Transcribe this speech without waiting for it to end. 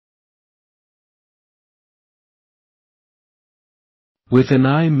With an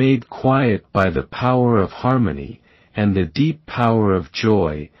eye made quiet by the power of harmony, and the deep power of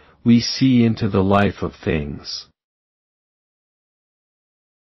joy, we see into the life of things.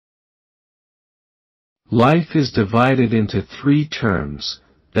 Life is divided into three terms: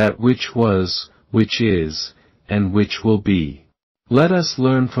 that which was, which is, and which will be. Let us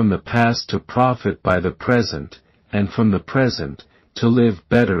learn from the past to profit by the present, and from the present, to live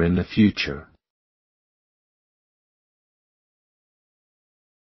better in the future.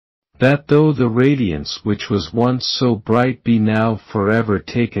 That though the radiance which was once so bright be now forever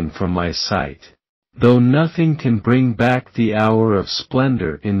taken from my sight, though nothing can bring back the hour of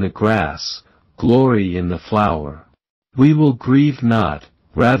splendor in the grass, glory in the flower, we will grieve not,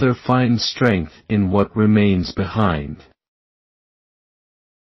 rather find strength in what remains behind.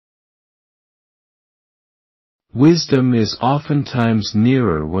 Wisdom is oftentimes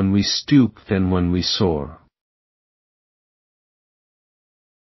nearer when we stoop than when we soar.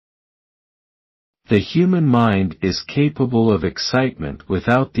 The human mind is capable of excitement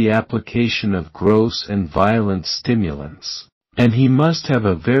without the application of gross and violent stimulants, and he must have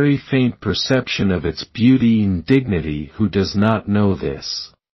a very faint perception of its beauty and dignity who does not know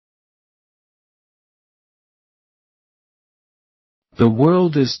this. The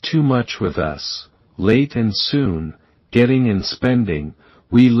world is too much with us. Late and soon, getting and spending,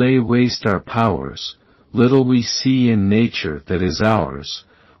 we lay waste our powers. Little we see in nature that is ours.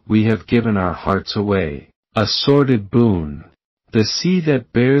 We have given our hearts away, a sordid boon. The sea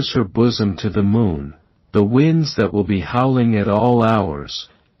that bears her bosom to the moon, the winds that will be howling at all hours,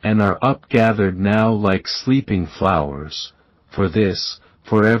 and are upgathered now like sleeping flowers. For this,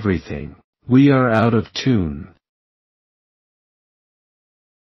 for everything, we are out of tune.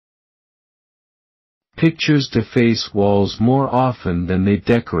 Pictures deface walls more often than they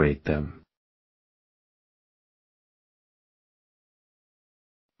decorate them.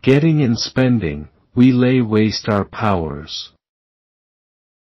 Getting and spending, we lay waste our powers.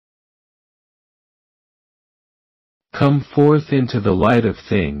 Come forth into the light of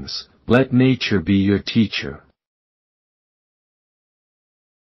things, let nature be your teacher.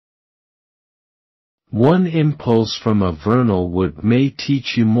 One impulse from a vernal wood may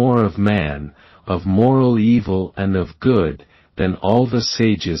teach you more of man, of moral evil and of good, than all the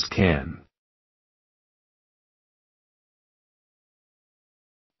sages can.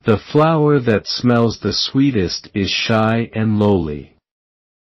 The flower that smells the sweetest is shy and lowly.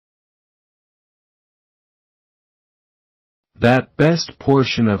 That best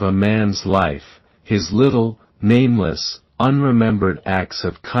portion of a man's life, his little, nameless, unremembered acts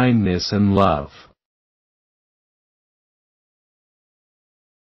of kindness and love.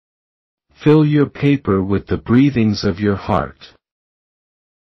 Fill your paper with the breathings of your heart.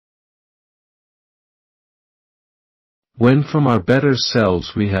 When from our better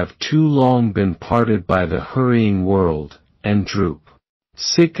selves we have too long been parted by the hurrying world, and droop,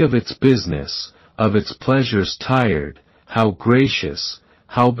 sick of its business, of its pleasures tired, how gracious,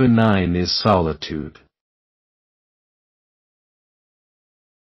 how benign is solitude.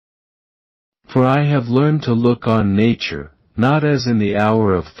 For I have learned to look on nature, not as in the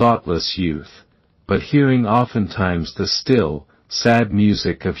hour of thoughtless youth, but hearing oftentimes the still, sad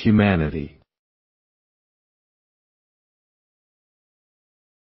music of humanity.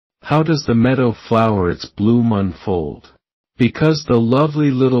 How does the meadow flower its bloom unfold? Because the lovely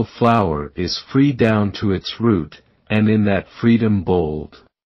little flower is free down to its root, and in that freedom bold.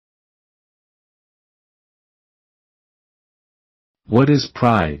 What is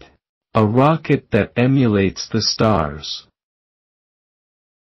pride? A rocket that emulates the stars.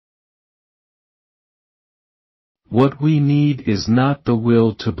 What we need is not the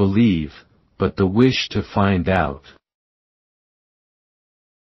will to believe, but the wish to find out.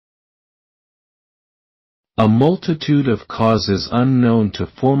 A multitude of causes unknown to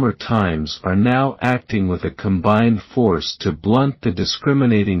former times are now acting with a combined force to blunt the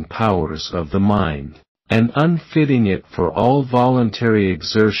discriminating powers of the mind, and unfitting it for all voluntary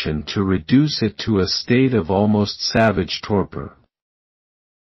exertion to reduce it to a state of almost savage torpor.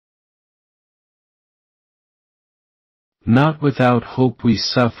 Not without hope we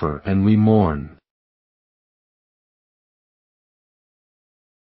suffer and we mourn.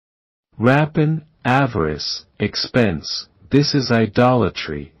 Rapine, avarice, expense, this is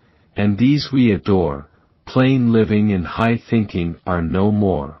idolatry, and these we adore. Plain living and high thinking are no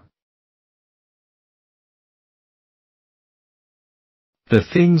more. The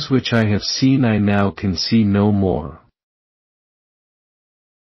things which I have seen I now can see no more.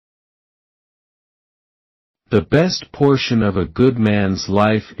 The best portion of a good man's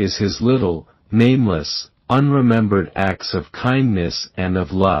life is his little, nameless, unremembered acts of kindness and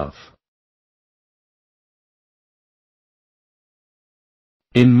of love.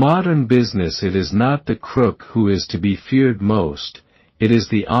 In modern business it is not the crook who is to be feared most, it is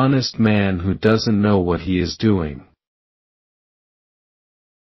the honest man who doesn't know what he is doing.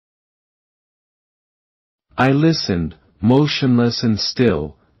 I listened, motionless and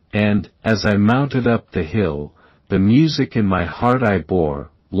still, and, as I mounted up the hill, the music in my heart I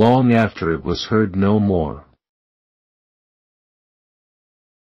bore, long after it was heard no more.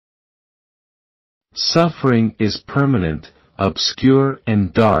 Suffering is permanent, obscure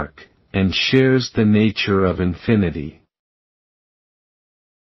and dark, and shares the nature of infinity.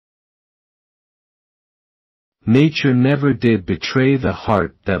 Nature never did betray the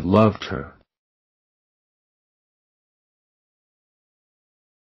heart that loved her.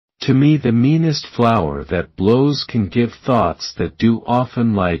 To me the meanest flower that blows can give thoughts that do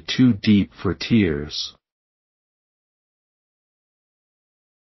often lie too deep for tears.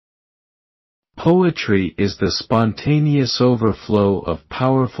 Poetry is the spontaneous overflow of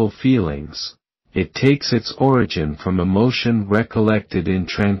powerful feelings. It takes its origin from emotion recollected in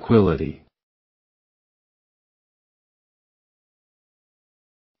tranquility.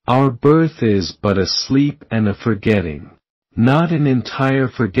 Our birth is but a sleep and a forgetting. Not in entire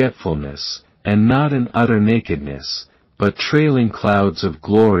forgetfulness, and not in utter nakedness, but trailing clouds of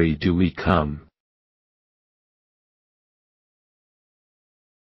glory do we come.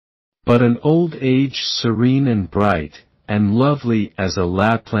 But an old age serene and bright, and lovely as a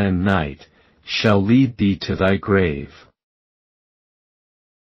Lapland night, shall lead thee to thy grave.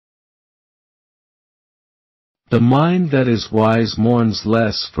 The mind that is wise mourns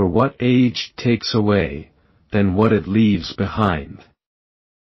less for what age takes away, than what it leaves behind.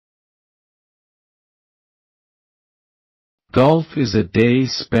 Golf is a day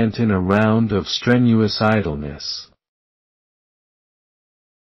spent in a round of strenuous idleness.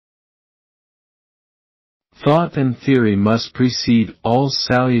 Thought and theory must precede all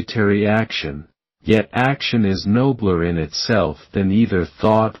salutary action, yet action is nobler in itself than either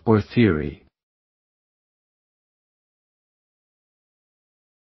thought or theory.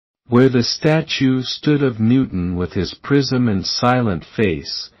 Where the statue stood of Newton with his prism and silent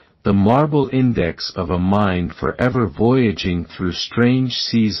face, the marble index of a mind forever voyaging through strange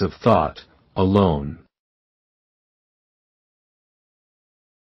seas of thought, alone.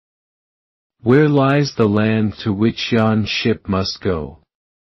 Where lies the land to which yon ship must go?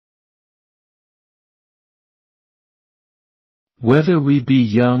 Whether we be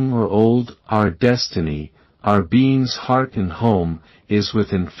young or old, our destiny, our being's heart and home, is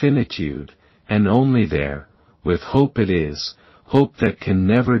with infinitude, and only there, with hope it is, hope that can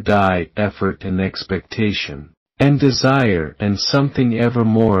never die, effort and expectation, and desire and something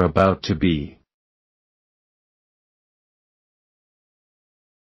evermore about to be.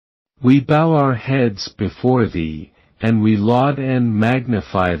 We bow our heads before Thee, and we laud and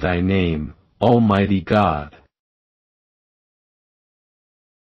magnify Thy name, Almighty God.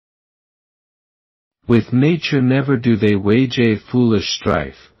 With nature never do they wage a foolish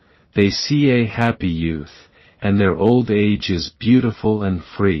strife, they see a happy youth, and their old age is beautiful and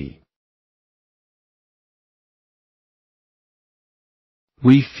free.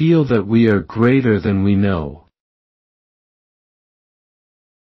 We feel that we are greater than we know.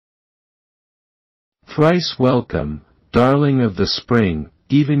 Thrice welcome, darling of the spring,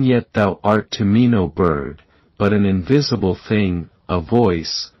 even yet thou art to me no bird, but an invisible thing, a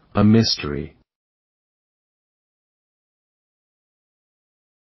voice, a mystery.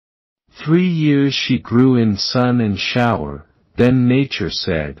 3 years she grew in sun and shower, then nature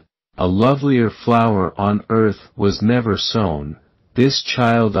said, a lovelier flower on earth was never sown, this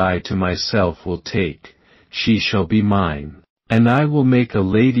child I to myself will take, she shall be mine, and I will make a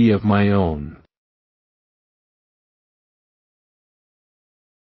lady of my own.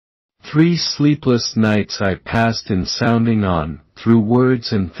 3 sleepless nights I passed in sounding on, through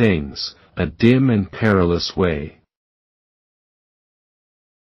words and things, a dim and perilous way.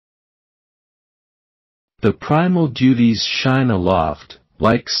 The primal duties shine aloft,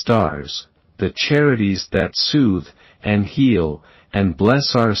 like stars, the charities that soothe, and heal, and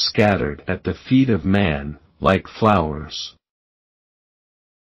bless are scattered at the feet of man, like flowers.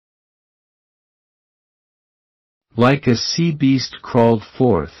 Like a sea beast crawled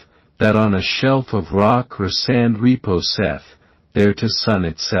forth, that on a shelf of rock or sand reposeth, there to sun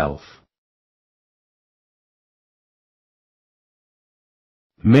itself.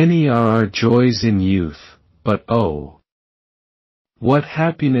 Many are our joys in youth, but oh! What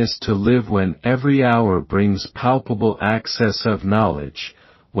happiness to live when every hour brings palpable access of knowledge,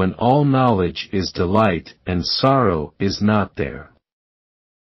 when all knowledge is delight and sorrow is not there.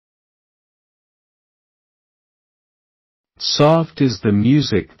 Soft is the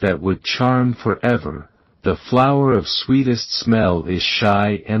music that would charm forever, the flower of sweetest smell is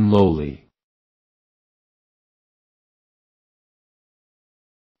shy and lowly.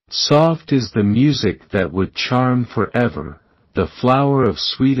 Soft is the music that would charm forever, the flower of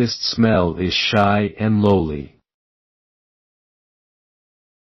sweetest smell is shy and lowly.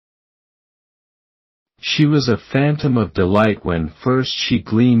 She was a phantom of delight when first she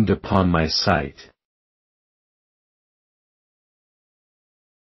gleamed upon my sight.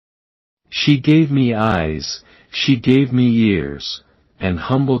 She gave me eyes, she gave me ears, and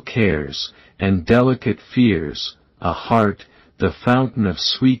humble cares, and delicate fears, a heart, the fountain of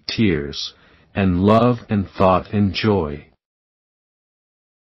sweet tears, and love and thought and joy.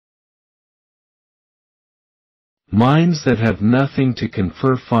 Minds that have nothing to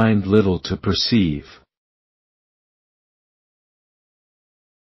confer find little to perceive.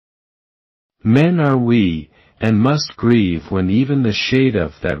 Men are we, and must grieve when even the shade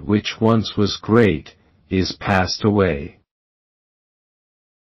of that which once was great, is passed away.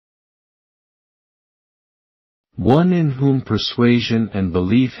 One in whom persuasion and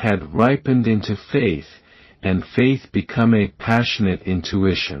belief had ripened into faith, and faith become a passionate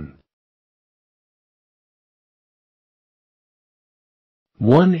intuition.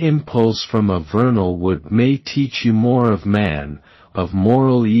 One impulse from a vernal wood may teach you more of man, of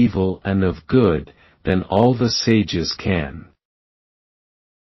moral evil and of good, than all the sages can.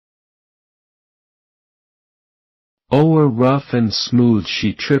 O'er rough and smooth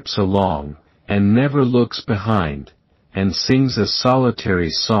she trips along, and never looks behind, and sings a solitary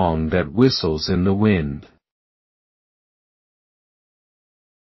song that whistles in the wind.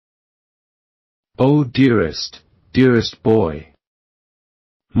 O dearest, dearest boy!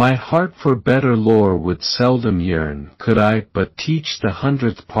 My heart for better lore would seldom yearn, could I but teach the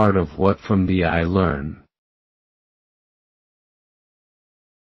 100th part of what from thee I learn.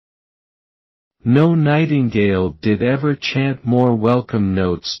 No nightingale did ever chant more welcome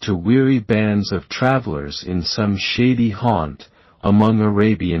notes to weary bands of travelers in some shady haunt, among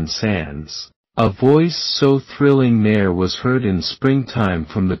Arabian sands. A voice so thrilling ne'er was heard in springtime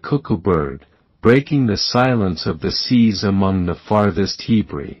from the cuckoo bird, breaking the silence of the seas among the farthest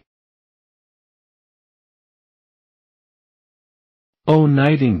Hebrew. O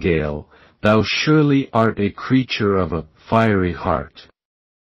nightingale, thou surely art a creature of a fiery heart.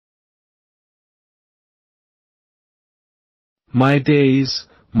 My days,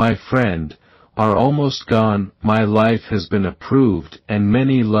 my friend, are almost gone, my life has been approved, and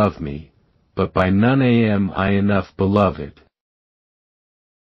many love me, but by none am I enough beloved.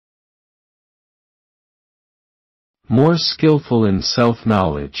 More skillful in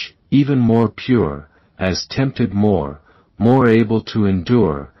self-knowledge, even more pure, as tempted more able to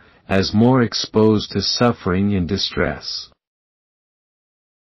endure, as more exposed to suffering and distress.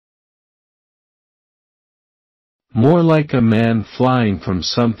 More like a man flying from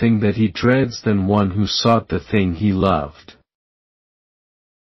something that he dreads than one who sought the thing he loved.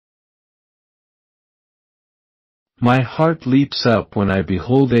 My heart leaps up when I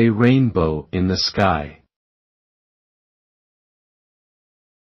behold a rainbow in the sky.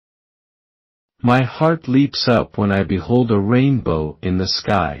 My heart leaps up when I behold a rainbow in the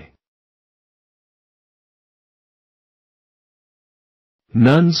sky.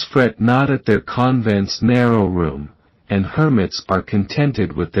 Nuns fret not at their convent's narrow room, and hermits are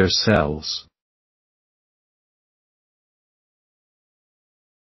contented with their cells.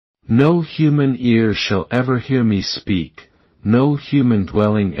 No human ear shall ever hear me speak, no human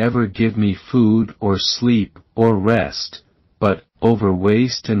dwelling ever give me food or sleep or rest, but, over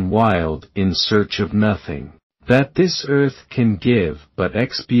waste and wild, in search of nothing, that this earth can give but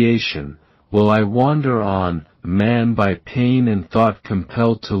expiation, will I wander on, man by pain and thought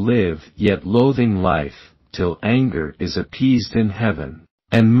compelled to live, yet loathing life, till anger is appeased in heaven,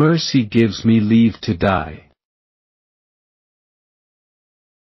 and mercy gives me leave to die.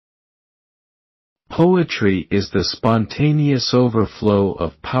 Poetry is the spontaneous overflow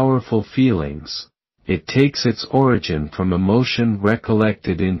of powerful feelings. It takes its origin from emotion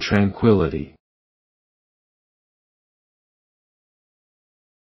recollected in tranquility.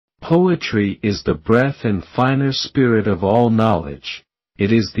 Poetry is the breath and finer spirit of all knowledge.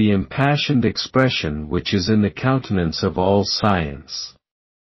 It is the impassioned expression which is in the countenance of all science.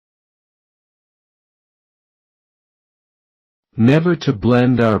 Never to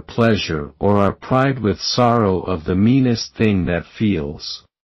blend our pleasure or our pride with sorrow of the meanest thing that feels.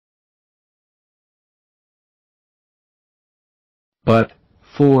 But,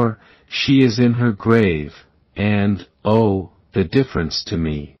 For, she is in her grave, and, oh, the difference to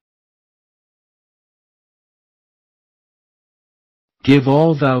me. Give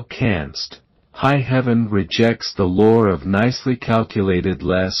all thou canst, high heaven rejects the lore of nicely calculated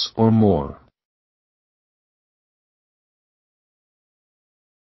less or more.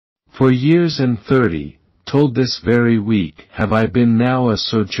 For years and 30, told this very week, have I been now a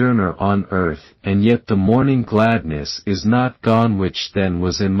sojourner on earth, and yet the morning gladness is not gone which then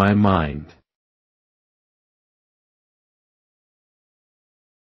was in my mind.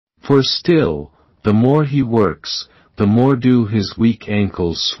 For still, the more he works, the more do his weak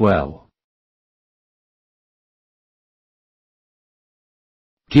ankles swell.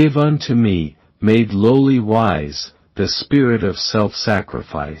 Give unto me, made lowly wise, the spirit of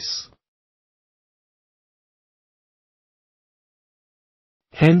self-sacrifice.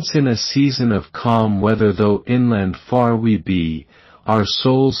 Hence in a season of calm weather though inland far we be, our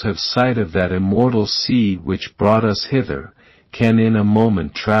souls have sight of that immortal sea which brought us hither, can in a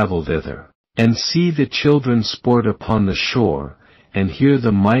moment travel thither, and see the children sport upon the shore, and hear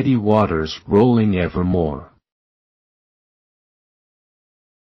the mighty waters rolling evermore.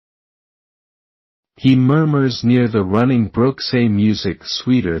 He murmurs near the running brooks a music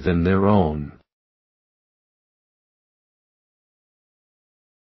sweeter than their own.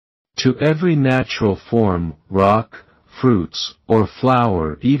 To every natural form, rock, fruits, or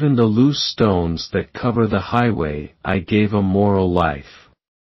flower, even the loose stones that cover the highway, I gave a moral life.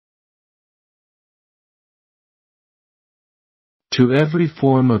 To every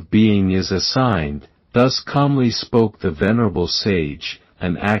form of being is assigned, thus calmly spoke the venerable sage,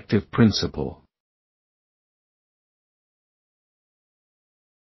 an active principle.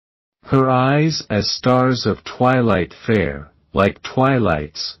 Her eyes as stars of twilight fair, like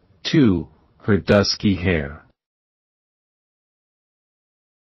twilights, too, her dusky hair.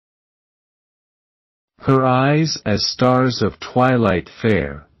 Her eyes as stars of twilight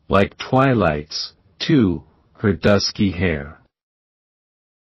fair, like twilights, too, her dusky hair.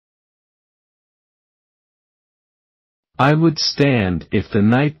 I would stand, if the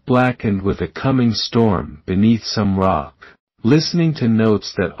night blackened with a coming storm, beneath some rock, listening to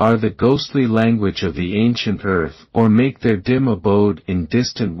notes that are the ghostly language of the ancient earth, or make their dim abode in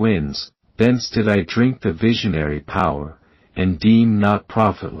distant winds. Thence did I drink the visionary power, and deem not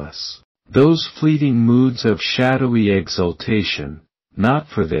profitless those fleeting moods of shadowy exultation, not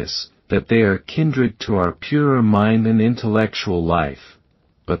for this, that they are kindred to our purer mind and intellectual life,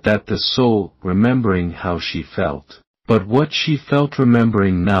 but that the soul, remembering how she felt, but what she felt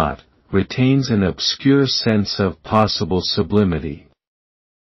remembering not, retains an obscure sense of possible sublimity.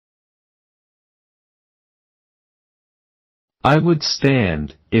 I would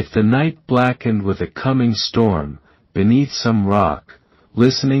stand, if the night blackened with a coming storm, beneath some rock,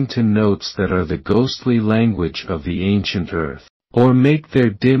 listening to notes that are the ghostly language of the ancient earth, or make their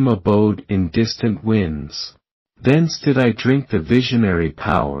dim abode in distant winds. Thence did I drink the visionary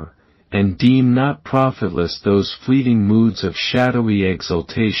power, and deem not profitless those fleeting moods of shadowy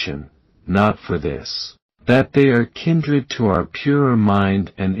exultation, not for this, that they are kindred to our purer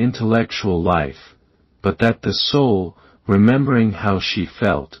mind and intellectual life, but that the soul, remembering how she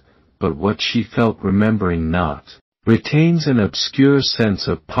felt, but what she felt remembering not, retains an obscure sense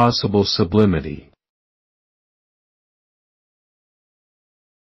of possible sublimity.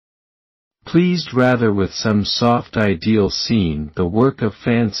 Pleased rather with some soft ideal scene, the work of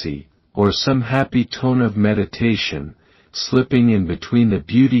fancy, or some happy tone of meditation, slipping in between the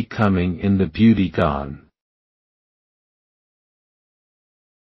beauty coming and the beauty gone.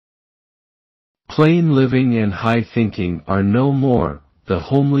 Plain living and high thinking are no more, the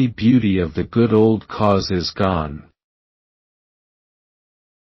homely beauty of the good old cause is gone.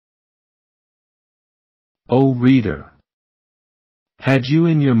 O reader! Had you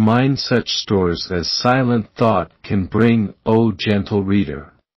in your mind such stores as silent thought can bring, O gentle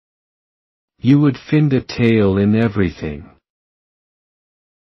reader, you would find a tale in everything.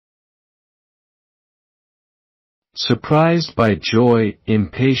 Surprised by joy,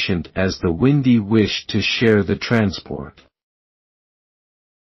 impatient as the windy wish to share the transport.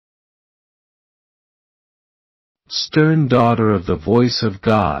 Stern daughter of the voice of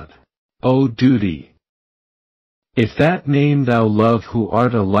God, O duty! If that name thou love who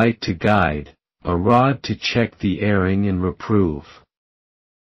art a light to guide, a rod to check the erring and reprove.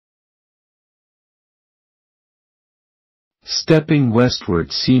 Stepping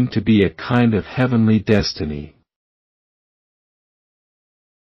westward seemed to be a kind of heavenly destiny.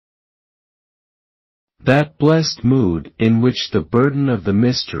 That blessed mood in which the burden of the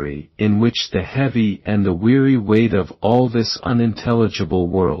mystery, in which the heavy and the weary weight of all this unintelligible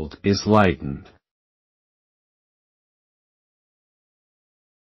world is lightened.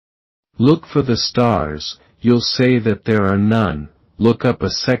 Look for the stars, you'll say that there are none, look up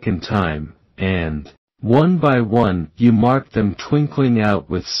a second time, and, one by one, you mark them twinkling out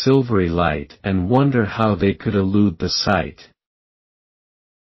with silvery light and wonder how they could elude the sight.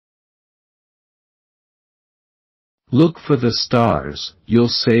 Look for the stars, you'll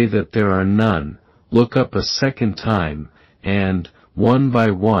say that there are none, look up a second time, and, one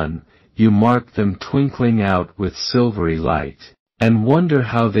by one, you mark them twinkling out with silvery light, and wonder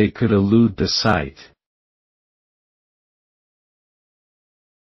how they could elude the sight.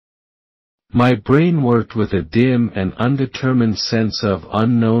 My brain worked with a dim and undetermined sense of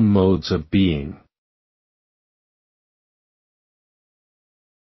unknown modes of being.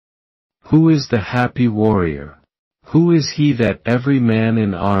 Who is the happy warrior? Who is he that every man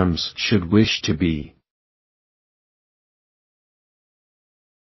in arms should wish to be?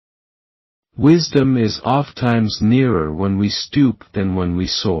 Wisdom is ofttimes nearer when we stoop than when we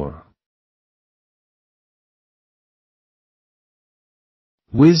soar.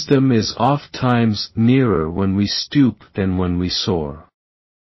 Wisdom is ofttimes nearer when we stoop than when we soar.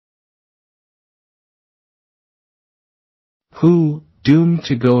 Who, doomed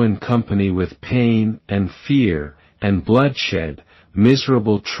to go in company with pain and fear and bloodshed,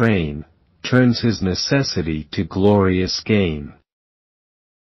 miserable train, turns his necessity to glorious gain.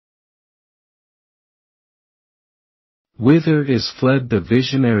 Whither is fled the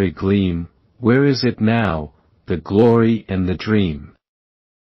visionary gleam, where is it now, the glory and the dream?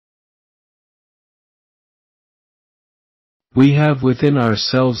 We have within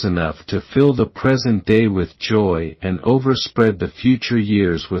ourselves enough to fill the present day with joy and overspread the future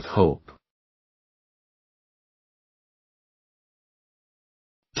years with hope.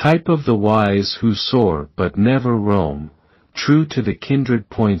 Type of the wise who soar but never roam, true to the kindred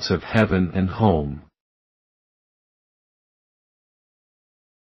points of heaven and home.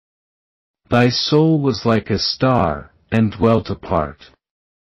 Thy soul was like a star, and dwelt apart.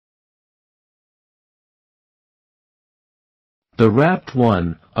 The rapt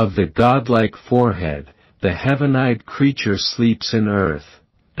one, of the godlike forehead, the heaven-eyed creature sleeps in earth,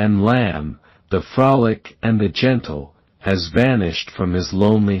 and Lamb, the frolic and the gentle, has vanished from his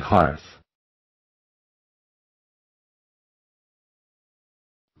lonely hearth.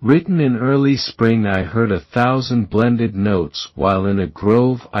 Written in early spring I heard 1,000 blended notes while in a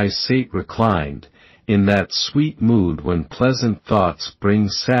grove I sate reclined, in that sweet mood when pleasant thoughts bring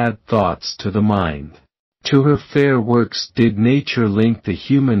sad thoughts to the mind. To her fair works did nature link the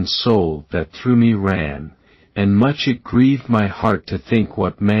human soul that through me ran, and much it grieved my heart to think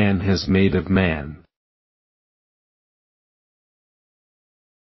what man has made of man.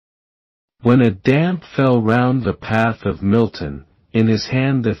 When a damp fell round the path of Milton, in his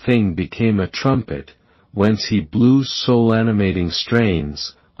hand the thing became a trumpet, whence he blew soul-animating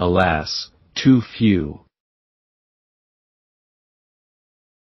strains, alas, too few.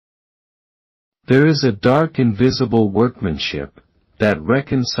 There is a dark invisible workmanship, that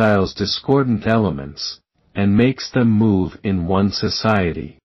reconciles discordant elements, and makes them move in one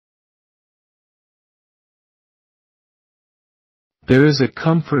society. There is a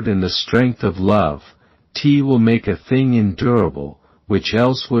comfort in the strength of love, tea will make a thing endurable, which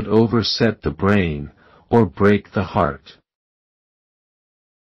else would overset the brain, or break the heart.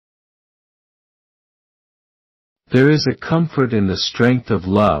 There is a comfort in the strength of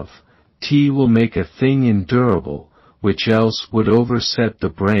love, tea will make a thing endurable, which else would overset the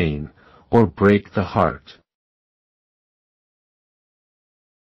brain, or break the heart.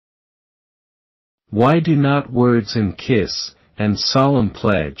 Why do not words and kiss, and solemn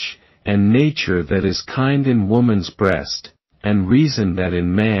pledge, and nature that is kind in woman's breast, and reason that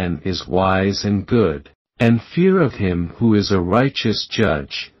in man is wise and good, and fear of him who is a righteous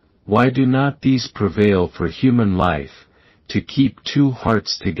judge, why do not these prevail for human life, to keep two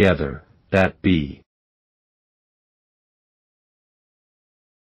hearts together, that be?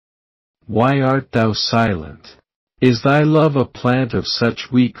 Why art thou silent? Is thy love a plant of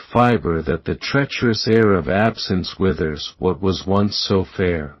such weak fibre that the treacherous air of absence withers what was once so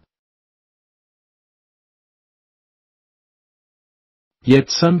fair?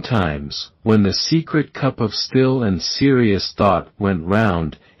 Yet sometimes, when the secret cup of still and serious thought went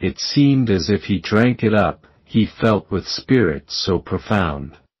round, it seemed as if he drank it up, he felt with spirit so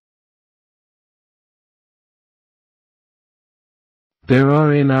profound. There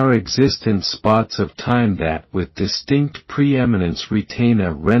are in our existence spots of time that with distinct preeminence retain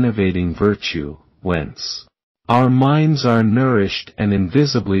a renovating virtue, whence our minds are nourished and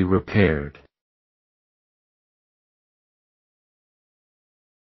invisibly repaired.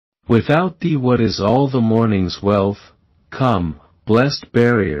 Without thee what is all the morning's wealth? Come, blessed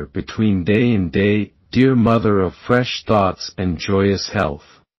barrier between day and day, dear mother of fresh thoughts and joyous health.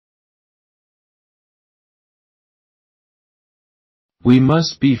 We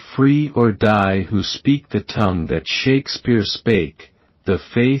must be free or die who speak the tongue that Shakespeare spake, the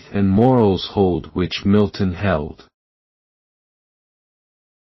faith and morals hold which Milton held.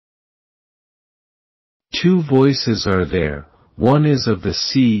 Two voices are there, one is of the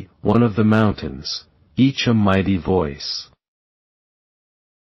sea, one of the mountains, each a mighty voice.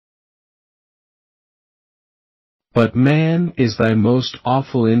 But man is thy most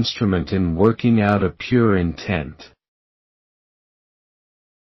awful instrument in working out a pure intent.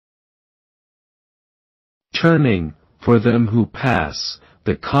 Turning, for them who pass,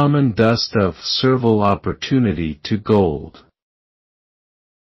 the common dust of servile opportunity to gold.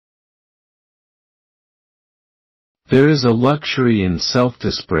 There is a luxury in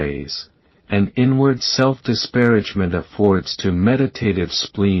self-dispraise, and inward self-disparagement affords to meditative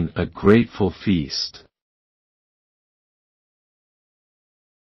spleen a grateful feast.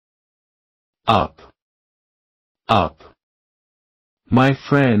 Up, up, my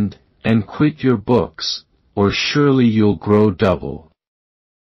friend, and quit your books, or surely you'll grow double.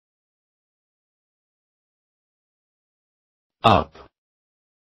 Up,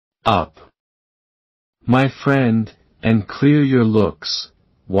 up, my friend, and clear your looks,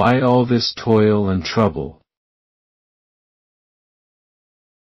 why all this toil and trouble?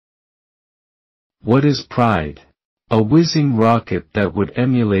 What is pride? A whizzing rocket that would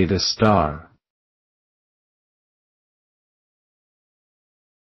emulate a star.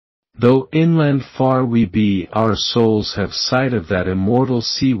 Though inland far we be, our souls have sight of that immortal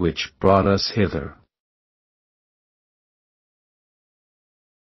sea which brought us hither.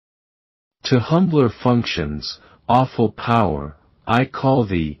 To humbler functions, awful power, I call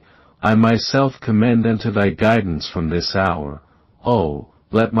thee, I myself commend unto thy guidance from this hour, oh,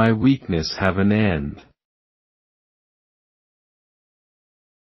 let my weakness have an end.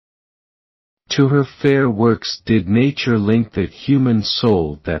 To her fair works did nature link the human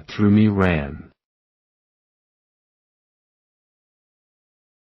soul that through me ran.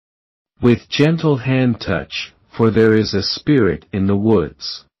 With gentle hand touch, for there is a spirit in the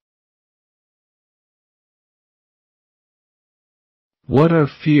woods. What are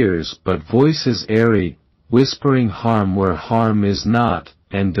fears but voices airy, whispering harm where harm is not,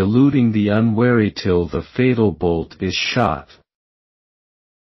 and deluding the unwary till the fatal bolt is shot?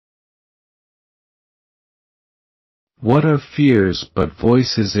 What are fears but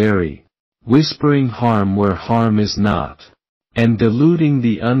voices airy, whispering harm where harm is not, and deluding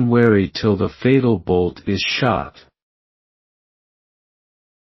the unwary till the fatal bolt is shot?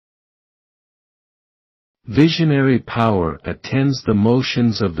 Visionary power attends the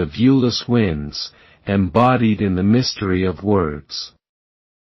motions of the viewless winds, embodied in the mystery of words.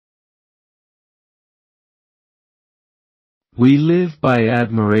 We live by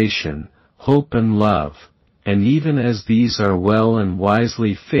admiration, hope and love, and even as these are well and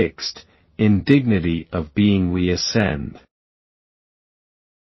wisely fixed, in dignity of being we ascend.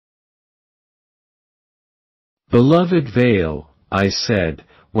 Beloved veil, I said,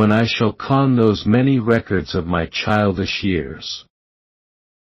 when I shall con those many records of my childish years.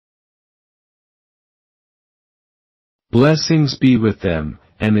 Blessings be with them,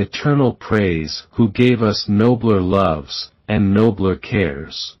 and eternal praise, who gave us nobler loves, and nobler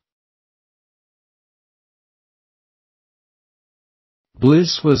cares.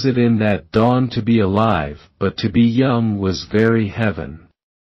 Bliss was it in that dawn to be alive, but to be young was very heaven.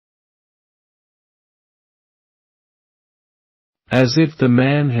 As if the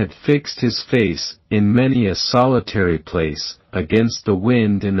man had fixed his face, in many a solitary place, against the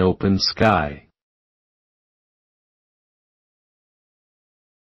wind and open sky.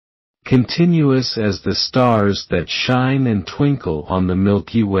 Continuous as the stars that shine and twinkle on the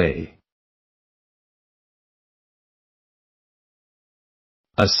Milky Way.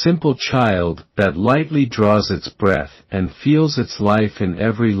 A simple child that lightly draws its breath and feels its life in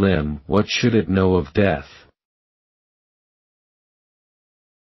every limb, what should it know of death?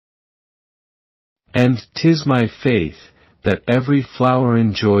 And 'tis my faith, that every flower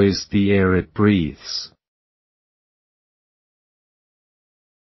enjoys the air it breathes.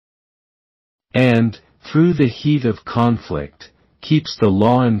 And, through the heat of conflict, keeps the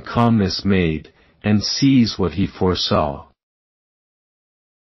law in calmness made, and sees what he foresaw.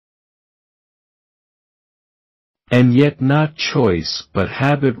 And yet not choice but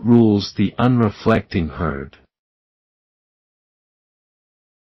habit rules the unreflecting herd.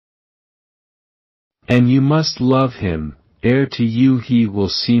 And you must love him, ere to you he will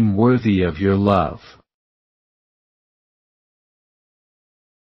seem worthy of your love.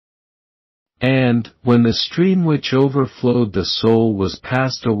 And, when the stream which overflowed the soul was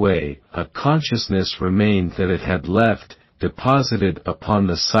passed away, a consciousness remained that it had left, deposited upon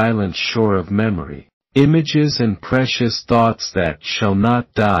the silent shore of memory, images and precious thoughts that shall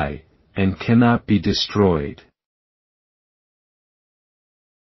not die, and cannot be destroyed.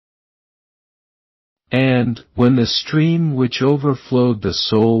 And, when the stream which overflowed the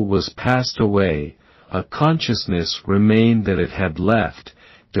soul was passed away, a consciousness remained that it had left,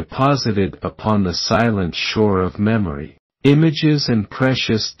 deposited upon the silent shore of memory, images and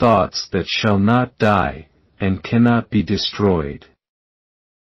precious thoughts that shall not die, and cannot be destroyed.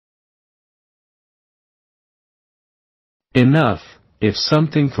 Enough, if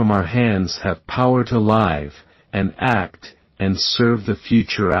something from our hands have power to live, and act, and serve the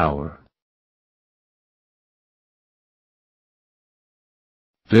future hour.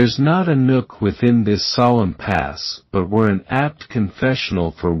 There's not a nook within this solemn pass, but were an apt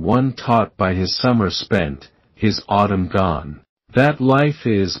confessional for one taught by his summer spent, his autumn gone, that life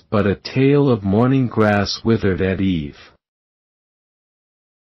is but a tale of morning grass withered at eve.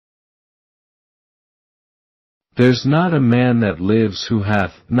 There's not a man that lives who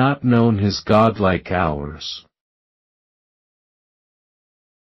hath not known his godlike hours.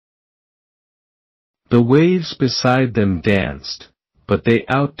 The waves beside them danced, but they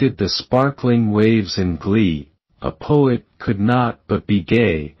outdid the sparkling waves in glee. A poet could not but be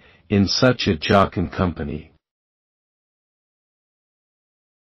gay, in such a jocund company.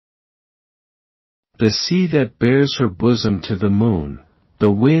 The sea that bears her bosom to the moon,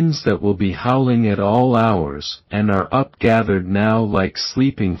 the winds that will be howling at all hours, and are upgathered now like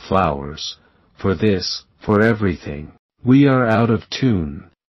sleeping flowers, for this, for everything, we are out of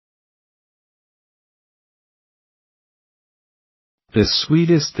tune. The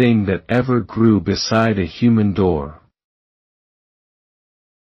sweetest thing that ever grew beside a human door.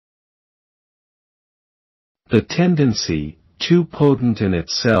 The tendency, too potent in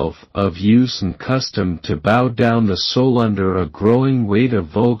itself, of use and custom to bow down the soul under a growing weight of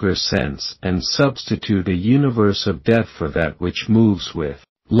vulgar sense and substitute a universe of death for that which moves with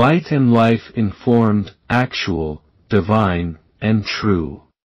light and life informed, actual, divine, and true.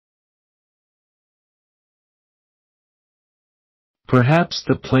 Perhaps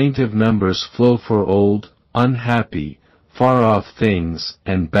the plaintive numbers flow for old, unhappy, far-off things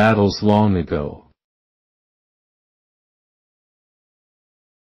and battles long ago.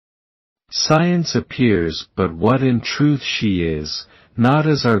 Science appears but what in truth she is, not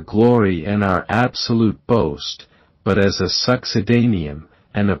as our glory and our absolute boast, but as a succedaneum,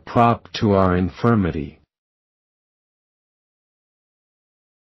 and a prop to our infirmity.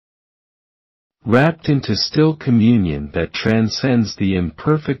 Wrapped into still communion that transcends the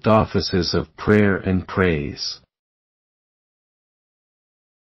imperfect offices of prayer and praise.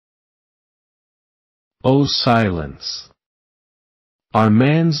 O silence! Are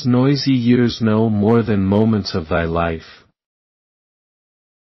man's noisy years no more than moments of thy life?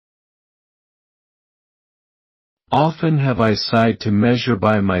 Often have I sighed to measure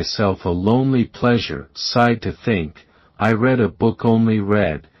by myself a lonely pleasure, sighed to think, I read a book only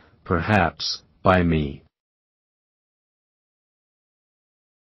read, perhaps, by me.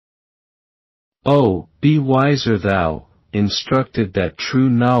 Oh, be wiser thou, instructed that true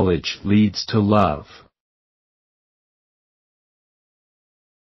knowledge leads to love.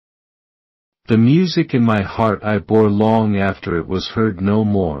 The music in my heart I bore long after it was heard no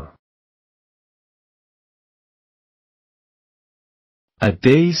more. A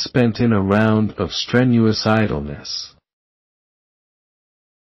day spent in a round of strenuous idleness.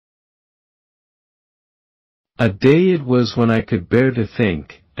 A day it was when I could bear to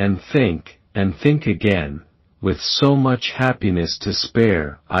think, and think, and think again, with so much happiness to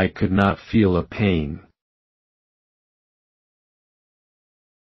spare, I could not feel a pain.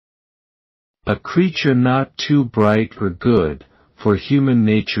 A creature not too bright or good, for human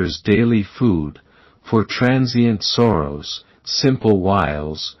nature's daily food, for transient sorrows, simple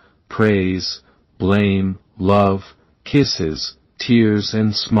wiles, praise, blame, love, kisses, tears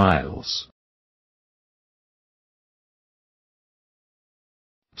and smiles.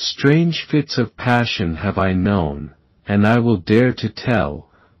 Strange fits of passion have I known, and I will dare to tell,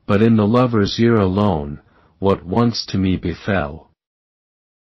 but in the lover's ear alone, what once to me befell.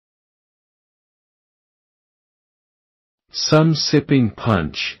 Some sipping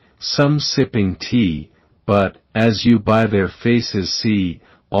punch, some sipping tea, but, as you by their faces see,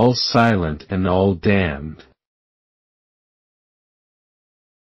 all silent and all damned.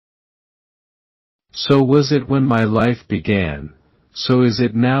 So was it when my life began, so is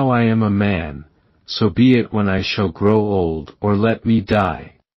it now I am a man, so be it when I shall grow old or let me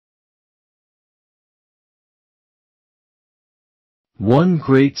die. One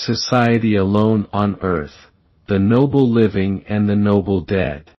great society alone on earth, the noble living and the noble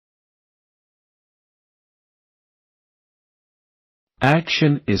dead.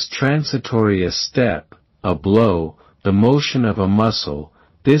 Action is transitory, a step, a blow, the motion of a muscle,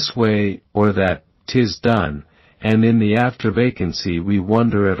 this way or that, 'tis done, and in the after vacancy we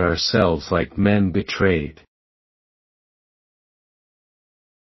wonder at ourselves like men betrayed.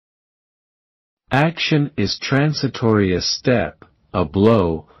 Action is transitory, a step, a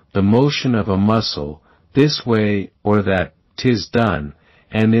blow, the motion of a muscle, this way or that, 'tis done,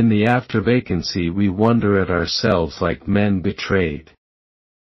 and in the after vacancy we wonder at ourselves like men betrayed.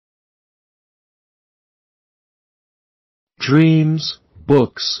 Dreams,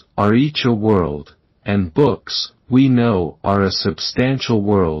 books, are each a world, and books, we know, are a substantial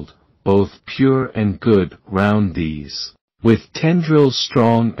world, both pure and good, round these. With tendrils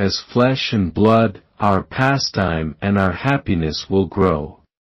strong as flesh and blood, our pastime and our happiness will grow.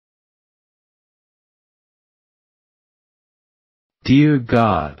 Dear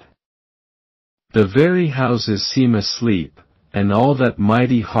God, the very houses seem asleep, and all that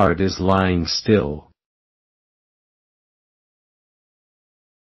mighty heart is lying still.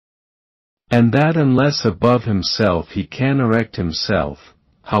 And that unless above himself he can erect himself,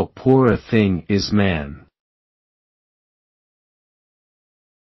 how poor a thing is man.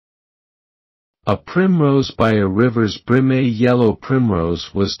 A primrose by a river's brim, a yellow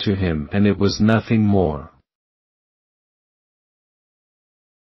primrose was to him, and it was nothing more.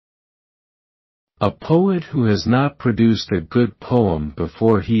 A poet who has not produced a good poem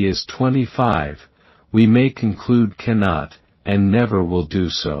before he is 25, we may conclude cannot, and never will do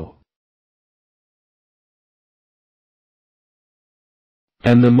so.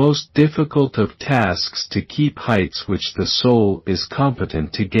 And the most difficult of tasks to keep heights which the soul is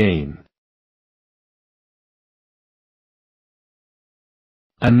competent to gain.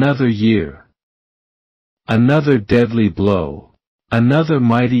 Another year. Another deadly blow. Another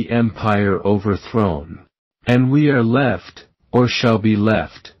mighty empire overthrown. And we are left, or shall be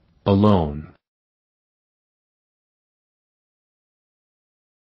left, alone.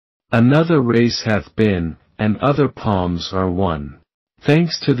 Another race hath been, and other palms are won.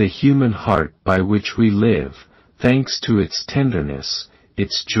 Thanks to the human heart by which we live, thanks to its tenderness,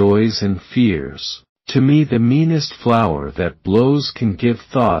 its joys and fears. To me the meanest flower that blows can give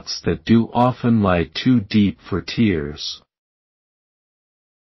thoughts that do often lie too deep for tears.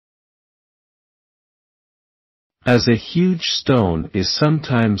 As a huge stone is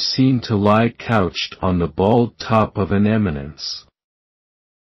sometimes seen to lie couched on the bald top of an eminence.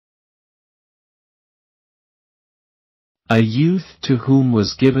 A youth to whom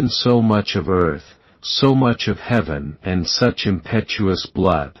was given so much of earth, so much of heaven, and such impetuous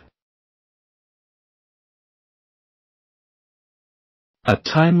blood. A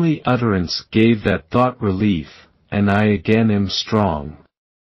timely utterance gave that thought relief, and I again am strong.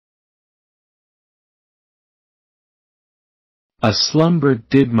 A slumber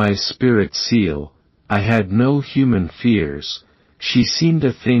did my spirit seal, I had no human fears, she seemed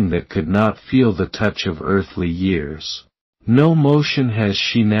a thing that could not feel the touch of earthly years. No motion has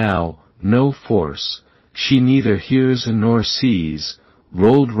she now, no force, she neither hears nor sees,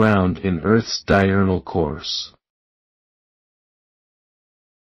 rolled round in earth's diurnal course.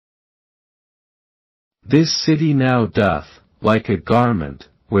 This city now doth, like a garment,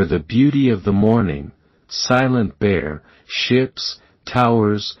 wear the beauty of the morning, silent bare, ships,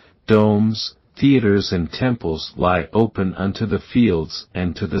 towers, domes, theatres and temples lie open unto the fields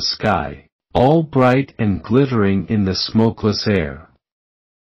and to the sky, all bright and glittering in the smokeless air.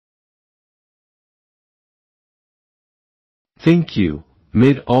 Think you,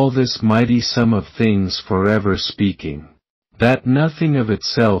 mid all this mighty sum of things forever speaking, that nothing of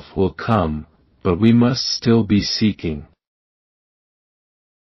itself will come, but we must still be seeking.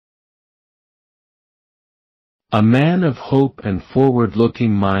 A man of hope and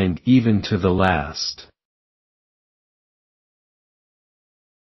forward-looking mind even to the last.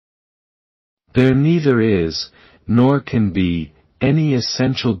 There neither is, nor can be, any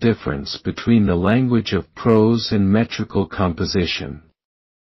essential difference between the language of prose and metrical composition.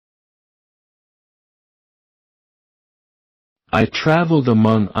 I travelled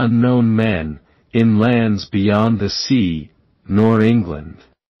among unknown men, in lands beyond the sea, nor England.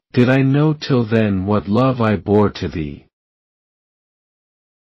 Did I know till then what love I bore to thee?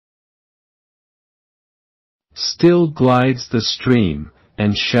 Still glides the stream,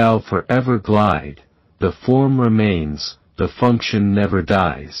 and shall forever glide, the form remains, the function never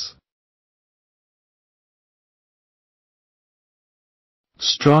dies.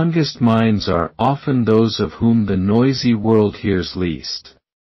 Strongest minds are often those of whom the noisy world hears least.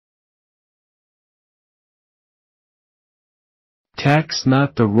 Tax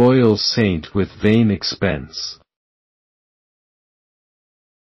not the royal saint with vain expense.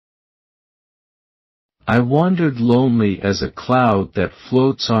 I wandered lonely as a cloud that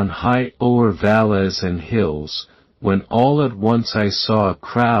floats on high o'er valleys and hills, when all at once I saw a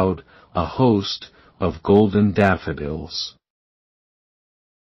crowd, a host, of golden daffodils.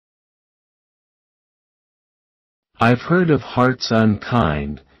 I've heard of hearts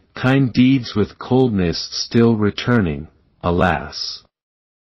unkind, kind deeds with coldness still returning, alas!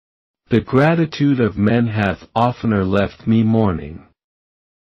 The gratitude of men hath oftener left me mourning.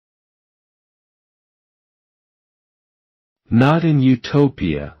 Not in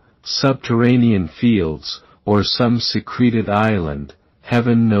Utopia, subterranean fields, or some secreted island,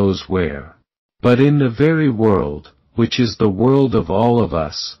 heaven knows where. But in the very world, which is the world of all of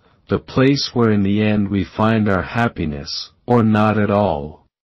us, the place where in the end we find our happiness, or not at all.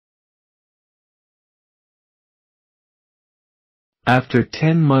 After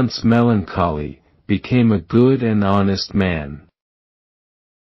 10 months' melancholy, became a good and honest man.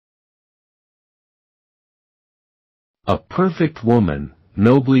 A perfect woman,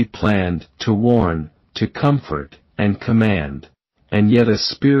 nobly planned, to warn, to comfort, and command, and yet a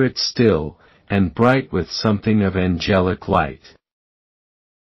spirit still, and bright with something of angelic light.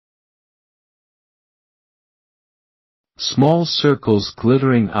 Small circles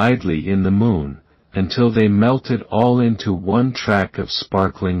glittering idly in the moon, until they melted all into one track of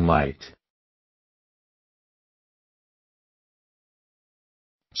sparkling light.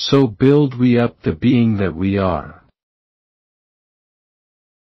 So build we up the being that we are.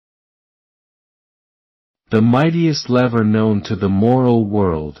 The mightiest lever known to the moral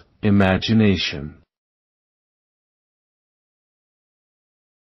world, imagination.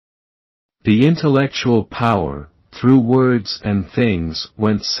 The intellectual power, through words and things,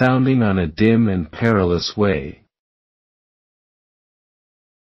 went sounding on a dim and perilous way.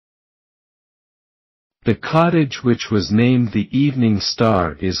 The cottage which was named the Evening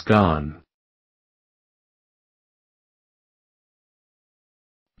Star is gone.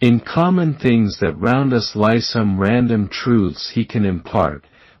 In common things that round us lie some random truths he can impart,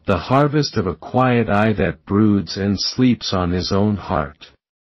 the harvest of a quiet eye that broods and sleeps on his own heart.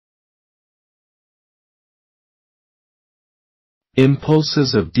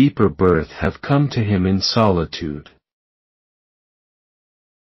 Impulses of deeper birth have come to him in solitude.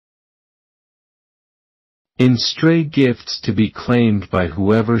 In stray gifts to be claimed by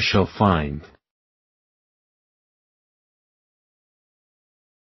whoever shall find.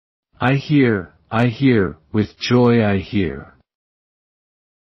 I hear, with joy I hear.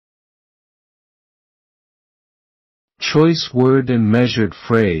 Choice word and measured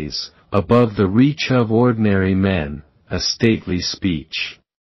phrase, above the reach of ordinary men, a stately speech.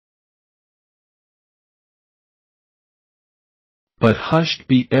 But hushed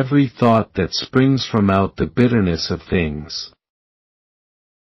be every thought that springs from out the bitterness of things.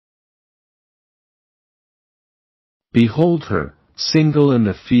 Behold her, single in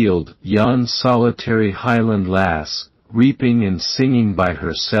the field, yon solitary highland lass, reaping and singing by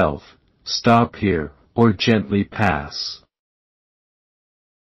herself, stop here, or gently pass.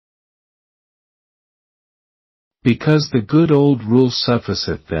 Because the good old rule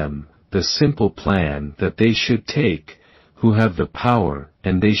sufficeth them, the simple plan that they should take, who have the power,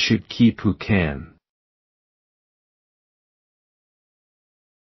 and they should keep who can.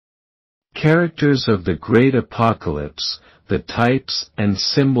 Characters of the great apocalypse, the types and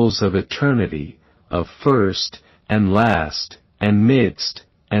symbols of eternity, of first, and last, and midst,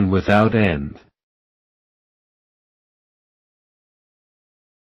 and without end.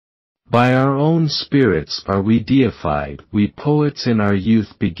 By our own spirits are we deified, we poets in our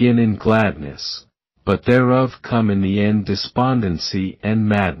youth begin in gladness, but thereof come in the end despondency and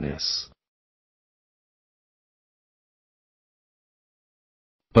madness.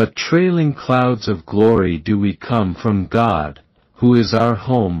 But trailing clouds of glory do we come from God, who is our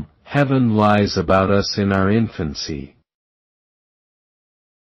home, heaven lies about us in our infancy.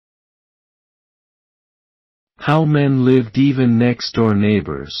 How men lived even next door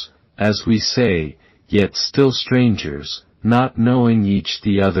neighbors, as we say, yet still strangers, not knowing each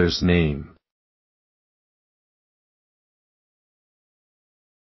the other's name.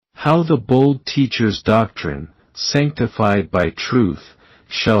 How the bold teacher's doctrine, sanctified by truth,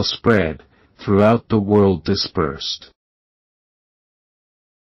 shall spread, throughout the world dispersed.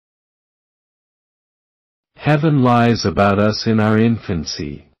 Heaven lies about us in our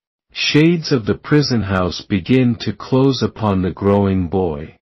infancy. Shades of the prison house begin to close upon the growing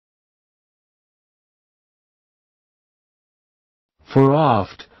boy. For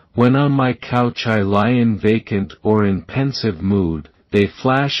oft, when on my couch I lie in vacant or in pensive mood, they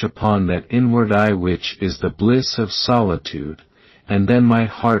flash upon that inward eye which is the bliss of solitude, and then my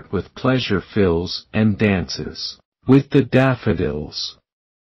heart with pleasure fills and dances with the daffodils.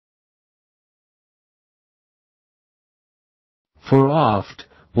 For oft,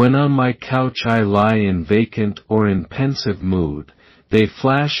 when on my couch I lie in vacant or in pensive mood, they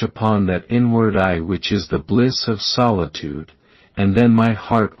flash upon that inward eye which is the bliss of solitude, and then my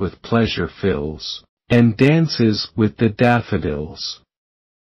heart with pleasure fills, and dances with the daffodils.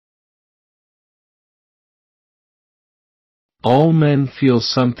 All men feel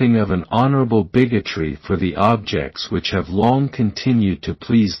something of an honorable bigotry for the objects which have long continued to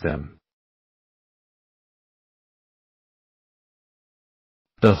please them.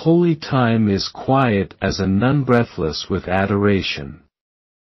 The holy time is quiet as a nun breathless with adoration.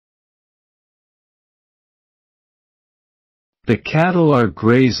 The cattle are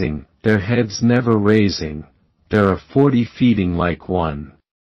grazing, their heads never raising, there are 40 feeding like one.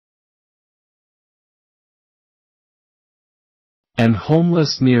 And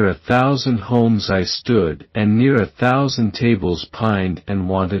homeless near 1,000 homes I stood, and near 1,000 tables pined and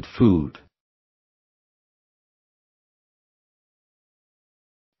wanted food.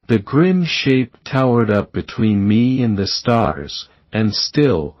 The grim shape towered up between me and the stars, and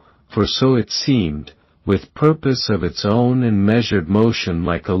still, for so it seemed, with purpose of its own and measured motion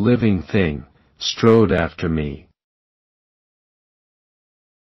like a living thing, strode after me.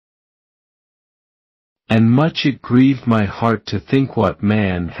 And much it grieved my heart to think what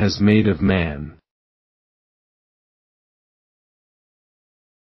man has made of man.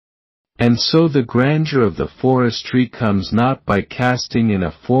 And so the grandeur of the forest tree comes not by casting in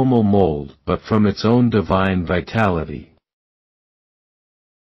a formal mold but from its own divine vitality.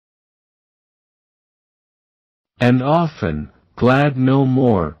 And often, glad no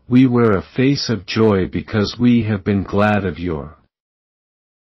more, we wear a face of joy because we have been glad of yore.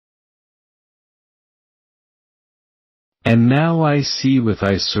 And now I see with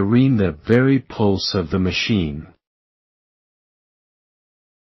eye serene the very pulse of the machine.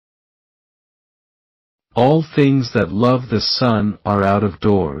 All things that love the sun are out of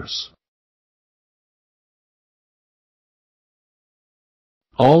doors.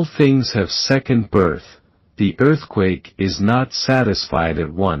 All things have second birth, the earthquake is not satisfied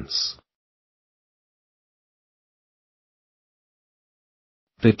at once.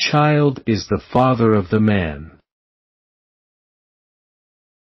 The child is the father of the man.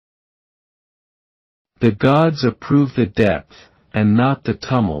 The gods approve the depth, and not the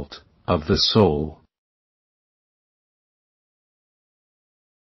tumult, of the soul.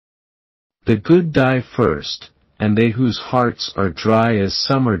 The good die first, and they whose hearts are dry as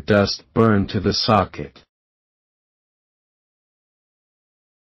summer dust burn to the socket.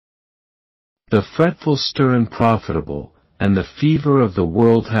 The fretful stir unprofitable, and the fever of the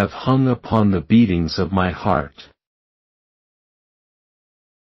world have hung upon the beatings of my heart.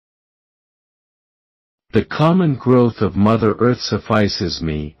 The common growth of Mother Earth suffices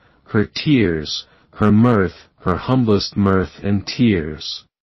me, her tears, her mirth, her humblest mirth and tears.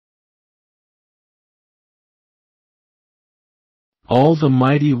 All the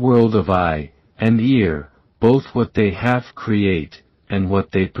mighty world of eye and ear, both what they half create, and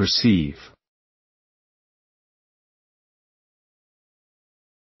what they perceive.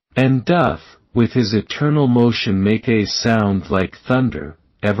 And doth, with his eternal motion make a sound like thunder,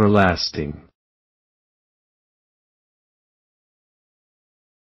 everlasting.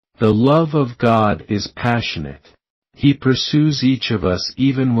 The love of God is passionate. He pursues each of us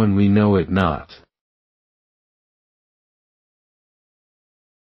even when we know it not.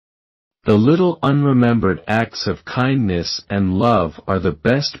 The little unremembered acts of kindness and love are the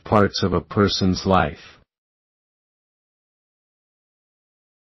best parts of a person's life.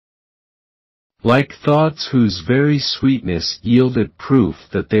 Like thoughts whose very sweetness yielded proof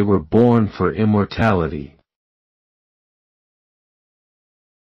that they were born for immortality.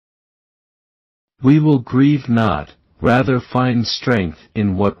 We will grieve not, rather find strength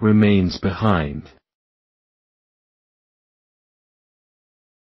in what remains behind.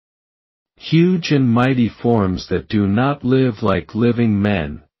 Huge and mighty forms that do not live like living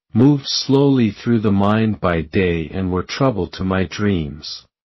men, moved slowly through the mind by day and were trouble to my dreams.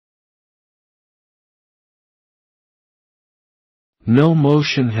 No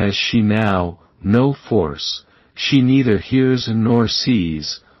motion has she now, no force, she neither hears nor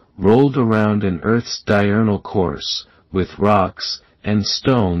sees, rolled around in earth's diurnal course, with rocks, and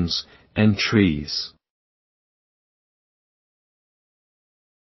stones, and trees.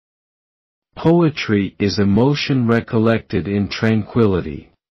 Poetry is emotion recollected in tranquility.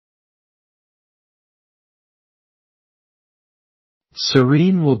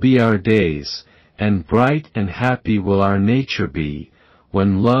 Serene will be our days, and bright and happy will our nature be,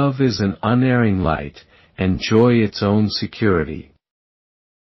 when love is an unerring light, and joy its own security.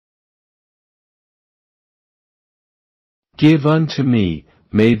 Give unto me,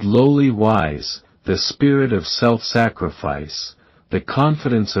 made lowly wise, the spirit of self-sacrifice, the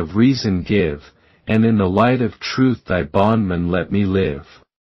confidence of reason give, and in the light of truth thy bondman let me live.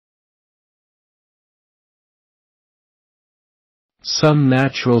 Some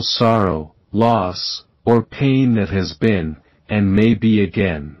natural sorrow, loss, or pain that has been, and may be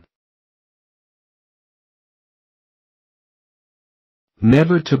again.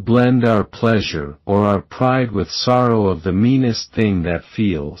 Never to blend our pleasure or our pride with sorrow of the meanest thing that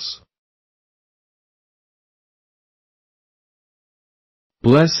feels.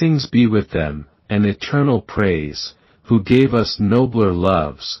 Blessings be with them, and eternal praise, who gave us nobler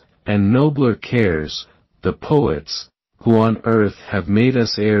loves, and nobler cares, the poets, who on earth have made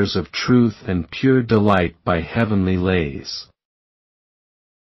us heirs of truth and pure delight by heavenly lays.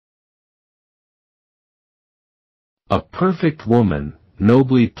 A perfect woman,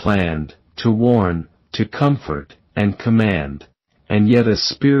 nobly planned, to warn, to comfort, and command, and yet a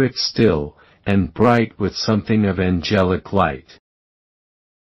spirit still, and bright with something of angelic light.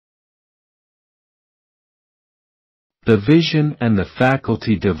 The vision and the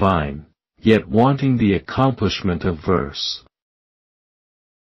faculty divine, yet wanting the accomplishment of verse.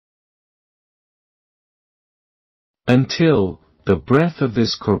 Until, the breath of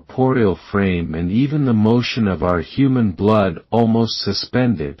this corporeal frame and even the motion of our human blood almost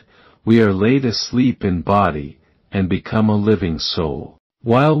suspended, we are laid asleep in body, and become a living soul,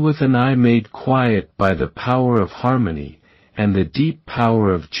 while with an eye made quiet by the power of harmony, and the deep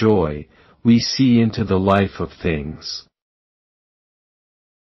power of joy, we see into the life of things.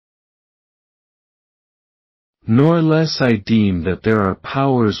 Nor less I deem that there are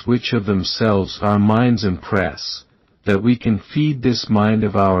powers which of themselves our minds impress, that we can feed this mind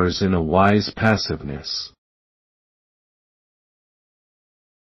of ours in a wise passiveness.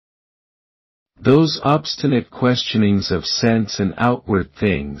 Those obstinate questionings of sense and outward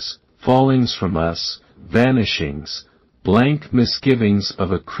things, fallings from us, vanishings, blank misgivings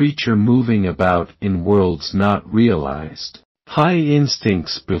of a creature moving about in worlds not realized, high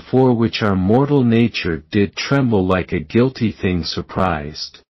instincts before which our mortal nature did tremble like a guilty thing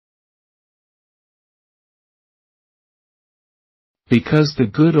surprised. Because the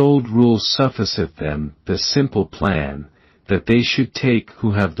good old rule sufficeth them, the simple plan, that they should take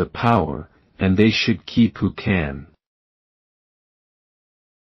who have the power, and they should keep who can.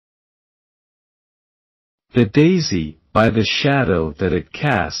 The daisy, by the shadow that it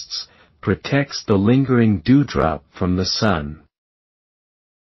casts, protects the lingering dewdrop from the sun.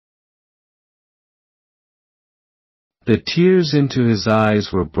 The tears into his eyes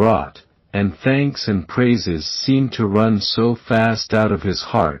were brought, and thanks and praises seemed to run so fast out of his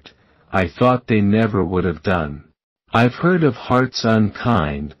heart, I thought they never would have done. I've heard of hearts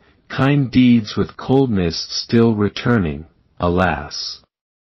unkind, kind deeds with coldness still returning, alas!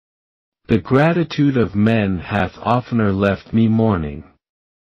 The gratitude of men hath oftener left me mourning.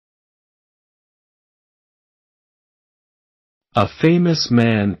 A famous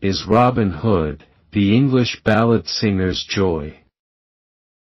man is Robin Hood, the English ballad singer's joy.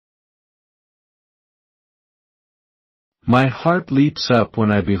 My heart leaps up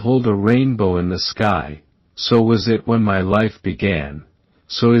when I behold a rainbow in the sky, so was it when my life began,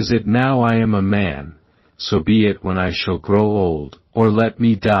 so is it now I am a man, so be it when I shall grow old, or let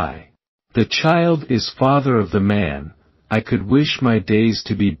me die. The child is father of the man, I could wish my days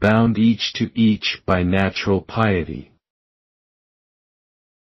to be bound each to each by natural piety.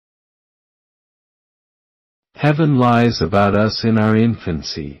 Heaven lies about us in our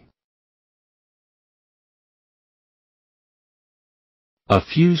infancy. A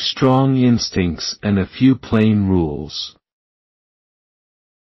few strong instincts and a few plain rules.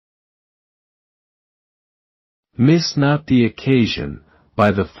 Miss not the occasion, by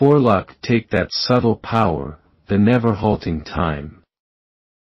the forelock take that subtle power, the never halting time.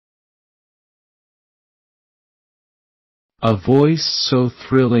 A voice so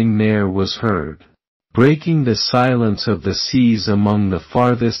thrilling ne'er was heard, breaking the silence of the seas among the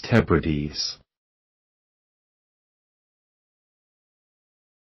farthest Hebrides.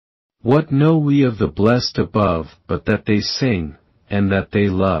 What know we of the blessed above, but that they sing, and that they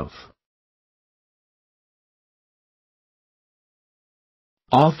love?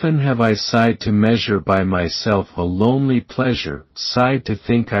 Often have I sighed to measure by myself a lonely pleasure, sighed to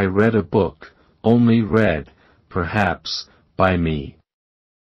think I read a book, only read, perhaps, by me.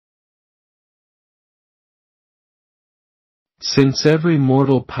 Since every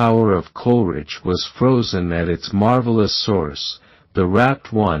mortal power of Coleridge was frozen at its marvelous source, the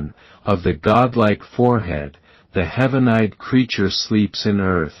rapt one, of the godlike forehead, the heaven-eyed creature sleeps in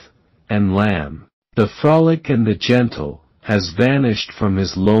earth, and Lamb, the frolic and the gentle, has vanished from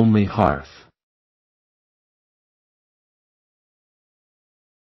his lonely hearth.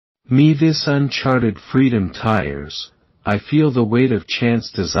 Me this uncharted freedom tires, I feel the weight of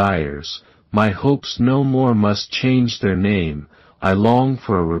chance desires, my hopes no more must change their name, I long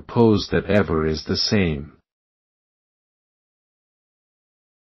for a repose that ever is the same.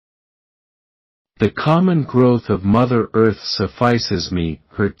 The common growth of Mother Earth suffices me,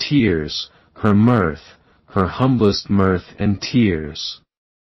 her tears, her mirth, her humblest mirth and tears.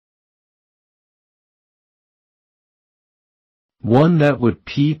 One that would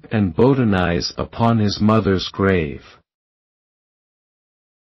peep and botanize upon his mother's grave.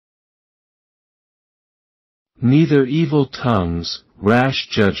 Neither evil tongues, rash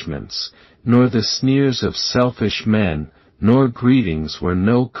judgments, nor the sneers of selfish men, nor greetings where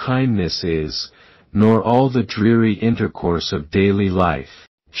no kindness is, nor all the dreary intercourse of daily life,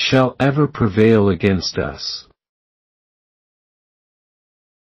 shall ever prevail against us.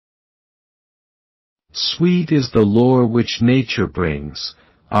 Sweet is the lore which nature brings,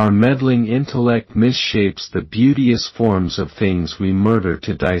 our meddling intellect misshapes the beauteous forms of things we murder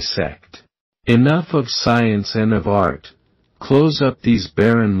to dissect. Enough of science and of art, close up these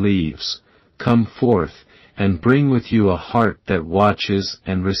barren leaves, come forth, and bring with you a heart that watches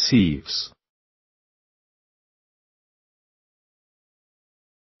and receives.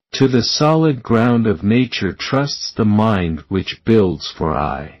 To the solid ground of nature trusts the mind which builds for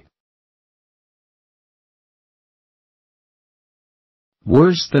aye.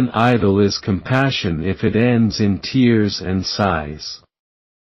 Worse than idle is compassion if it ends in tears and sighs.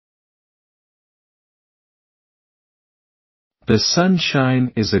 The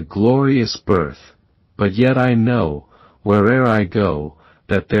sunshine is a glorious birth, but yet I know, where'er I go,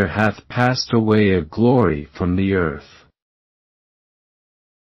 that there hath passed away a glory from the earth.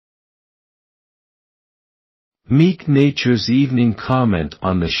 Meek nature's evening comment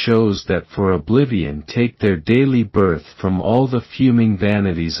on the shows that for oblivion take their daily birth from all the fuming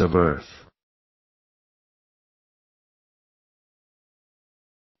vanities of earth.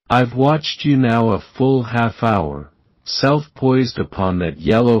 I've watched you now a full half-hour, self-poised upon that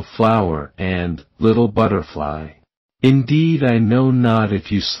yellow flower and, little butterfly, indeed I know not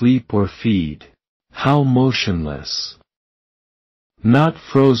if you sleep or feed. How motionless! Not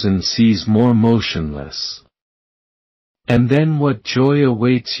frozen seas more motionless. And then what joy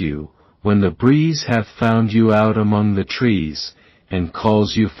awaits you, when the breeze hath found you out among the trees, and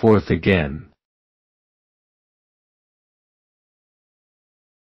calls you forth again.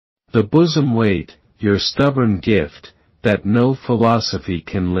 The bosom weight, your stubborn gift, that no philosophy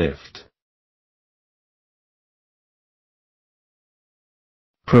can lift.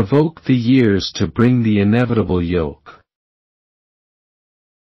 Provoke the years to bring the inevitable yoke.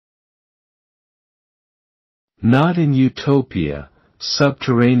 Not in Utopia,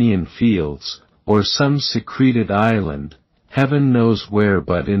 subterranean fields, or some secreted island, heaven knows where,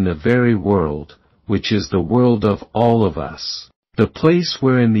 but in the very world, which is the world of all of us, the place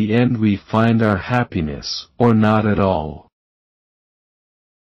where in the end we find our happiness, or not at all.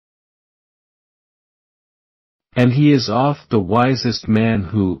 And he is oft the wisest man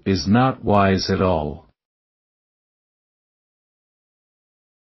who is not wise at all.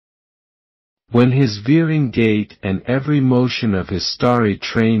 When his veering gait and every motion of his starry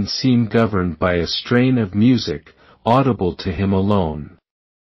train seem governed by a strain of music, audible to him alone.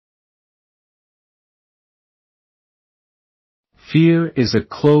 Fear is a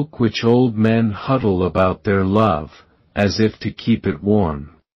cloak which old men huddle about their love, as if to keep it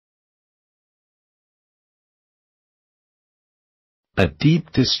warm. A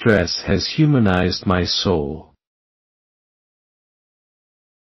deep distress has humanized my soul.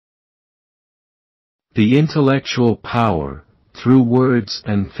 The intellectual power, through words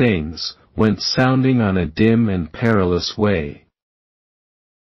and things, went sounding on a dim and perilous way.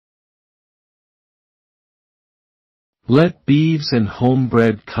 Let beeves and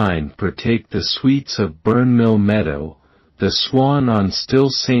homebred kine partake the sweets of Burnmill Meadow, the swan on still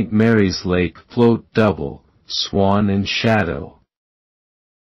St. Mary's Lake float double, swan and shadow.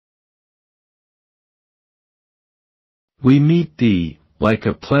 We meet thee, like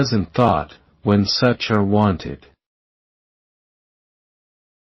a pleasant thought, when such are wanted.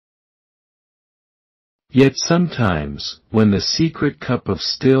 Yet sometimes, when the secret cup of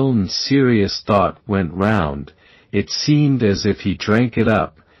still and serious thought went round, it seemed as if he drank it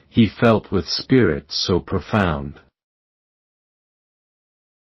up, he felt with spirit so profound.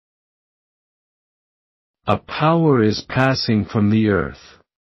 A power is passing from the earth.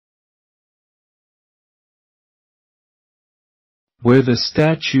 Where the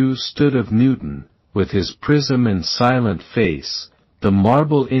statue stood of Newton, with his prism and silent face, the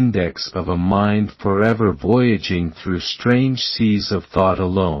marble index of a mind forever voyaging through strange seas of thought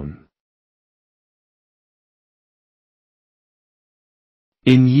alone.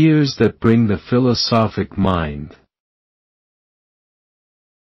 In years that bring the philosophic mind,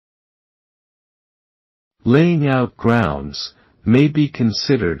 laying out grounds, may be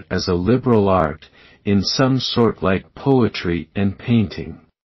considered as a liberal art, in some sort like poetry and painting.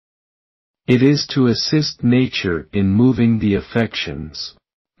 It is to assist nature in moving the affections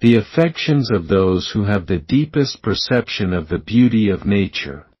of those who have the deepest perception of the beauty of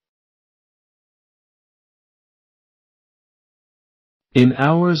nature. In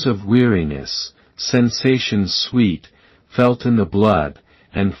hours of weariness, sensations sweet, felt in the blood,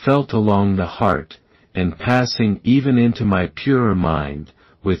 and felt along the heart, and passing even into my purer mind,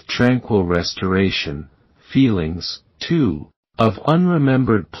 with tranquil restoration, feelings, too, of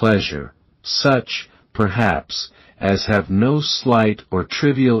unremembered pleasure, such, perhaps, as have no slight or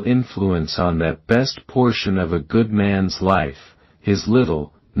trivial influence on that best portion of a good man's life, his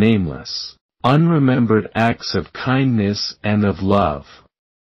little, nameless, unremembered acts of kindness and of love.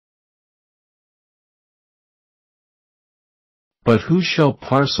 But who shall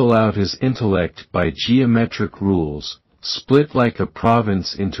parcel out his intellect by geometric rules, split like a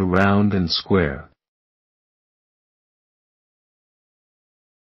province into round and square?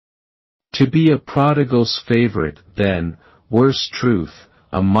 To be a prodigal's favorite, then, worse truth,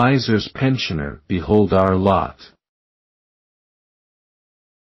 a miser's pensioner, behold our lot.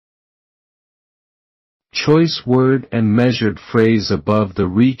 Choice word and measured phrase above the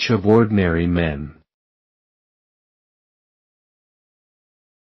reach of ordinary men.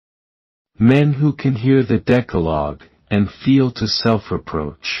 Men who can hear the Decalogue, and feel to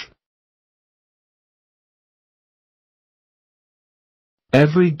self-reproach.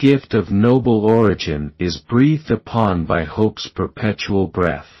 Every gift of noble origin is breathed upon by hope's perpetual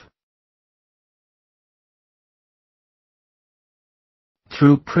breath.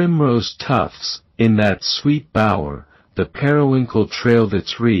 Through primrose tufts, in that sweet bower, the periwinkle trailed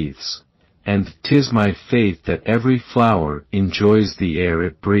its wreaths, and 'tis my faith that every flower enjoys the air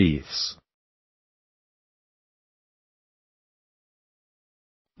it breathes.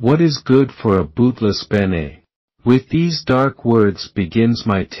 What is good for a bootless bene? With these dark words begins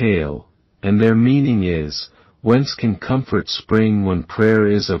my tale, and their meaning is, whence can comfort spring when prayer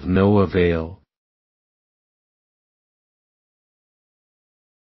is of no avail?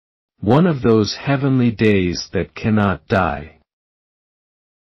 One of those heavenly days that cannot die.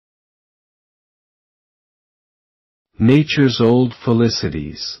 Nature's old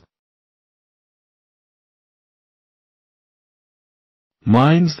felicities.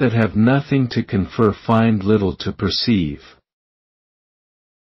 Minds that have nothing to confer find little to perceive.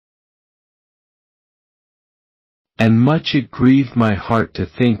 And much it grieved my heart to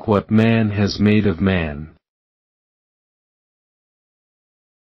think what man has made of man.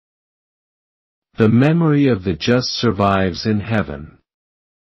 The memory of the just survives in heaven.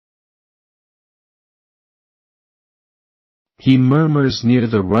 He murmurs near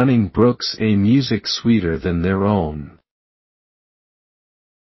the running brooks a music sweeter than their own.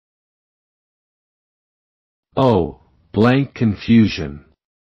 Oh, blank confusion!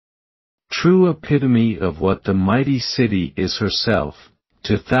 True epitome of what the mighty city is herself,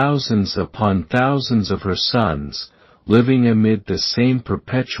 to thousands upon thousands of her sons, living amid the same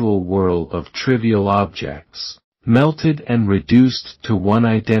perpetual whirl of trivial objects, melted and reduced to one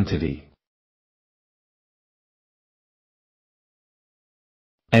identity.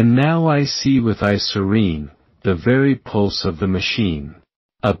 And now I see with eye serene, the very pulse of the machine.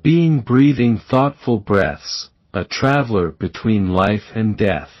 A being breathing thoughtful breaths, a traveler between life and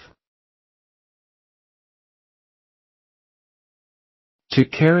death. To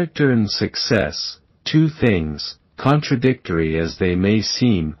character and success, two things, contradictory as they may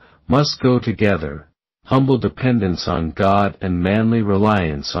seem, must go together: humble dependence on God and manly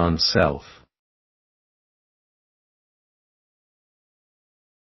reliance on self.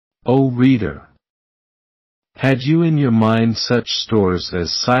 O reader! Had you in your mind such stores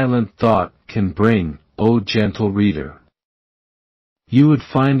as silent thought can bring, O gentle reader? You would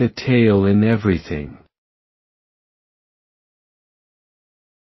find a tale in everything.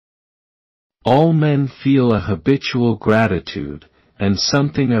 All men feel a habitual gratitude, and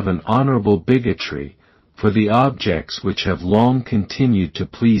something of an honorable bigotry, for the objects which have long continued to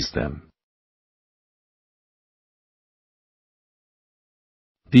please them.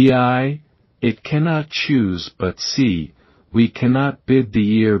 The eye, it cannot choose but see, we cannot bid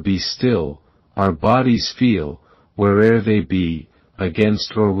the ear be still, our bodies feel, where'er they be,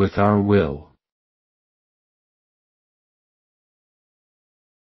 against or with our will.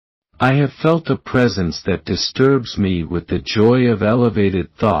 I have felt a presence that disturbs me with the joy of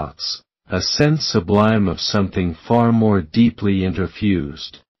elevated thoughts, a sense sublime of something far more deeply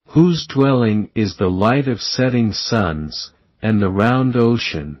interfused, whose dwelling is the light of setting suns, and the round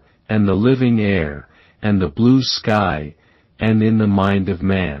ocean, and the living air, and the blue sky, and in the mind of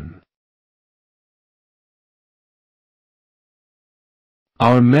man.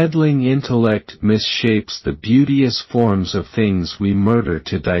 Our meddling intellect misshapes the beauteous forms of things we murder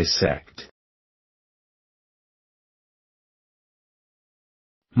to dissect.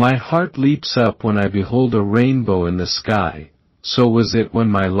 My heart leaps up when I behold a rainbow in the sky, so was it when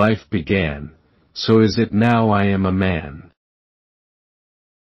my life began, so is it now I am a man.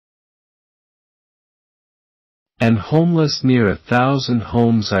 And homeless near 1,000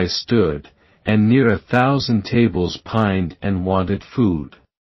 homes I stood, and near 1,000 tables pined and wanted food.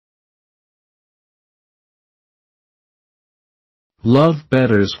 Love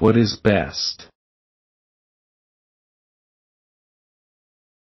betters what is best.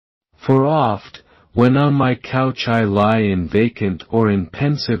 For oft, when on my couch I lie in vacant or in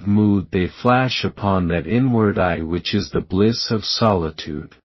pensive mood, they flash upon that inward eye which is the bliss of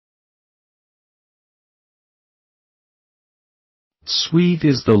solitude. Sweet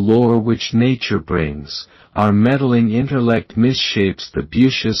is the lore which nature brings, our meddling intellect misshapes the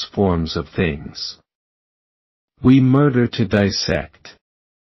beauteous forms of things. We murder to dissect.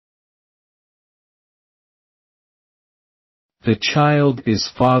 The child is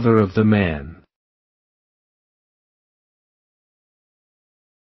father of the man.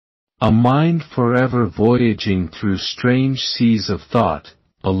 A mind forever voyaging through strange seas of thought,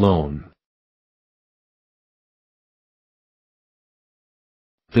 alone.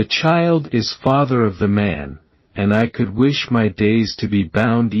 The child is father of the man, and I could wish my days to be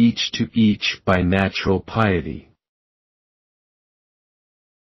bound each to each by natural piety.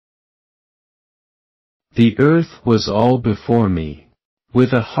 The earth was all before me.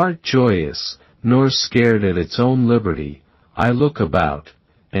 With a heart joyous, nor scared at its own liberty, I look about,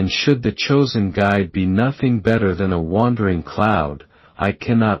 and should the chosen guide be nothing better than a wandering cloud, I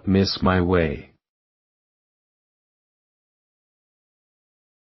cannot miss my way.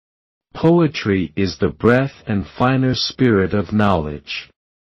 Poetry is the breath and finer spirit of knowledge.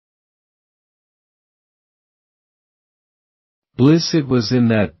 Bliss it was in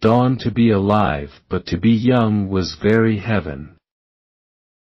that dawn to be alive, but to be young was very heaven.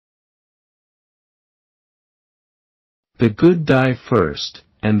 The good die first,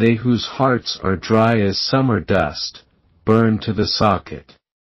 and they whose hearts are dry as summer dust, burn to the socket.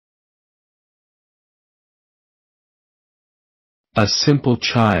 A simple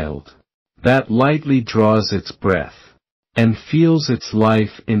child, that lightly draws its breath, and feels its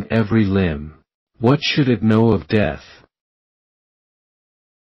life in every limb, what should it know of death?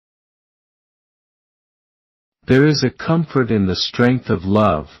 There is a comfort in the strength of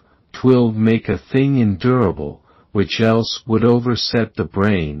love, 'twill make a thing endurable, which else would overset the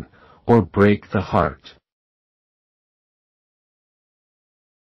brain, or break the heart.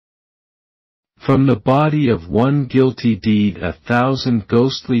 From the body of one guilty deed 1,000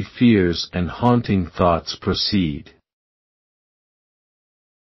 ghostly fears and haunting thoughts proceed.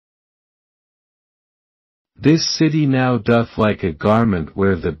 This city now doth like a garment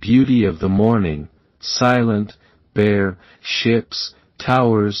wear the beauty of the morning, silent, bare, ships,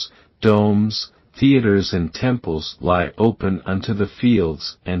 towers, domes, theaters and temples lie open unto the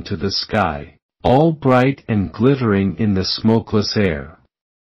fields and to the sky, all bright and glittering in the smokeless air.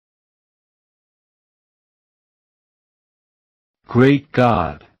 Great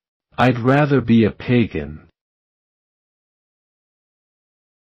God! I'd rather be a pagan.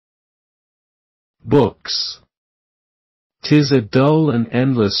 Books. 'Tis a dull and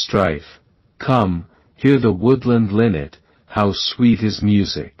endless strife. Come, hear the woodland linnet, how sweet his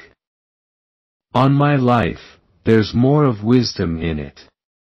music. On my life, there's more of wisdom in it.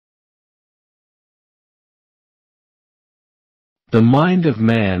 The mind of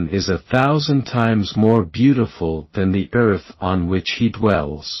man is 1,000 times more beautiful than the earth on which he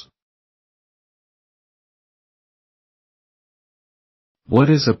dwells. What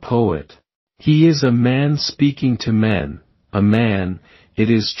is a poet? He is a man speaking to men, a man, it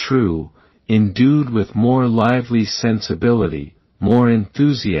is true, endued with more lively sensibility, more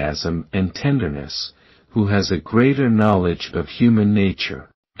enthusiasm and tenderness, who has a greater knowledge of human nature,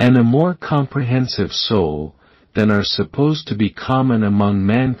 and a more comprehensive soul, than are supposed to be common among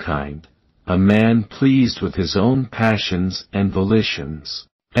mankind, a man pleased with his own passions and volitions,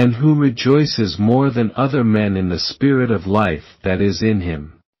 and who rejoices more than other men in the spirit of life that is in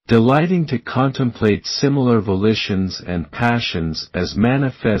him, delighting to contemplate similar volitions and passions as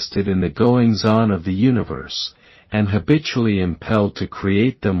manifested in the goings-on of the universe, and habitually impelled to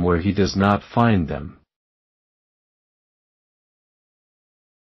create them where he does not find them.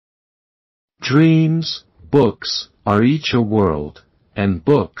 Dreams, books, are each a world, and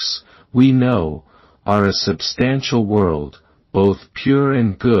books, we know, are a substantial world, both pure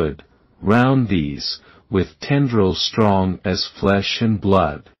and good. Round these, with tendrils strong as flesh and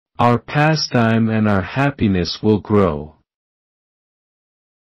blood, our pastime and our happiness will grow.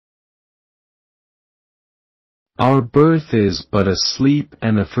 Our birth is but a sleep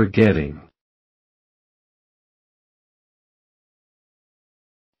and a forgetting,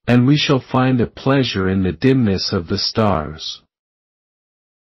 and we shall find a pleasure in the dimness of the stars.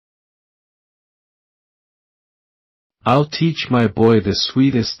 I'll teach my boy the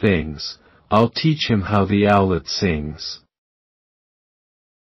sweetest things, I'll teach him how the owlet sings.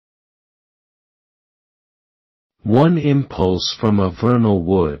 One impulse from a vernal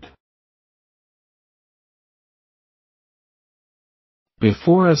wood.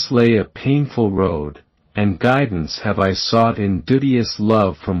 Before us lay a painful road, and guidance have I sought in duteous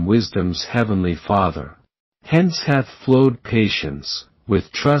love from wisdom's heavenly Father. Hence hath flowed patience,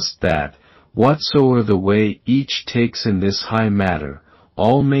 with trust that, whatsoe'er the way each takes in this high matter,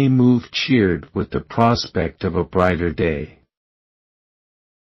 all may move cheered with the prospect of a brighter day.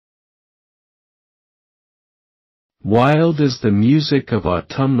 Wild is the music of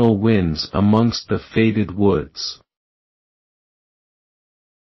autumnal winds amongst the faded woods.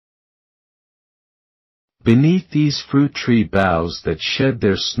 Beneath these fruit-tree boughs that shed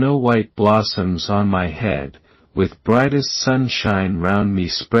their snow-white blossoms on my head, with brightest sunshine round me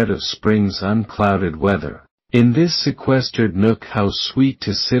spread of spring's unclouded weather, in this sequestered nook how sweet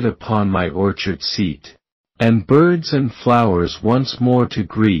to sit upon my orchard seat, and birds and flowers once more to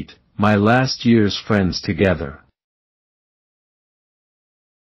greet, my last year's friends together.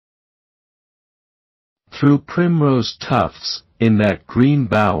 Through primrose tufts, in that green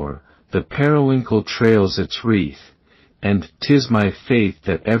bower, the periwinkle trails its wreath, and 'tis my faith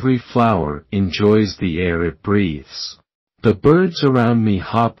that every flower enjoys the air it breathes. The birds around me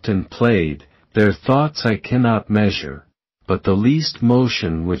hopped and played, their thoughts I cannot measure, but the least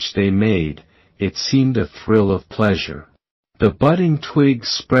motion which they made, it seemed a thrill of pleasure. The budding twigs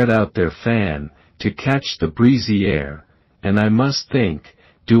spread out their fan, to catch the breezy air, and I must think,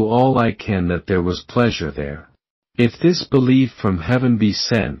 do all I can that there was pleasure there. If this belief from heaven be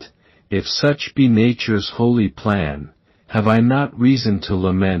sent, if such be nature's holy plan, have I not reason to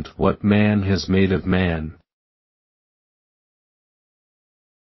lament what man has made of man?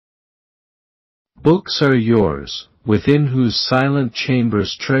 Books are yours, within whose silent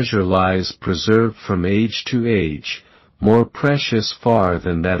chambers treasure lies preserved from age to age, more precious far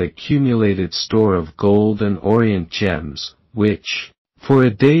than that accumulated store of gold and orient gems, which, for a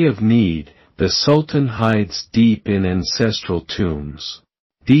day of need, the Sultan hides deep in ancestral tombs.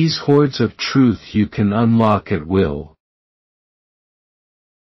 These hoards of truth you can unlock at will.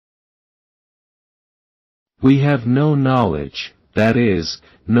 We have no knowledge, that is,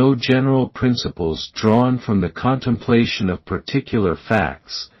 no general principles drawn from the contemplation of particular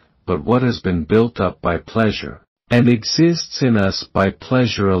facts, but what has been built up by pleasure, and exists in us by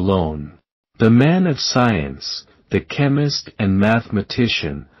pleasure alone. The man of science, the chemist and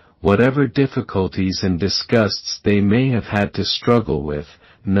mathematician, whatever difficulties and disgusts they may have had to struggle with,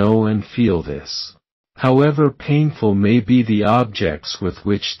 know and feel this. However painful may be the objects with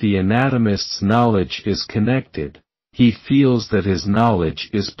which the anatomist's knowledge is connected, he feels that his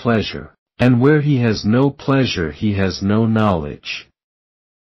knowledge is pleasure, and where he has no pleasure he has no knowledge.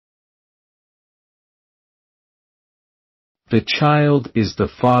 The child is the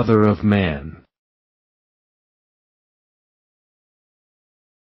father of man.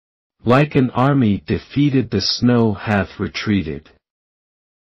 Like an army defeated the snow hath retreated.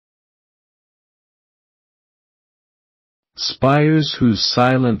 Spires whose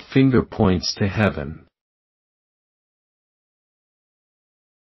silent finger points to heaven.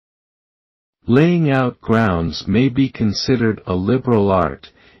 Laying out grounds may be considered a liberal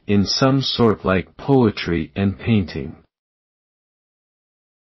art, in some sort like poetry and painting.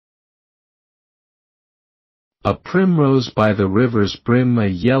 A primrose by the river's brim, a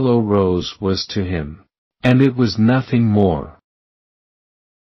yellow rose was to him. And it was nothing more.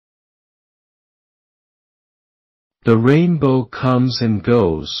 The rainbow comes and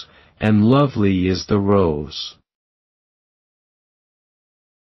goes, and lovely is the rose.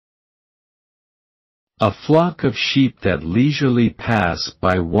 A flock of sheep that leisurely pass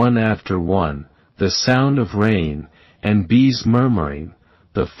by one after one, the sound of rain, and bees murmuring,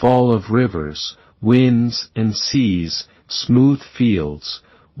 the fall of rivers, winds and seas, smooth fields,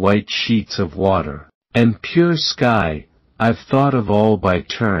 white sheets of water, and pure sky, I've thought of all by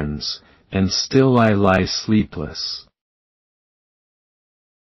turns, and still I lie sleepless.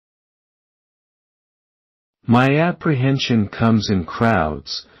 My apprehension comes in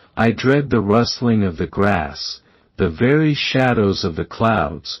crowds, I dread the rustling of the grass, the very shadows of the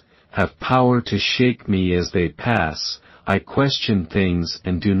clouds have power to shake me as they pass. I question things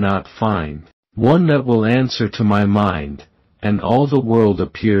and do not find one that will answer to my mind, and all the world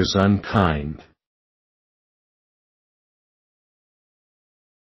appears unkind.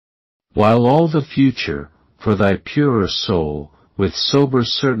 While all the future, for thy purer soul, with sober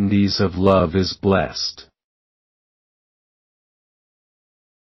certainties of love is blessed.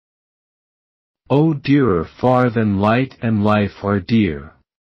 O dearer far than light and life are dear.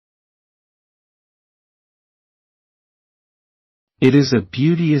 It is a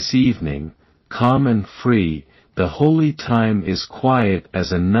beauteous evening, calm and free, the holy time is quiet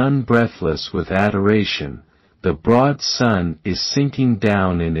as a nun breathless with adoration, the broad sun is sinking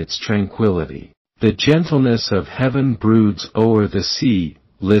down in its tranquility, the gentleness of heaven broods o'er the sea,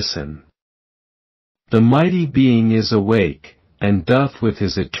 listen. The mighty being is awake, and doth with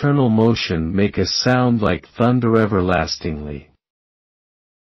his eternal motion make a sound like thunder everlastingly.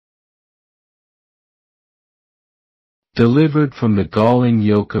 Delivered from the galling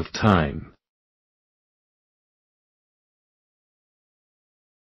yoke of time.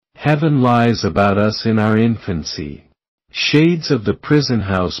 Heaven lies about us in our infancy. Shades of the prison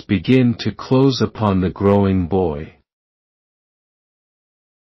house begin to close upon the growing boy.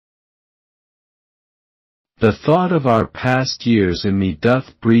 The thought of our past years in me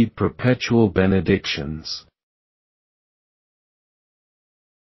doth breed perpetual benedictions.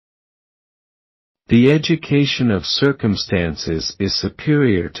 The education of circumstances is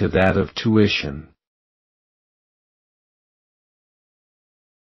superior to that of tuition.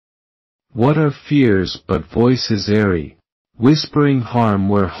 What are fears but voices airy, whispering harm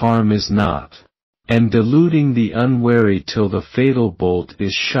where harm is not, and deluding the unwary till the fatal bolt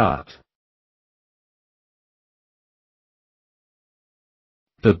is shot?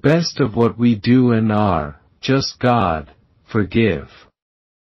 The best of what we do and are, just God, forgive.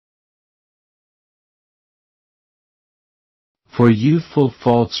 For youthful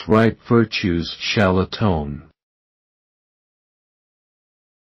faults ripe virtues shall atone.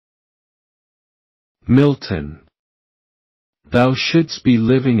 Milton. Thou shouldst be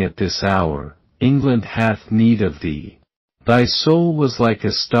living at this hour, England hath need of thee. Thy soul was like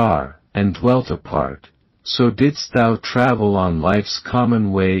a star, and dwelt apart, so didst thou travel on life's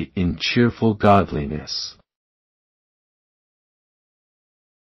common way in cheerful godliness.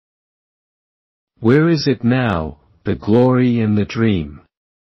 Where is it now, the glory and the dream?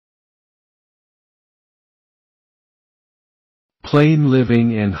 Plain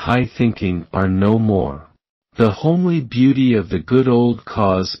living and high thinking are no more. The homely beauty of the good old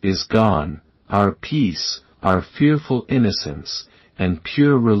cause is gone, our peace, our fearful innocence, and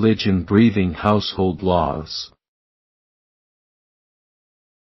pure religion breathing household laws.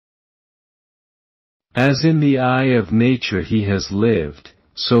 As in the eye of nature he has lived,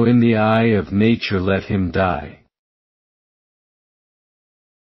 so in the eye of nature let him die.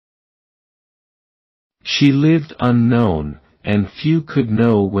 She lived unknown, and few could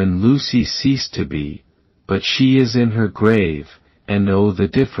know when Lucy ceased to be, but she is in her grave, and oh the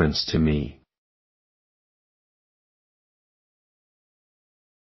difference to me.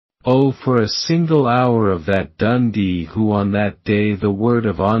 Oh for a single hour of that Dundee who on that day the word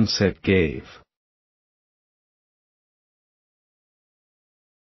of onset gave.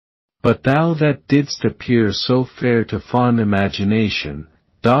 But thou that didst appear so fair to fond imagination,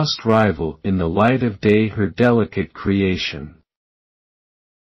 dost rival in the light of day her delicate creation.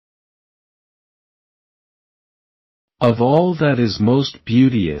 Of all that is most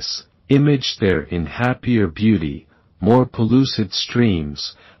beauteous, image there in happier beauty, more pellucid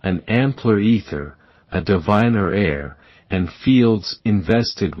streams, an ampler ether, a diviner air, and fields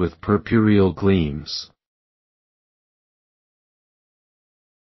invested with purpureal gleams.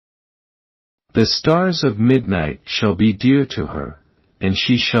 The stars of midnight shall be dear to her, and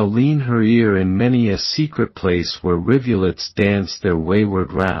she shall lean her ear in many a secret place where rivulets dance their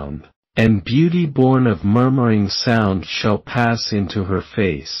wayward round, and beauty born of murmuring sound shall pass into her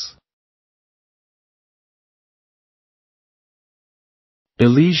face.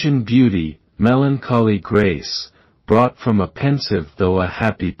 Elysian beauty, melancholy grace, brought from a pensive though a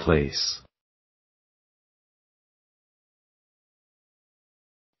happy place.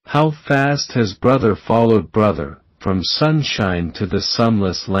 How fast has brother followed brother, from sunshine to the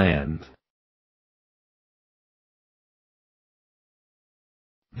sunless land,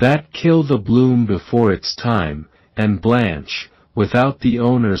 that kill the bloom before its time, and blanch, without the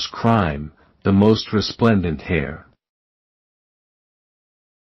owner's crime, the most resplendent hair.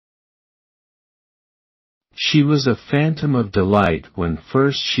 She was a phantom of delight when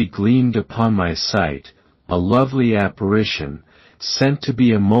first she gleamed upon my sight, a lovely apparition, sent to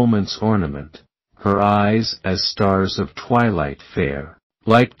be a moment's ornament, her eyes as stars of twilight fair,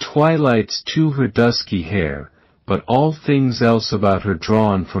 like twilights to her dusky hair, but all things else about her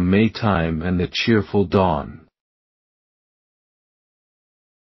drawn from Maytime and the cheerful dawn.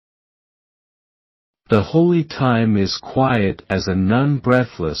 The holy time is quiet as a nun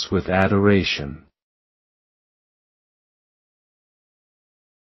breathless with adoration.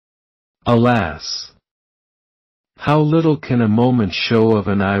 Alas! How little can a moment show of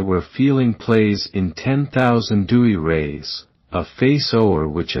an eye where feeling plays in 10,000 dewy rays, a face o'er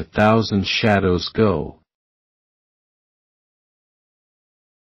which 1,000 shadows go.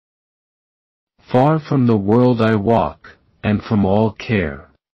 Far from the world I walk, and from all care.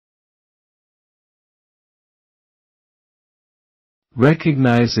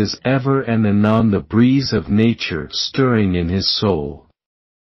 Recognizes ever and anon the breeze of nature stirring in his soul.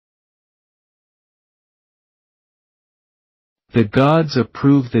 The gods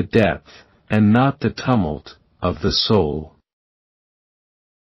approve the depth, and not the tumult, of the soul.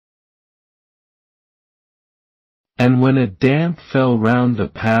 And when a damp fell round the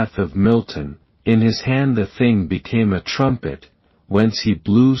path of Milton, in his hand the thing became a trumpet, whence he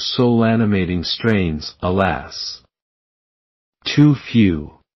blew soul-animating strains, alas! Too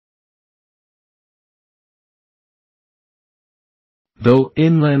few. Though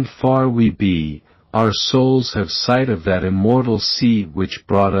inland far we be, our souls have sight of that immortal sea which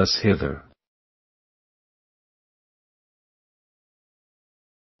brought us hither.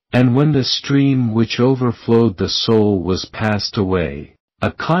 And when the stream which overflowed the soul was passed away,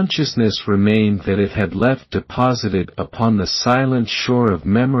 a consciousness remained that it had left deposited upon the silent shore of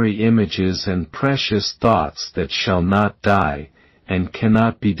memory images and precious thoughts that shall not die, and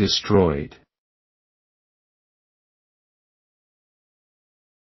cannot be destroyed.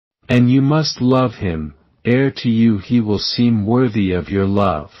 And you must love him, ere to you he will seem worthy of your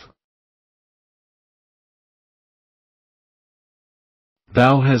love.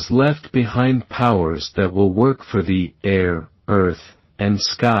 Thou hast left behind powers that will work for thee, air, earth, and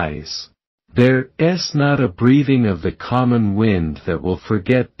skies. There is not a breathing of the common wind that will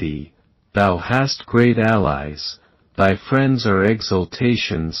forget thee. Thou hast great allies, thy friends are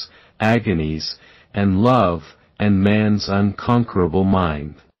exultations, agonies, and love, and man's unconquerable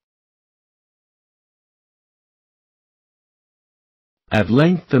mind. At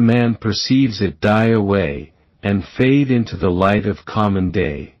length the man perceives it die away, and fade into the light of common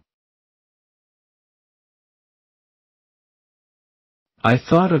day. I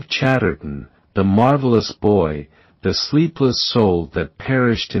thought of Chatterton, the marvelous boy, the sleepless soul that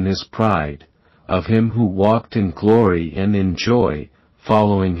perished in his pride, of him who walked in glory and in joy,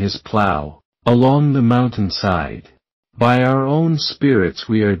 following his plough, along the mountainside. By our own spirits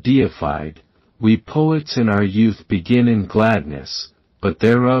we are deified, we poets in our youth begin in gladness, but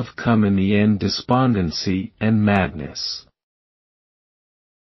thereof come in the end despondency and madness.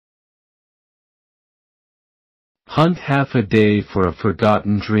 Hunt half a day for a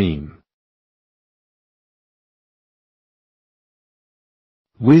forgotten dream.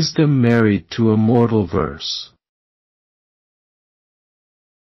 Wisdom married to immortal verse.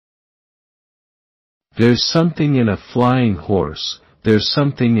 There's something in a flying horse, there's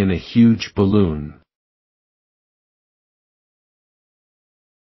something in a huge balloon.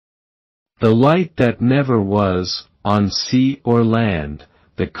 The light that never was, on sea or land,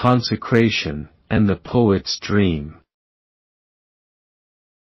 the consecration, and the poet's dream.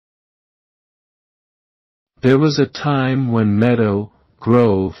 There was a time when meadow,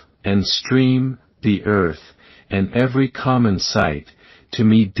 grove, and stream, the earth, and every common sight, to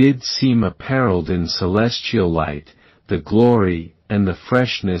me did seem apparelled in celestial light, the glory, and the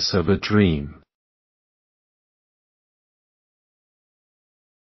freshness of a dream.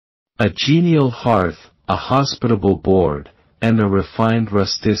 A genial hearth, a hospitable board, and a refined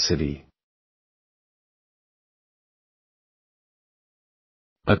rusticity.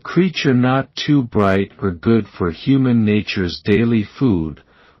 A creature not too bright or good for human nature's daily food,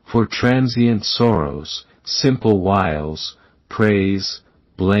 for transient sorrows, simple wiles, praise,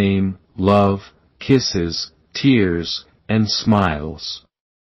 blame, love, kisses, tears, and smiles.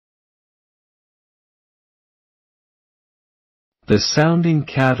 The sounding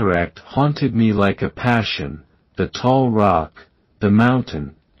cataract haunted me like a passion, the tall rock, the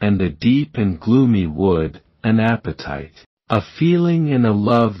mountain, and the deep and gloomy wood, an appetite, a feeling and a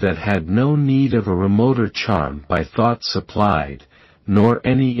love that had no need of a remoter charm by thought supplied, nor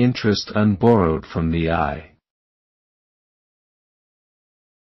any interest unborrowed from the eye.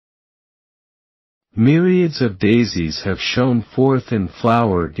 Myriads of daisies have shone forth in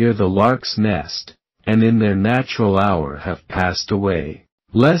flower near the lark's nest, and in their natural hour have passed away,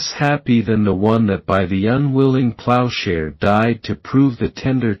 less happy than the one that by the unwilling plowshare died to prove the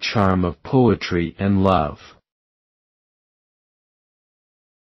tender charm of poetry and love.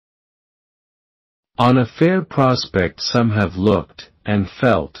 On a fair prospect some have looked, and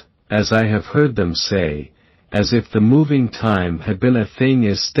felt, as I have heard them say, as if the moving time had been a thing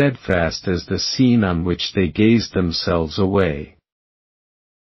as steadfast as the scene on which they gazed themselves away.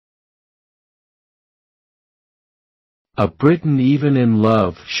 A Briton even in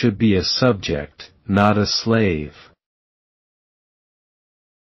love should be a subject, not a slave.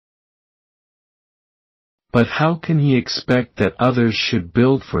 But how can he expect that others should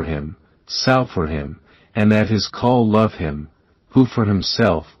build for him, sow for him, and at his call love him, who for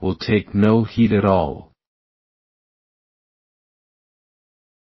himself will take no heed at all?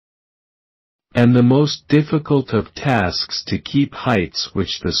 And the most difficult of tasks to keep heights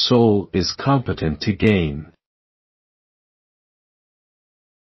which the soul is competent to gain.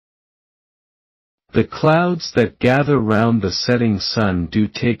 The clouds that gather round the setting sun do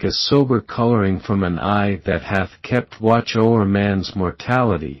take a sober coloring from an eye that hath kept watch o'er man's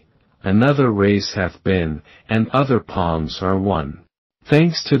mortality. Another race hath been, and other palms are won.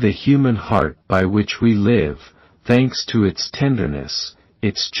 Thanks to the human heart by which we live, thanks to its tenderness,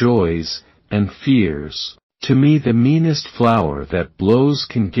 its joys, and fears. To me the meanest flower that blows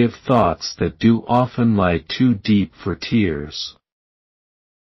can give thoughts that do often lie too deep for tears.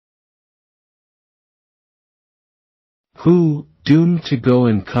 Who, doomed to go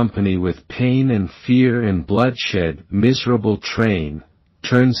in company with pain and fear and bloodshed, miserable train,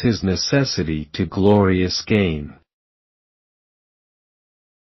 turns his necessity to glorious gain.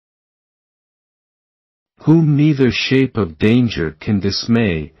 Whom neither shape of danger can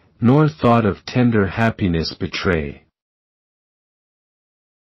dismay, nor thought of tender happiness betray.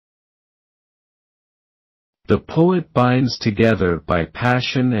 The poet binds together by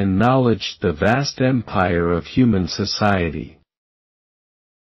passion and knowledge the vast empire of human society.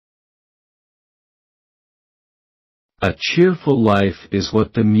 A cheerful life is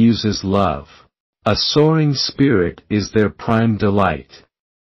what the muses love. A soaring spirit is their prime delight.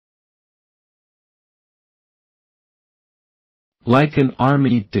 Like an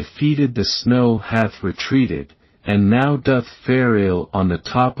army defeated the snow hath retreated, and now doth fare ill on the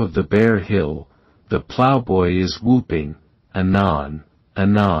top of the bare hill. The ploughboy is whooping, anon,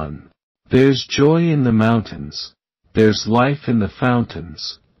 anon. There's joy in the mountains, there's life in the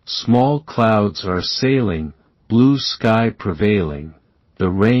fountains, small clouds are sailing, blue sky prevailing, the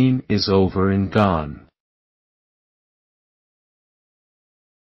rain is over and gone.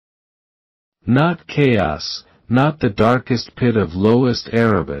 Not chaos, not the darkest pit of lowest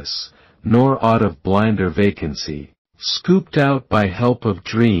Erebus, nor aught of blinder vacancy, scooped out by help of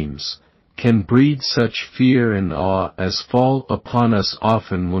dreams, can breed such fear and awe as fall upon us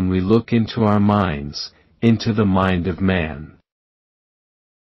often when we look into our minds, into the mind of man.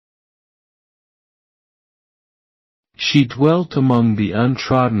 She dwelt among the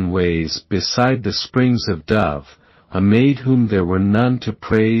untrodden ways beside the springs of Dove, a maid whom there were none to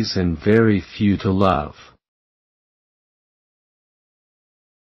praise and very few to love.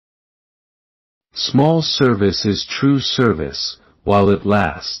 Small service is true service, while it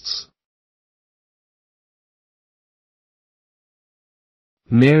lasts.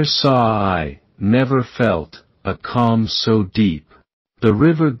 Ne'er saw I, never felt, a calm so deep. The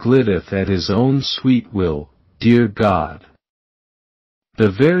river glitteth at his own sweet will, dear God.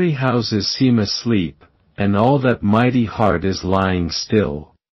 The very houses seem asleep, and all that mighty heart is lying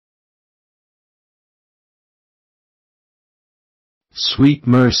still. Sweet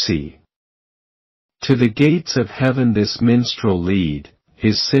mercy! To the gates of heaven this minstrel lead,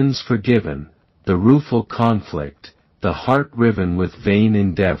 his sins forgiven, the rueful conflict, the heart riven with vain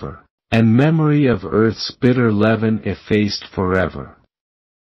endeavor. and memory of earth's bitter leaven effaced forever.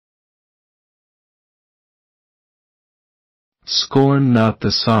 Scorn not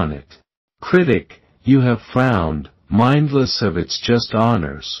the sonnet. Critic, you have frowned, mindless of its just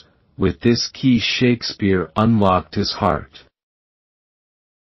honors. With this key Shakespeare unlocked his heart.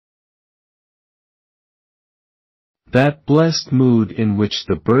 That blessed mood in which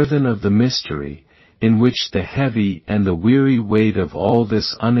the burthen of the mystery, in which the heavy and the weary weight of all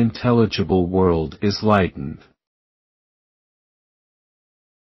this unintelligible world is lightened.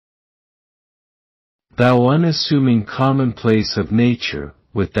 Thou unassuming commonplace of nature,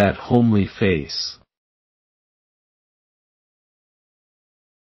 with that homely face.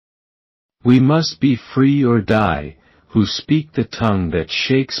 We must be free or die, who speak the tongue that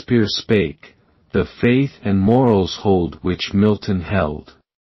Shakespeare spake, the faith and morals hold which Milton held.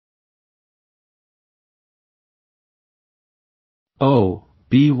 Oh,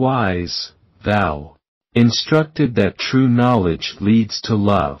 be wise, thou, instructed that true knowledge leads to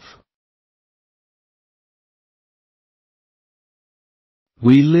love.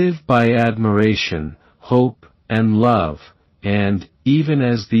 We live by admiration, hope, and love, and, even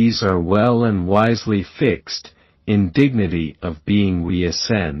as these are well and wisely fixed, in dignity of being we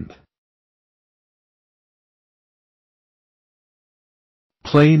ascend.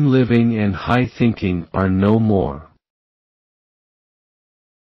 Plain living and high thinking are no more.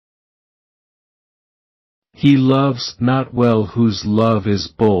 He loves not well whose love is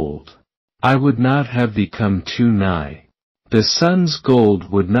bold. I would not have thee come too nigh. The sun's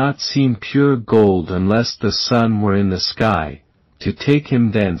gold would not seem pure gold unless the sun were in the sky. To take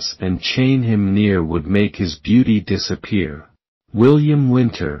him thence and chain him near would make his beauty disappear. William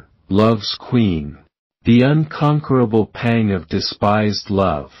Winter, Love's Queen. The unconquerable pang of despised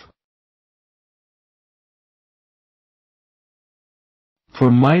love. For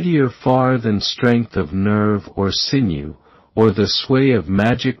mightier far than strength of nerve or sinew, or the sway of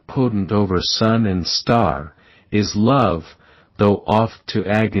magic potent over sun and star, is love, though oft to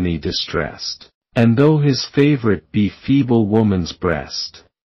agony distressed, and though his favorite be feeble woman's breast.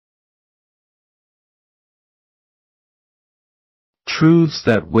 Truths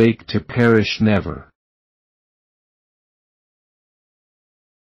that wake to perish never.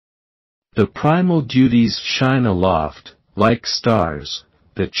 The primal duties shine aloft, like stars.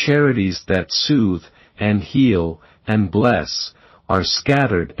 The charities that soothe, and heal, and bless, are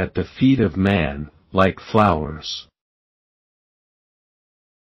scattered at the feet of man, like flowers.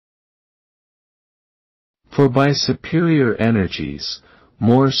 For by superior energies,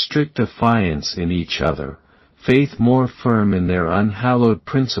 more strict affiance in each other, faith more firm in their unhallowed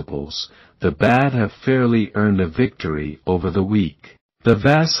principles, the bad have fairly earned a victory over the weak, the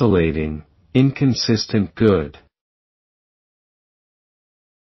vacillating, inconsistent good.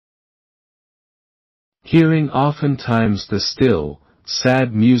 Hearing oftentimes the still,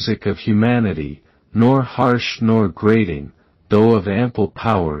 sad music of humanity, nor harsh nor grating, though of ample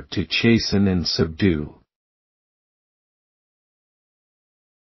power to chasten and subdue.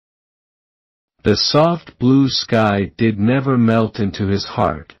 The soft blue sky did never melt into his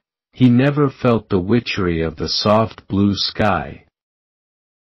heart, he never felt the witchery of the soft blue sky.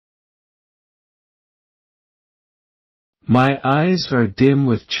 My eyes are dim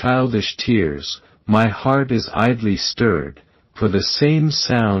with childish tears, my heart is idly stirred, for the same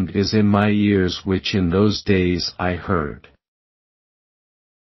sound is in my ears which in those days I heard.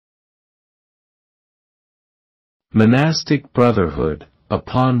 Monastic Brotherhood,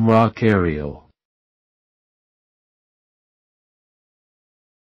 upon Rock Aerial.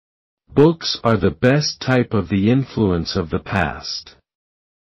 Books are the best type of the influence of the past.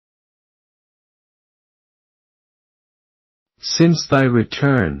 Since thy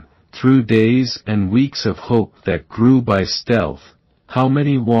return, through days and weeks of hope that grew by stealth, how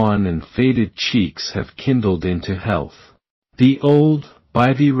many wan and faded cheeks have kindled into health. The old,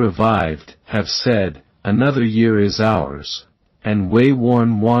 by thee revived, have said, another year is ours, and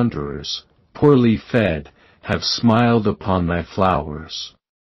way-worn wanderers, poorly fed, have smiled upon thy flowers.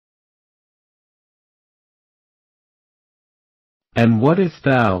 And what if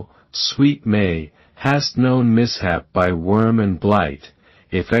thou, sweet May, hast known mishap by worm and blight,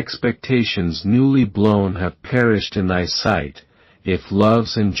 if expectations newly blown have perished in thy sight, if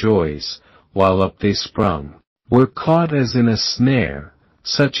loves and joys, while up they sprung, were caught as in a snare,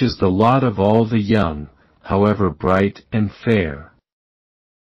 such is the lot of all the young, however bright and fair.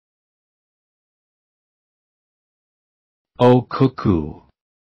 O cuckoo!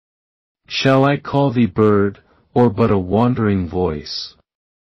 Shall I call thee bird, or but a wandering voice?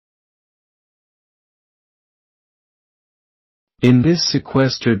 In this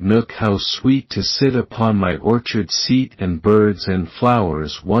sequestered nook how sweet to sit upon my orchard seat and birds and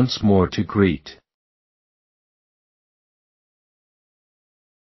flowers once more to greet.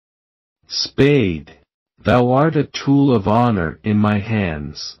 Spade, thou art a tool of honor in my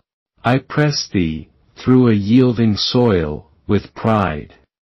hands. I press thee, through a yielding soil, with pride.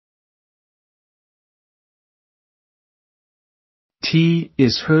 Tea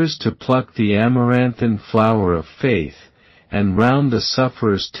is hers to pluck the amaranthine flower of faith, and round the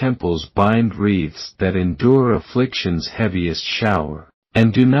sufferer's temples bind wreaths that endure affliction's heaviest shower,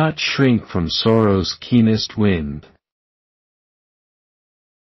 and do not shrink from sorrow's keenest wind.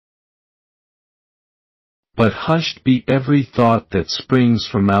 But hushed be every thought that springs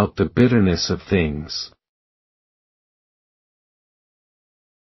from out the bitterness of things.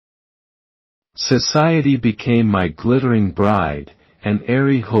 Society became my glittering bride, and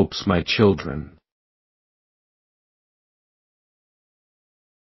airy hopes my children.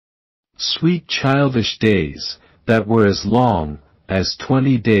 Sweet childish days, that were as long as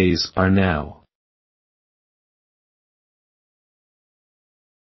 20 days are now.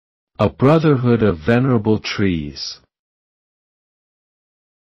 A brotherhood of venerable trees.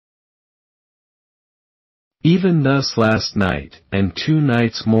 Even thus last night, and 2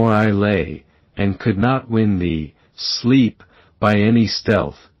 nights more I lay, and could not win thee, sleep, by any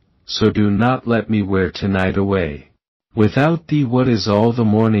stealth, so do not let me wear tonight away. Without thee what is all the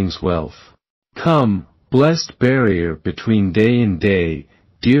morning's wealth? Come, blessed barrier between day and day,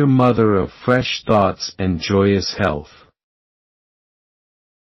 dear mother of fresh thoughts and joyous health.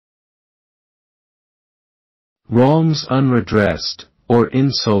 Wrongs unredressed, or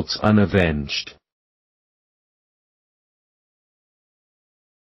insults unavenged.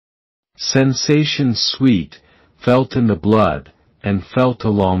 Sensations sweet, felt in the blood, and felt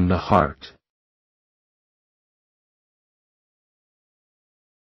along the heart.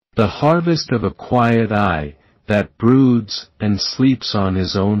 The harvest of a quiet eye, that broods and sleeps on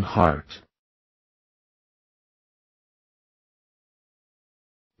his own heart.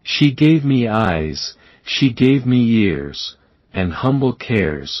 She gave me eyes, she gave me ears, and humble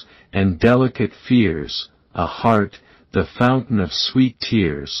cares, and delicate fears, a heart, the fountain of sweet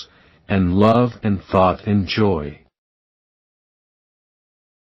tears, and love and thought and joy.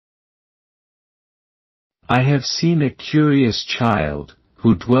 I have seen a curious child,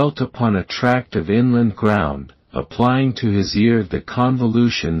 who dwelt upon a tract of inland ground, applying to his ear the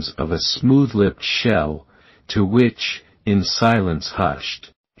convolutions of a smooth-lipped shell, to which, in silence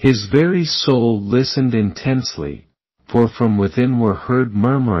hushed, his very soul listened intensely, for from within were heard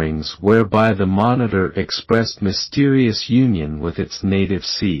murmurings whereby the monitor expressed mysterious union with its native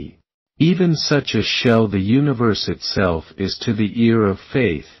sea. Even such a shell the universe itself is to the ear of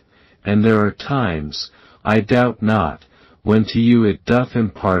faith, and there are times, I doubt not, when to you it doth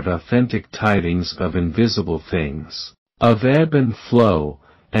impart authentic tidings of invisible things, of ebb and flow,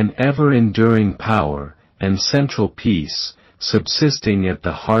 and ever-enduring power, and central peace, subsisting at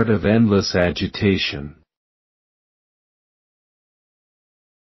the heart of endless agitation.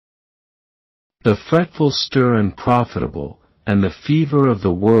 The fretful stir unprofitable, and the fever of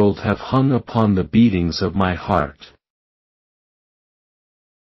the world have hung upon the beatings of my heart.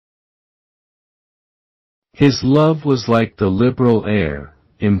 His love was like the liberal air,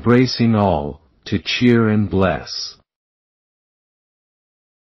 embracing all, to cheer and bless.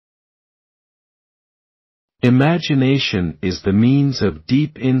 Imagination is the means of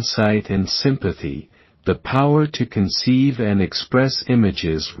deep insight and sympathy, the power to conceive and express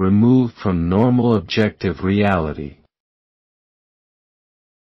images removed from normal objective reality.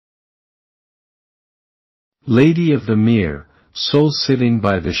 Lady of the Mere, soul sitting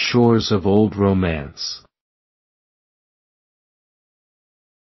by the shores of old romance.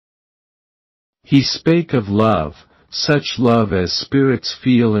 He spake of love, such love as spirits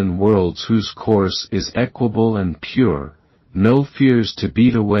feel in worlds whose course is equable and pure, no fears to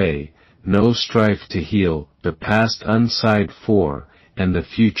beat away, no strife to heal, the past unsighed for, and the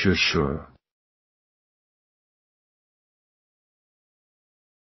future sure.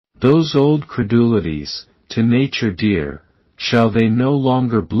 Those old credulities, to nature dear, shall they no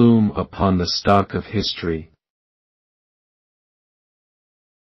longer bloom upon the stalk of history?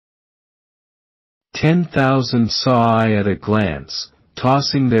 10,000 saw I at a glance,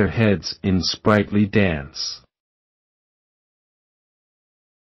 tossing their heads in sprightly dance.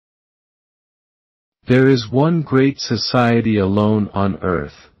 There is one great society alone on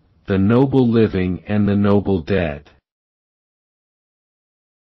earth, the noble living and the noble dead.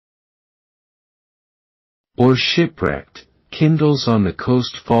 Or shipwrecked, kindles on the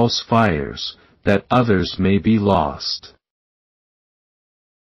coast false fires, that others may be lost.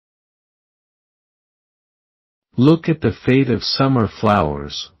 Look at the fate of summer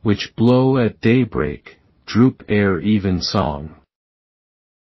flowers, which blow at daybreak, droop ere evensong.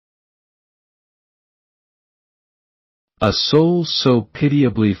 A soul so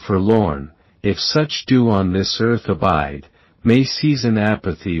pitiably forlorn, if such do on this earth abide, may season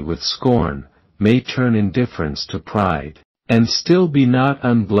apathy with scorn, may turn indifference to pride, and still be not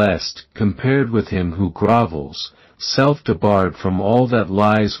unblessed, compared with him who grovels, self-debarred from all that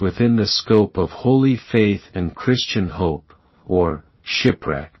lies within the scope of holy faith and Christian hope, or,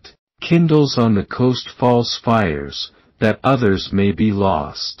 shipwrecked, kindles on the coast false fires, that others may be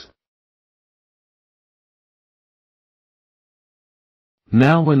lost.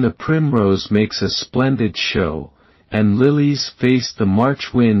 Now when the primrose makes a splendid show, and lilies face the March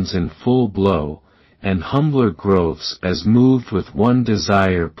winds in full blow, and humbler groves as moved with one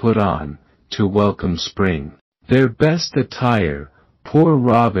desire put on, to welcome spring, their best attire, poor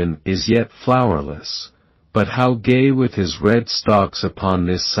robin is yet flowerless, but how gay with his red stalks upon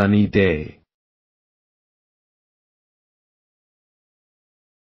this sunny day!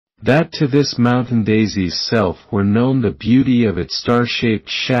 That to this mountain daisy's self were known the beauty of its star-shaped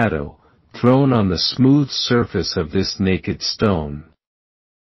shadow, thrown on the smooth surface of this naked stone.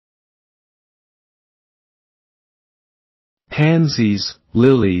 Pansies,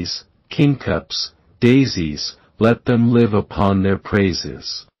 lilies, kingcups, daisies, let them live upon their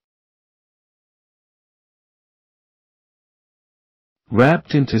praises.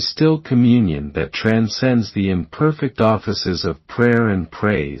 Wrapped into still communion that transcends the imperfect offices of prayer and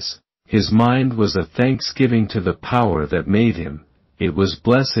praise, his mind was a thanksgiving to the power that made him, it was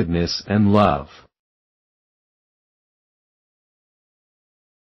blessedness and love.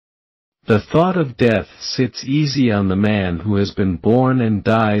 The thought of death sits easy on the man who has been born and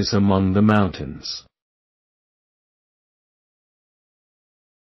dies among the mountains.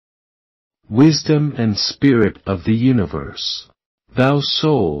 Wisdom and spirit of the universe. Thou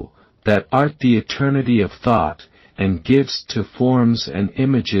soul, that art the eternity of thought, and givest to forms and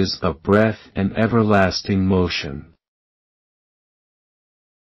images a breath and everlasting motion.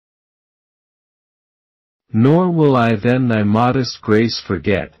 Nor will I then thy modest grace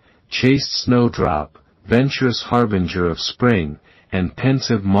forget, chaste snowdrop, venturous harbinger of spring, and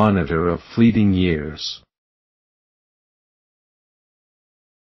pensive monitor of fleeting years.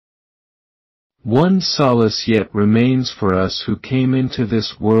 One solace yet remains for us who came into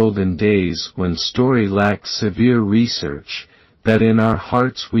this world in days when story lacked severe research, that in our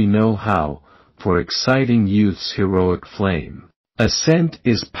hearts we know how, for exciting youth's heroic flame, assent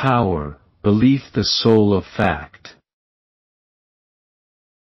is power, belief the soul of fact.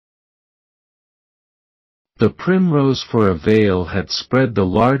 The primrose for a veil had spread the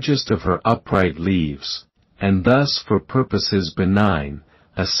largest of her upright leaves, and thus for purposes benign,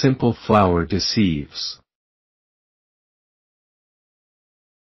 a simple flower deceives.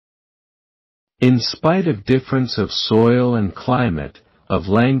 In spite of difference of soil and climate, of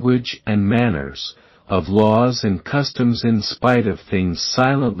language and manners, of laws and customs, in spite of things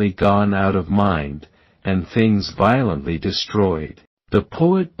silently gone out of mind, and things violently destroyed, the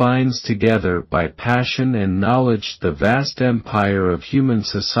poet binds together by passion and knowledge the vast empire of human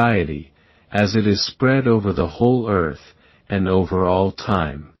society, as it is spread over the whole earth, and over all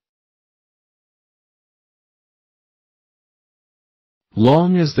time.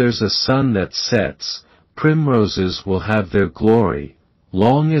 Long as there's a sun that sets, primroses will have their glory,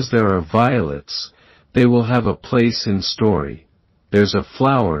 long as there are violets, they will have a place in story. There's a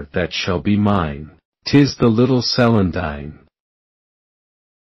flower that shall be mine, 'tis the little celandine.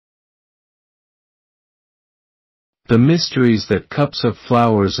 The mysteries that cups of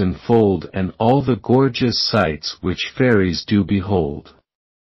flowers enfold, and all the gorgeous sights which fairies do behold.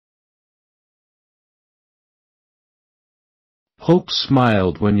 Hope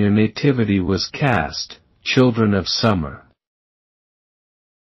smiled when your nativity was cast, children of summer.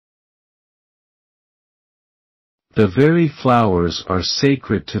 The very flowers are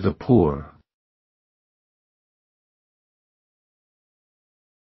sacred to the poor.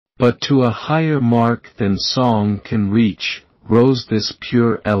 But to a higher mark than song can reach, rose this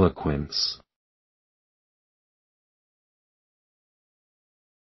pure eloquence.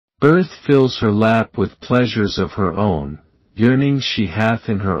 Earth fills her lap with pleasures of her own, yearnings she hath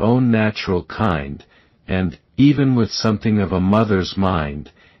in her own natural kind, and, even with something of a mother's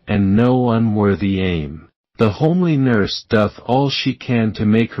mind, and no unworthy aim, the homely nurse doth all she can to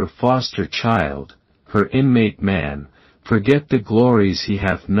make her foster child, her inmate man, forget the glories he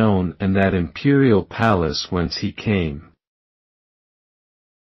hath known and that imperial palace whence he came.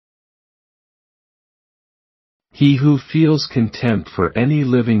 He who feels contempt for any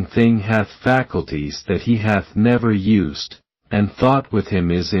living thing hath faculties that he hath never used, and thought with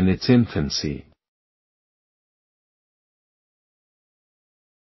him is in its infancy.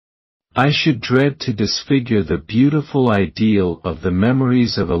 I should dread to disfigure the beautiful ideal of the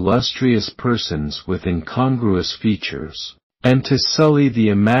memories of illustrious persons with incongruous features, and to sully the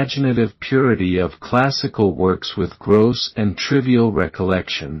imaginative purity of classical works with gross and trivial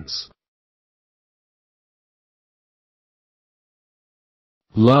recollections.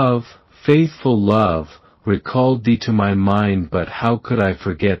 Love, faithful love, recalled thee to my mind, but how could I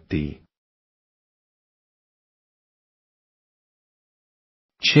forget thee?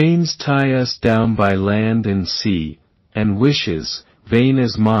 Chains tie us down by land and sea, and wishes, vain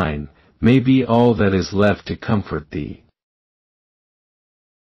as mine, may be all that is left to comfort thee.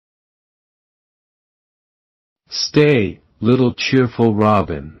 Stay, little cheerful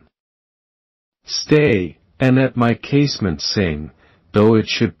robin. Stay, and at my casement sing, though it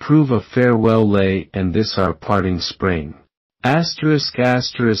should prove a farewell lay and this our parting spring. Asterisk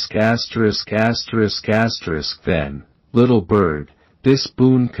asterisk asterisk asterisk asterisk then, little bird, this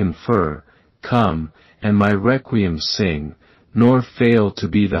boon confer, come, and my requiem sing, nor fail to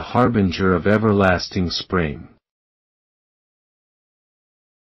be the harbinger of everlasting spring.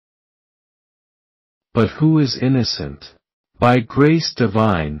 But who is innocent? By grace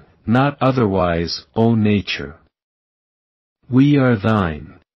divine, not otherwise, O nature. We are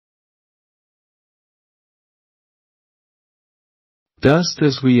thine. Dust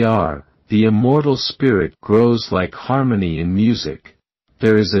as we are, the immortal spirit grows like harmony in music.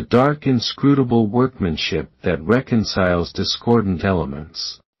 There is a dark inscrutable workmanship that reconciles discordant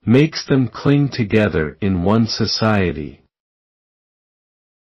elements, makes them cling together in one society.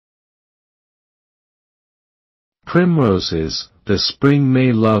 Primroses, the spring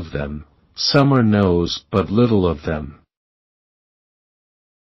may love them, summer knows but little of them.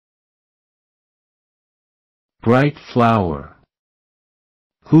 Bright flower,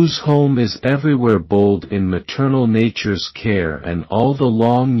 whose home is everywhere bold in maternal nature's care and all the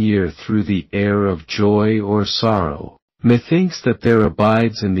long year through the air of joy or sorrow, methinks that there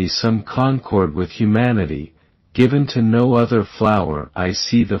abides in thee some concord with humanity, given to no other flower I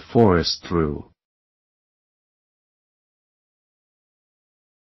see the forest through.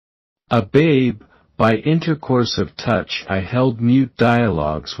 A babe, by intercourse of touch I held mute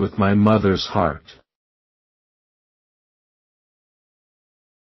dialogues with my mother's heart.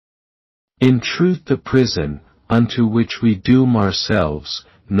 In truth the prison, unto which we doom ourselves,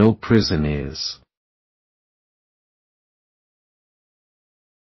 no prison is.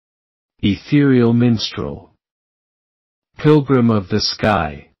 Ethereal minstrel, pilgrim of the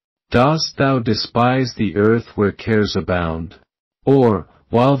sky, dost thou despise the earth where cares abound? Or,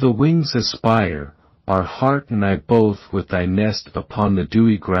 while the wings aspire, our heart and I both with thy nest upon the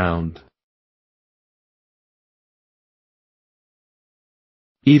dewy ground?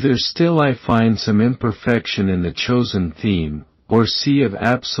 Either still I find some imperfection in the chosen theme, or see of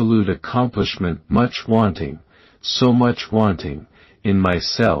absolute accomplishment much wanting, so much wanting, in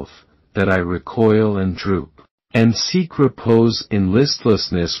myself, that I recoil and droop, and seek repose in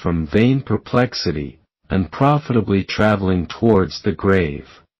listlessness from vain perplexity, unprofitably traveling towards the grave.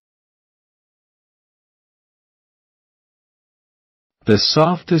 The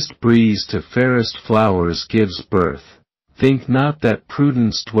softest breeze to fairest flowers gives birth. Think not that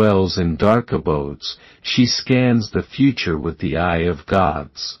prudence dwells in dark abodes, she scans the future with the eye of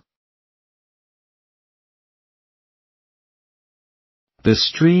gods. The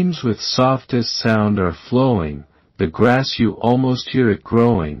streams with softest sound are flowing, the grass you almost hear it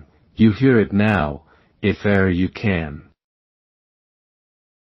growing, you hear it now, if e'er you can.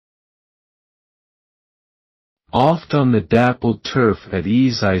 Oft on the dappled turf at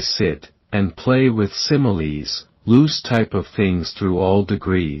ease I sit, and play with similes, loose type of things through all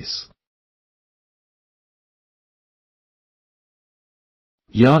degrees.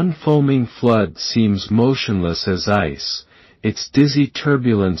 Yon foaming flood seems motionless as ice, its dizzy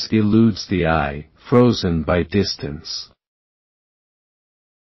turbulence eludes the eye, frozen by distance.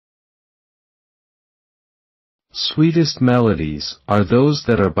 Sweetest melodies are those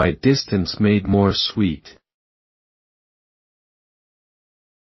that are by distance made more sweet.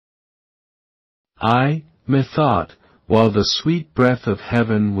 I, methought, while the sweet breath of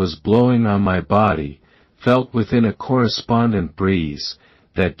heaven was blowing on my body, felt within a correspondent breeze,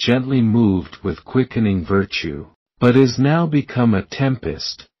 that gently moved with quickening virtue, but is now become a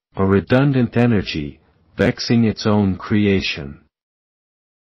tempest, a redundant energy, vexing its own creation.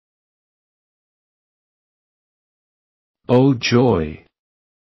 O joy!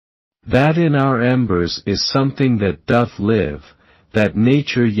 That in our embers is something that doth live, that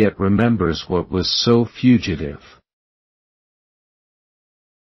nature yet remembers what was so fugitive.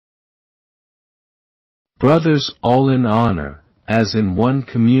 Brothers all in honor, as in one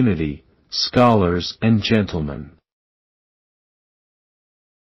community, scholars and gentlemen.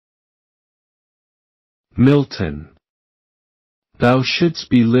 Milton. Thou shouldst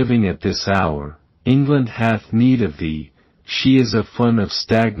be living at this hour, England hath need of thee, she is a fount of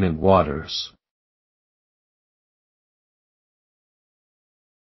stagnant waters.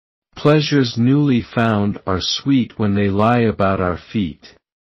 Pleasures newly found are sweet when they lie about our feet.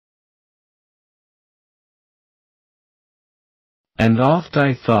 And oft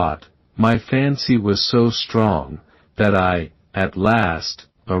I thought, my fancy was so strong, that I, at last,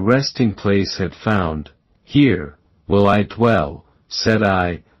 a resting place had found. Here will I dwell, said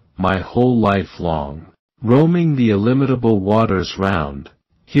I, my whole life long, roaming the illimitable waters round.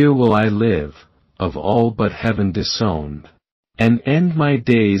 Here will I live, of all but heaven disowned, and end my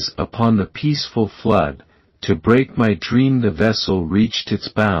days upon the peaceful flood. To break my dream the vessel reached its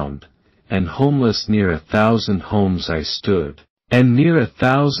bound, and homeless near 1,000 homes I stood, and near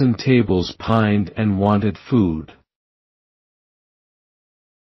 1,000 tables pined and wanted food.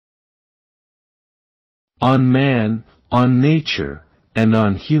 On man, on nature, and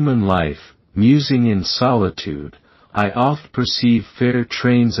on human life, musing in solitude, I oft perceive fair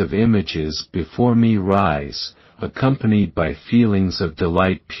trains of images before me rise, accompanied by feelings of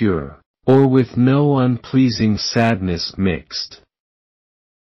delight pure, or with no unpleasing sadness mixed.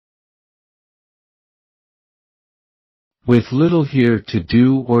 With little here to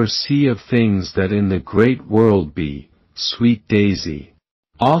do or see of things that in the great world be, sweet daisy.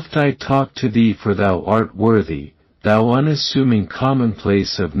 Oft I talk to thee for thou art worthy, thou unassuming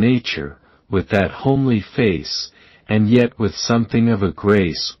commonplace of nature, with that homely face, and yet with something of a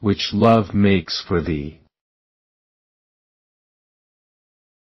grace which love makes for thee.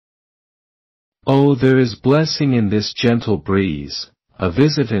 Oh, there is blessing in this gentle breeze, a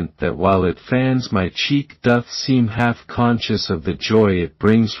visitant that while it fans my cheek doth seem half conscious of the joy it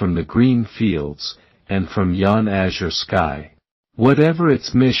brings from the green fields, and from yon azure sky. Whatever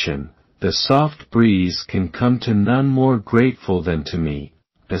its mission, the soft breeze can come to none more grateful than to me,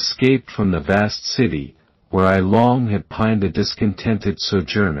 escaped from the vast city, where I long had pined a discontented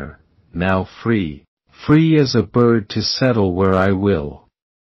sojourner, now free, free as a bird to settle where I will.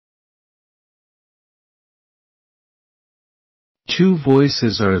 Two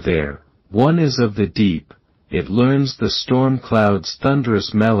voices are there, one is of the deep, it learns the storm cloud's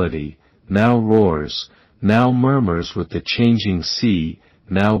thunderous melody, now roars, now murmurs with the changing sea,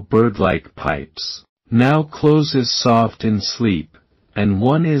 now bird-like pipes, now closes soft in sleep, and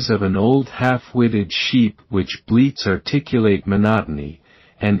one is of an old half-witted sheep which bleats articulate monotony,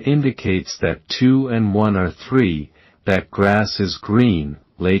 and indicates that 2 and 1 are 3, that grass is green,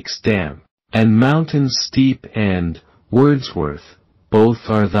 lakes damp, and mountains steep and, Wordsworth, both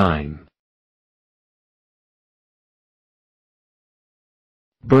are thine.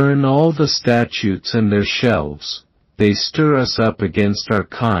 Burn all the statutes and their shelves, they stir us up against our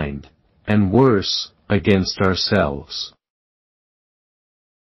kind, and worse, against ourselves.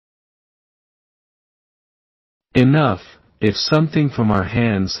 Enough, if something from our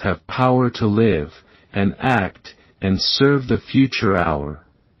hands have power to live, and act, and serve the future hour,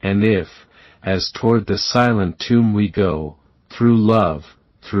 and if, as toward the silent tomb we go, through love,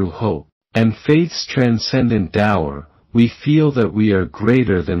 through hope, and faith's transcendent dower, we feel that we are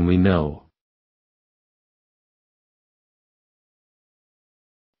greater than we know.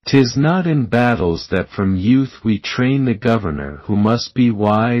 'Tis not in battles that from youth we train the governor who must be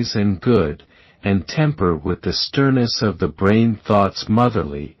wise and good, and temper with the sternness of the brain thoughts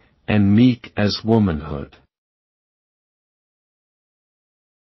motherly, and meek as womanhood.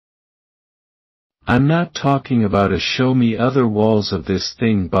 I'm not talking about a show me other walls of this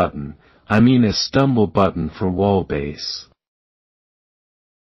thing button, I mean a stumble button for wall base.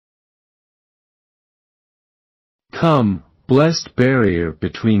 Come, blessed barrier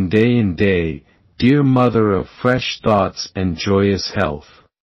between day and day, dear mother of fresh thoughts and joyous health.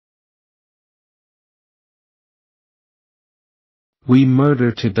 We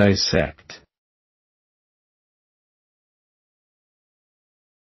murder to dissect.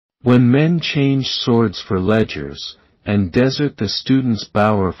 When men change swords for ledgers, and desert the student's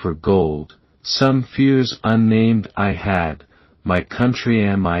bower for gold, some fears unnamed I had, my country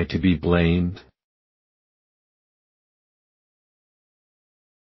am I to be blamed?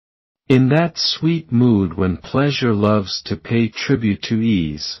 In that sweet mood when pleasure loves to pay tribute to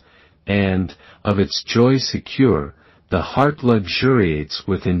ease, and, of its joy secure, the heart luxuriates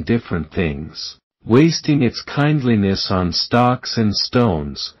with indifferent things, wasting its kindliness on stocks and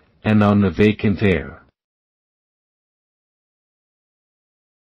stones, and on the vacant air.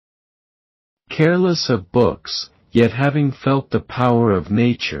 Careless of books, yet having felt the power of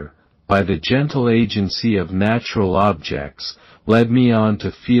nature, by the gentle agency of natural objects, led me on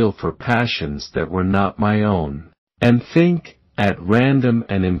to feel for passions that were not my own, and think, at random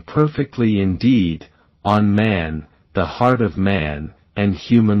and imperfectly indeed, on man, the heart of man, and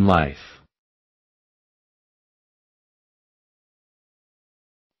human life.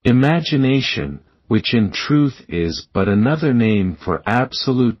 Imagination, which in truth is but another name for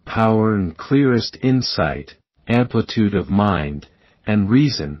absolute power and clearest insight, amplitude of mind, and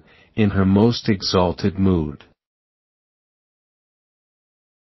reason, in her most exalted mood.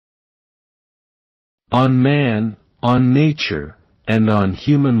 On man, on nature, and on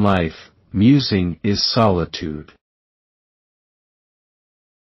human life, musing is solitude.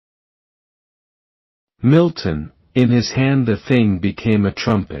 Milton, in his hand the thing became a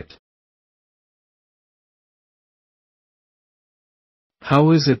trumpet.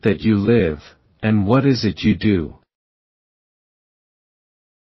 How is it that you live, and what is it you do?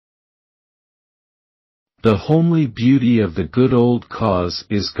 The homely beauty of the good old cause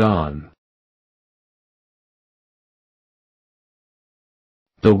is gone.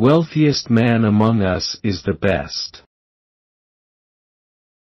 The wealthiest man among us is the best.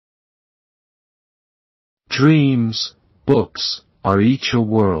 Dreams, books, are each a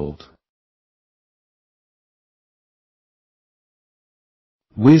world.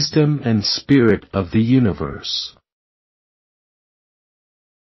 Wisdom and spirit of the universe.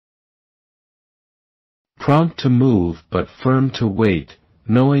 Prompt to move but firm to wait,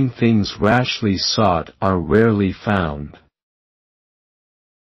 knowing things rashly sought are rarely found.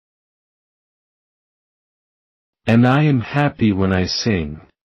 And I am happy when I sing.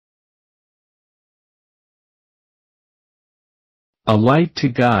 A light to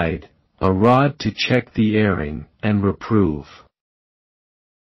guide, a rod to check the erring, and reprove.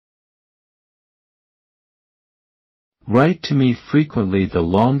 Write to me frequently the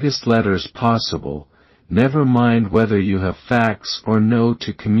longest letters possible, never mind whether you have facts or no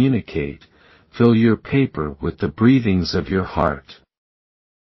to communicate, fill your paper with the breathings of your heart.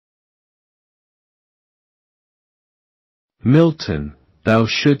 Milton, thou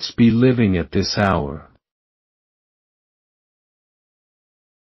shouldst be living at this hour.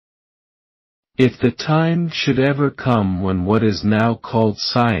 If the time should ever come when what is now called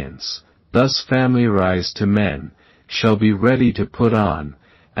science, thus familiarized to men, shall be ready to put on,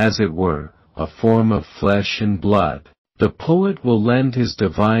 as it were, a form of flesh and blood, the poet will lend his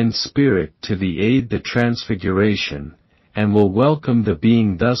divine spirit to the aid the transfiguration, and will welcome the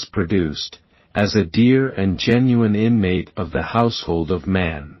being thus produced, as a dear and genuine inmate of the household of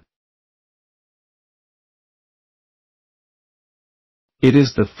man. It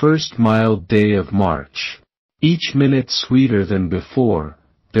is the first mild day of March. Each minute sweeter than before,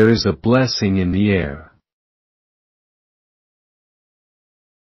 there is a blessing in the air.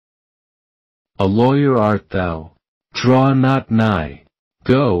 A lawyer art thou? Draw not nigh.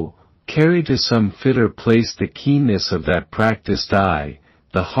 Go, carry to some fitter place the keenness of that practiced eye,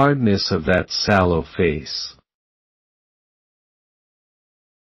 the hardness of that sallow face.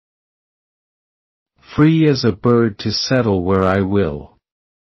 Free as a bird to settle where I will.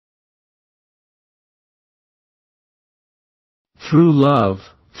 Through love,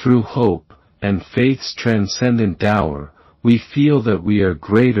 through hope, and faith's transcendent dower, we feel that we are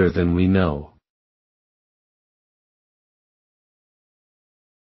greater than we know.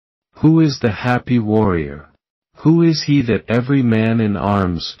 Who is the happy warrior? Who is he that every man in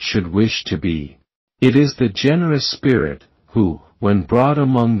arms should wish to be? It is the generous spirit, who, when brought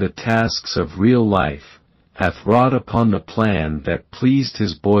among the tasks of real life, hath wrought upon the plan that pleased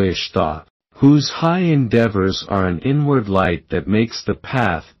his boyish thought, whose high endeavors are an inward light that makes the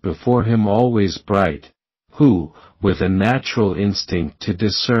path before him always bright, who, with a natural instinct to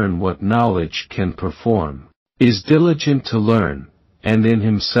discern what knowledge can perform, is diligent to learn, and in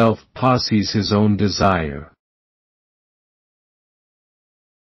himself posses his own desire.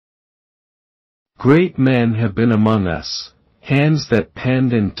 Great men have been among us, hands that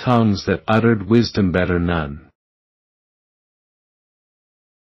penned and tongues that uttered wisdom better none.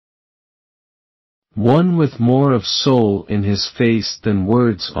 One with more of soul in his face than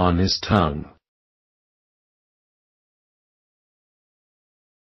words on his tongue.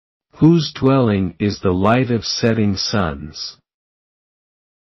 Whose dwelling is the light of setting suns.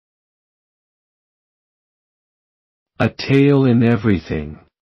 A tale in everything.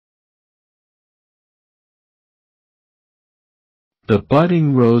 The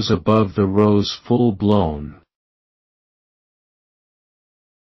budding rose above the rose full blown.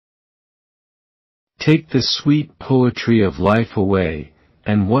 Take the sweet poetry of life away,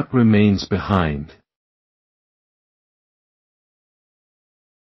 and what remains behind?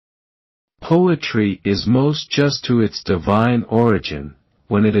 Poetry is most just to its divine origin,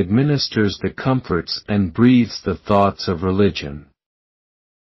 when it administers the comforts and breathes the thoughts of religion.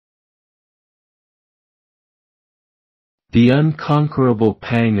 The unconquerable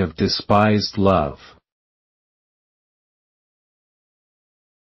pang of despised love.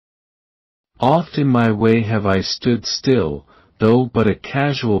 Oft in my way have I stood still, though but a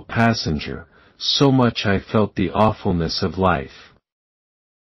casual passenger, so much I felt the awfulness of life.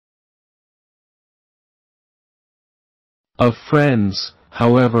 Of friends,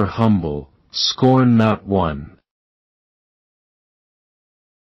 however humble, scorn not one.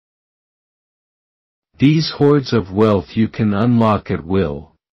 These hoards of wealth you can unlock at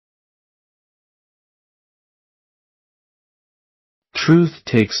will. Truth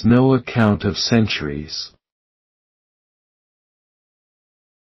takes no account of centuries.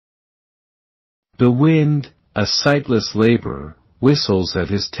 The wind, a sightless laborer, whistles at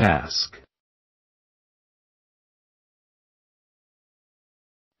his task.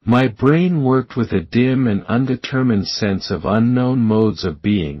 My brain worked with a dim and undetermined sense of unknown modes of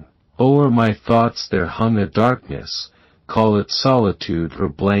being. O'er my thoughts there hung a darkness, call it solitude or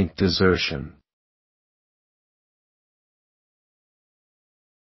blank desertion.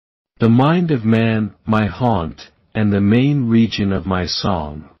 The mind of man, my haunt, and the main region of my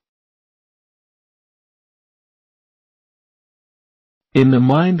song. In the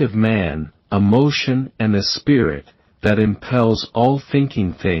mind of man, a motion and a spirit, that impels all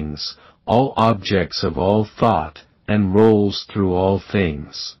thinking things, all objects of all thought, and rolls through all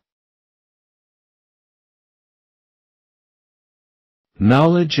things.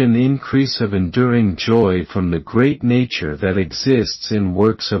 Knowledge and increase of enduring joy from the great nature that exists in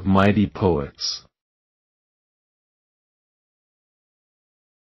works of mighty poets.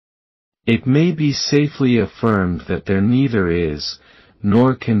 It may be safely affirmed that there neither is,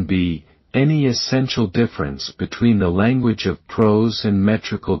 nor can be, any essential difference between the language of prose and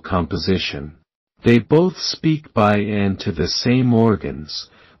metrical composition. They both speak by and to the same organs.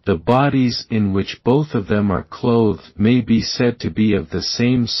 The bodies in which both of them are clothed may be said to be of the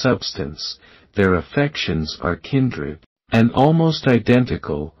same substance, their affections are kindred, and almost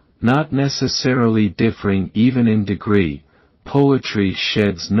identical, not necessarily differing even in degree. Poetry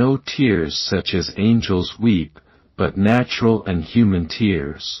sheds no tears such as angels weep, but natural and human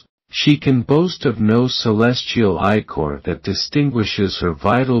tears. She can boast of no celestial ichor that distinguishes her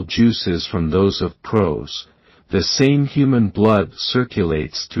vital juices from those of prose. The same human blood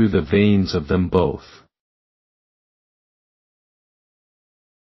circulates through the veins of them both.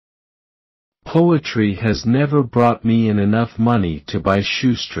 Poetry has never brought me in enough money to buy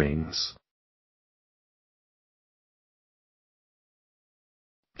shoestrings.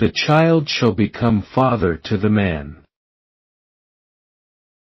 The child shall become father to the man.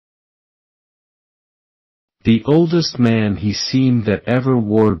 The oldest man he seemed that ever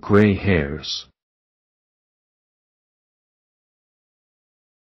wore gray hairs.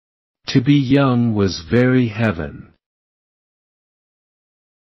 To be young was very heaven.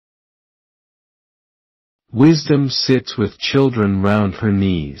 Wisdom sits with children round her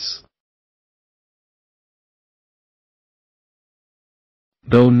knees.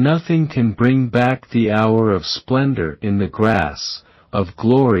 Though nothing can bring back the hour of splendor in the grass, of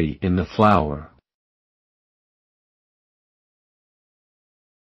glory in the flower.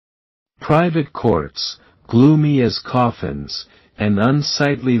 Private courts, gloomy as coffins, and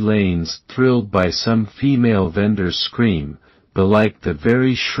unsightly lanes thrilled by some female vendor's scream, belike the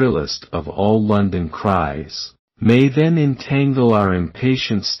very shrillest of all London cries, may then entangle our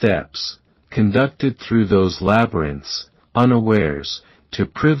impatient steps, conducted through those labyrinths, unawares, to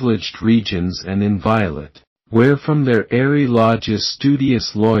privileged regions and inviolate, where from their airy lodges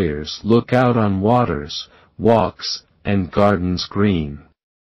studious lawyers look out on waters, walks, and gardens green.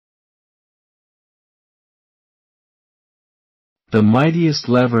 The mightiest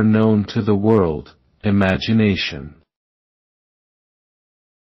lever known to the world, imagination.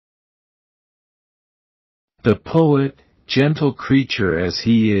 The poet, gentle creature as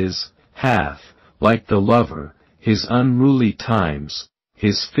he is, hath, like the lover, his unruly times,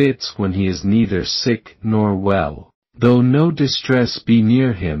 his fits when he is neither sick nor well, though no distress be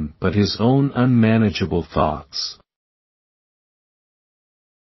near him but his own unmanageable thoughts.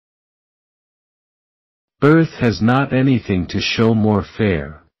 Earth has not anything to show more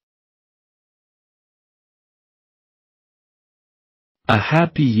fair. a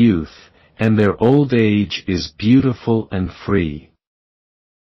happy youth, and their old age is beautiful and free.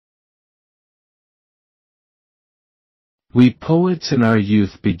 We poets in our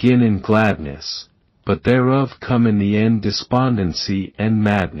youth begin in gladness, but thereof come in the end despondency and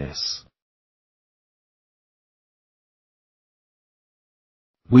madness.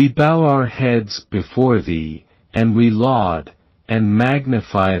 We bow our heads before thee, and we laud, and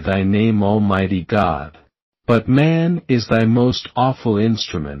magnify thy name, Almighty God. But man is thy most awful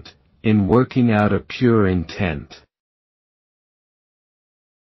instrument, in working out a pure intent.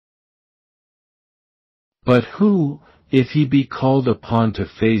 But who, if he be called upon to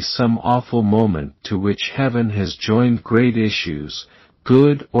face some awful moment to which heaven has joined great issues,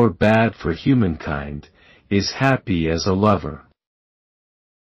 good or bad for humankind, is happy as a lover?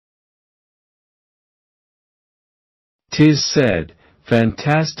 'Tis said,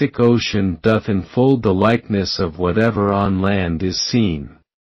 fantastic ocean doth enfold the likeness of whatever on land is seen.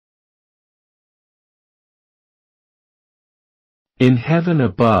 In heaven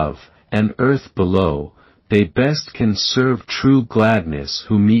above, and earth below, they best can serve true gladness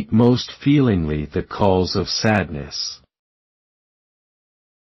who meet most feelingly the calls of sadness.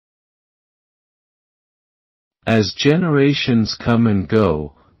 As generations come and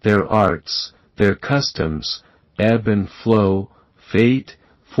go, their arts, their customs, ebb and flow, fate,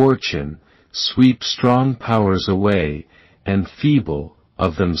 fortune, sweep strong powers away, and feeble,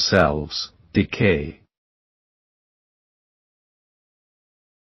 of themselves, decay.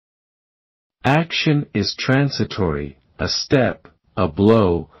 Action is transitory, a step, a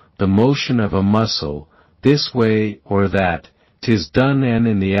blow, the motion of a muscle, this way or that, 'tis done, and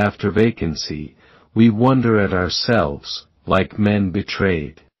in the after vacancy, we wonder at ourselves, like men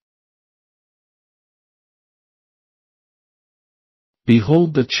betrayed.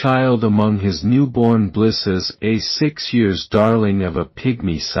 Behold the child among his newborn blisses, a 6 years darling of a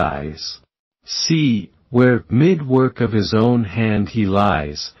pygmy size. See, where, mid-work of his own hand he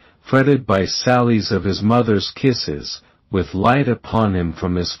lies, fretted by sallies of his mother's kisses, with light upon him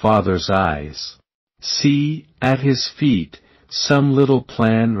from his father's eyes. See, at his feet, some little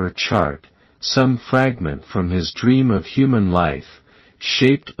plan or chart, some fragment from his dream of human life,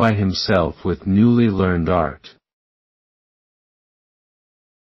 shaped by himself with newly learned art.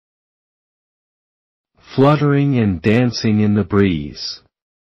 Fluttering and dancing in the breeze.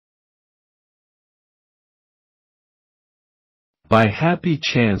 By happy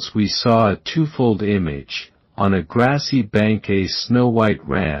chance we saw a twofold image, on a grassy bank a snow-white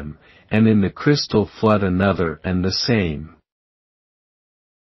ram, and in the crystal flood another and the same.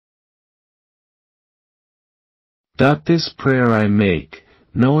 This prayer I make,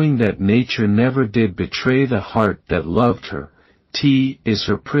 knowing that nature never did betray the heart that loved her. Is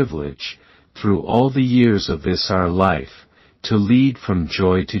her privilege, through all the years of this our life, to lead from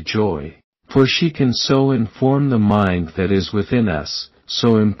joy to joy. For she can so inform the mind that is within us,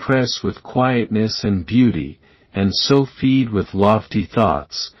 so impress with quietness and beauty, and so feed with lofty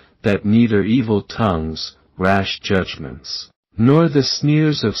thoughts, that neither evil tongues, rash judgments, nor the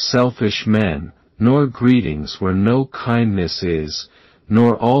sneers of selfish men, nor greetings where no kindness is,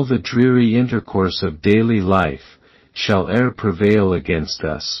 nor all the dreary intercourse of daily life, shall e'er prevail against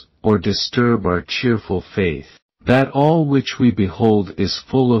us, or disturb our cheerful faith, that all which we behold is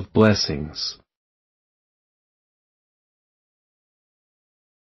full of blessings.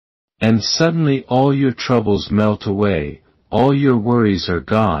 And suddenly all your troubles melt away, all your worries are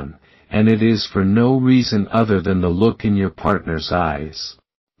gone, and it is for no reason other than the look in your partner's eyes.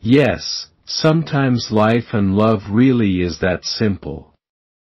 Yes, sometimes life and love really is that simple.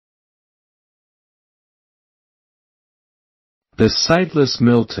 The sightless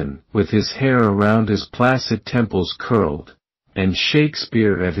Milton, with his hair around his placid temples curled, and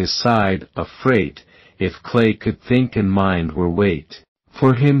Shakespeare at his side, afraid, if clay could think and mind were weight,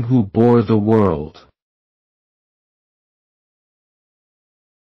 for him who bore the world.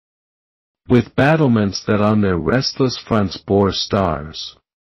 With battlements that on their restless fronts bore stars,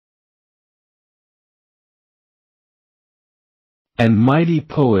 and mighty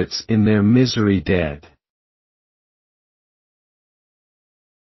poets in their misery dead,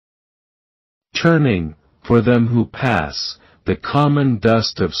 turning, for them who pass, the common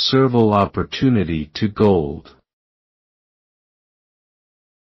dust of servile opportunity to gold.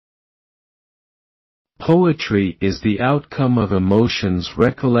 Poetry is the outcome of emotions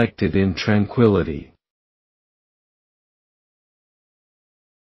recollected in tranquility.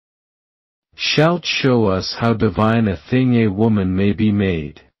 Shalt show us how divine a thing a woman may be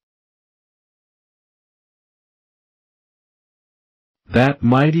made. That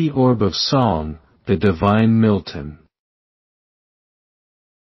mighty orb of song, the divine Milton.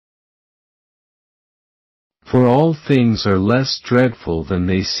 For all things are less dreadful than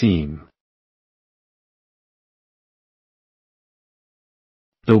they seem.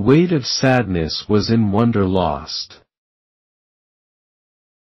 The weight of sadness was in wonder lost.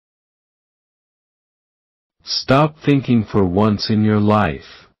 Stop thinking for once in your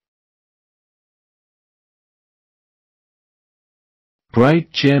life.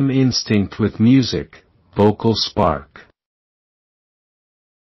 Bright gem instinct with music, vocal spark.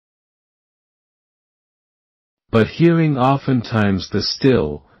 But hearing oftentimes the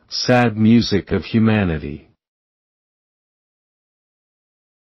still, sad music of humanity.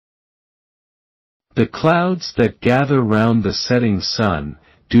 The clouds that gather round the setting sun,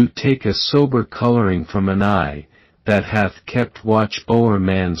 do take a sober coloring from an eye, that hath kept watch o'er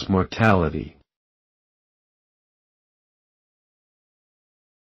man's mortality.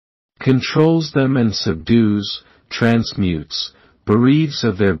 Controls them and subdues, transmutes, bereaves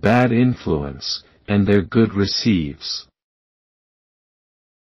of their bad influence, and their good receives.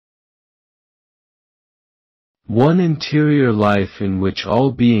 One interior life in which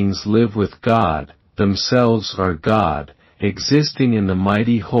all beings live with God, themselves are God, existing in the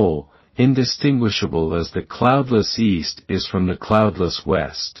mighty whole, indistinguishable as the cloudless east is from the cloudless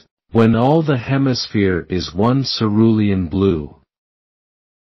west, when all the hemisphere is one cerulean blue.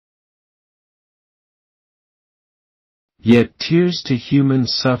 Yet tears to human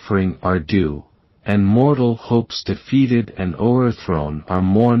suffering are due, and mortal hopes defeated and o'erthrown are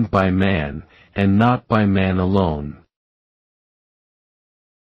mourned by man, and not by man alone.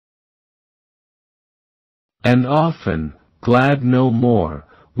 And often, glad no more,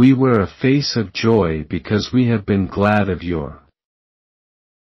 we wear a face of joy because we have been glad of yore.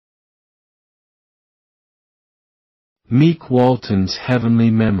 Meek Walton's Heavenly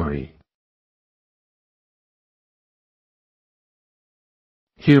Memory.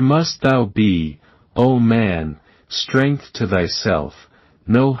 Here must thou be, O man, strength to thyself,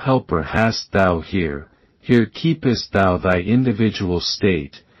 no helper hast thou here, here keepest thou thy individual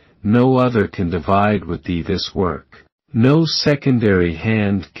state, no other can divide with thee this work, no secondary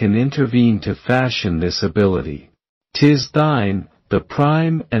hand can intervene to fashion this ability. 'Tis thine, the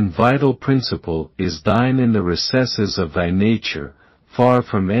prime and vital principle is thine in the recesses of thy nature, far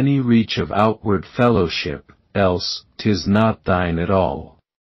from any reach of outward fellowship, else 'tis not thine at all.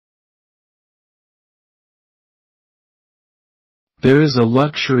 There is a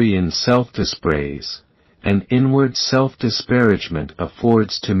luxury in self-dispraise, and inward self-disparagement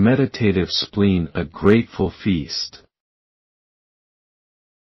affords to meditative spleen a grateful feast.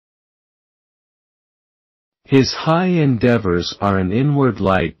 His high endeavors are an inward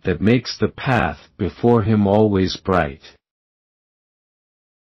light that makes the path before him always bright.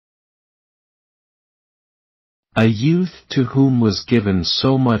 A youth to whom was given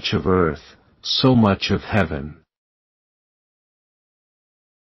so much of earth, so much of heaven.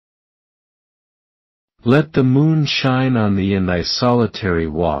 Let the moon shine on thee in thy solitary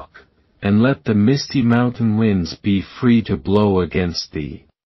walk, and let the misty mountain winds be free to blow against thee.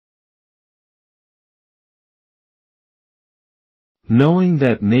 Knowing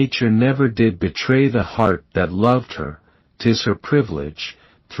that nature never did betray the heart that loved her, 'tis her privilege,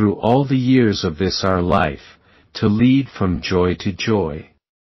 through all the years of this our life, to lead from joy to joy.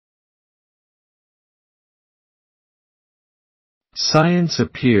 Science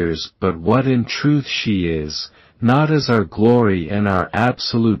appears but what in truth she is, not as our glory and our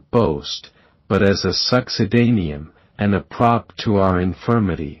absolute boast, but as a succedaneum, and a prop to our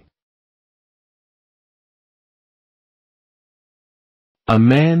infirmity. A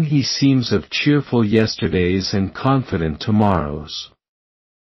man he seems of cheerful yesterdays and confident tomorrows.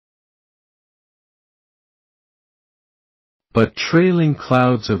 But trailing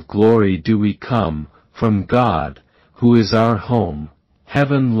clouds of glory do we come, from God, who is our home,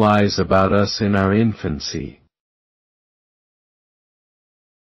 heaven lies about us in our infancy.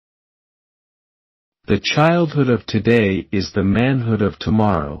 The childhood of today is the manhood of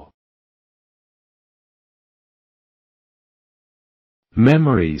tomorrow.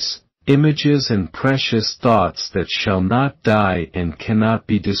 Memories, images and precious thoughts that shall not die and cannot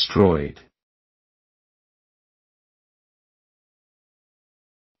be destroyed.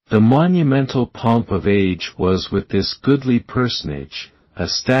 The monumental pomp of age was with this goodly personage, a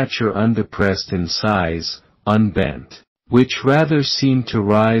stature undepressed in size, unbent, which rather seemed to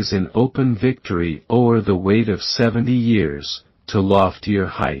rise in open victory o'er the weight of 70 years, to loftier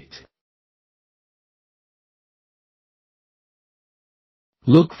height.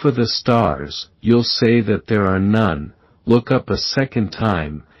 Look for the stars, you'll say that there are none, look up a second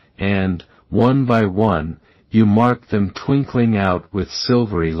time, and, one by one, you mark them twinkling out with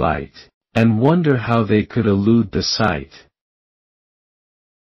silvery light. and wonder how they could elude the sight.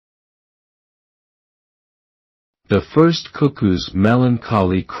 The first cuckoo's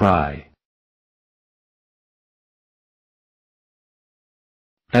melancholy cry.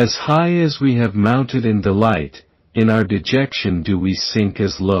 As high as we have mounted in delight, in our dejection do we sink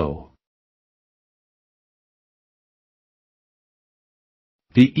as low.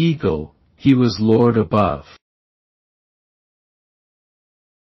 The eagle, he was Lord above.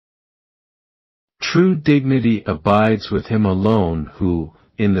 True dignity abides with him alone who,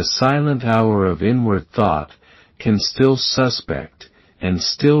 in the silent hour of inward thought, can still suspect, and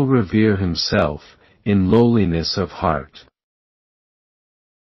still revere himself, in lowliness of heart.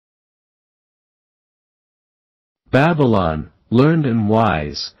 Babylon, learned and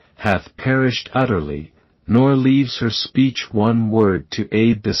wise, hath perished utterly, nor leaves her speech one word to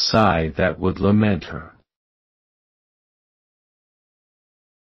aid the sigh that would lament her.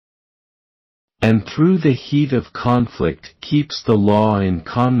 And through the heat of conflict keeps the law in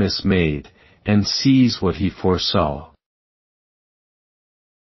calmness made, and sees what he foresaw.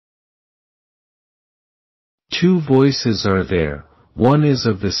 Two voices are there, one is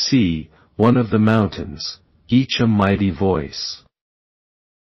of the sea, one of the mountains, each a mighty voice.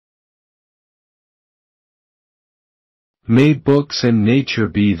 May books and nature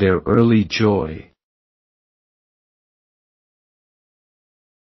be their early joy.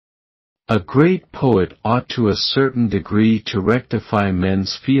 A great poet ought to a certain degree to rectify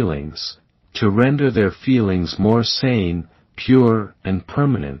men's feelings, to render their feelings more sane, pure, and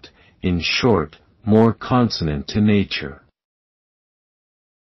permanent, in short, more consonant to nature.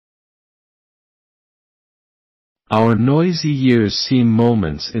 Our noisy years seem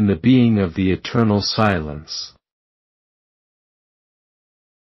moments in the being of the eternal silence.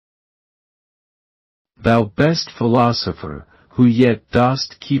 Thou best philosopher, who yet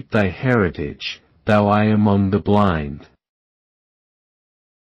dost keep thy heritage, thou eye among the blind.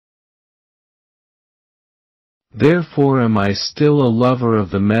 Therefore am I still a lover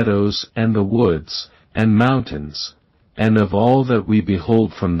of the meadows and the woods, and mountains, and of all that we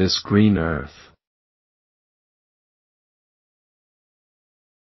behold from this green earth.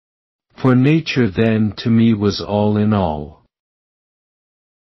 For nature then to me was all in all.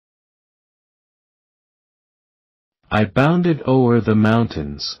 I bounded o'er the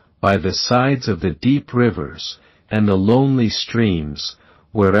mountains, by the sides of the deep rivers, and the lonely streams,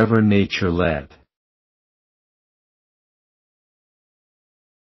 wherever nature led.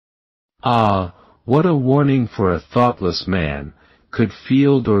 Ah, what a warning for a thoughtless man, could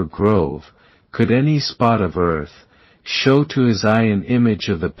field or grove, could any spot of earth, show to his eye an image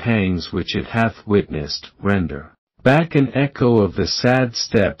of the pangs which it hath witnessed, render back an echo of the sad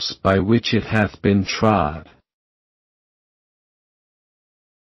steps by which it hath been trod.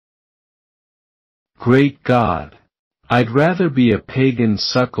 Great God! I'd rather be a pagan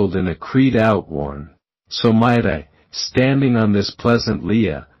suckled in a creed outworn, so might I, standing on this pleasant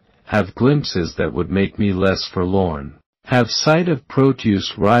lea, have glimpses that would make me less forlorn, have sight of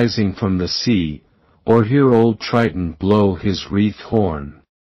Proteus rising from the sea, or hear old Triton blow his wreathed horn.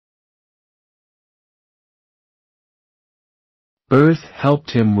 Earth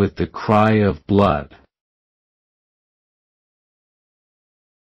helped him with the cry of blood.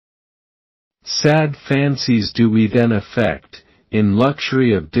 Sad fancies do we then affect, in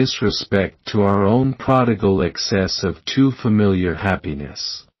luxury of disrespect to our own prodigal excess of too familiar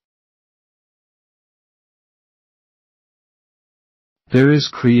happiness. There is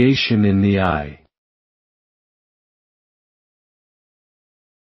creation in the eye.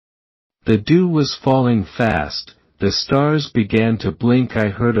 The dew was falling fast, the stars began to blink. I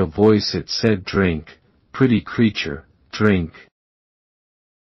heard a voice, it said, "Drink, pretty creature, drink."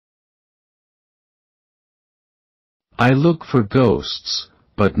 I look for ghosts,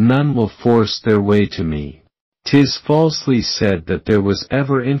 but none will force their way to me. 'Tis falsely said that there was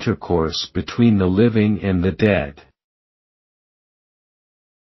ever intercourse between the living and the dead.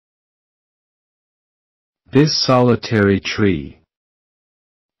 This solitary tree,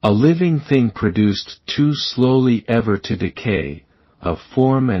 a living thing produced too slowly ever to decay, of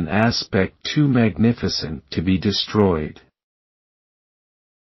form and aspect too magnificent to be destroyed.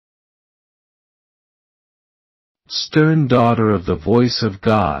 Stern daughter of the voice of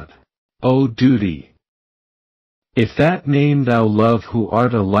God, O duty! If that name thou love, who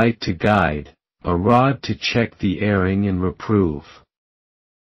art a light to guide, a rod to check the erring and reprove.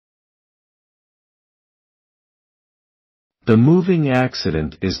 The moving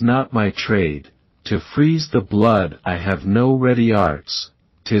accident is not my trade, to freeze the blood I have no ready arts,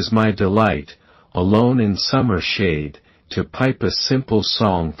 'tis my delight, alone in summer shade, to pipe a simple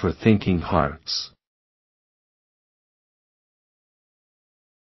song for thinking hearts.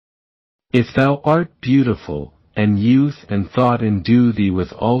 If thou art beautiful, and youth and thought endue thee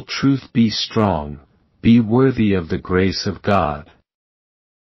with all truth, be strong, be worthy of the grace of God.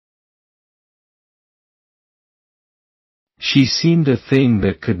 She seemed a thing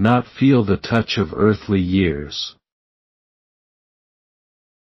that could not feel the touch of earthly years.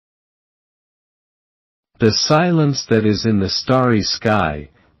 The silence that is in the starry sky,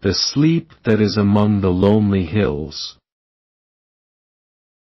 the sleep that is among the lonely hills.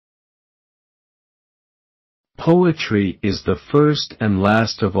 Poetry is the first and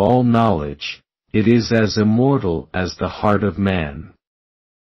last of all knowledge, it is as immortal as the heart of man.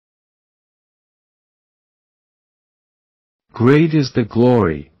 Great is the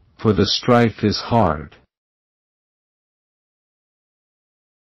glory, for the strife is hard.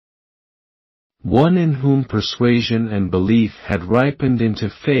 One in whom persuasion and belief had ripened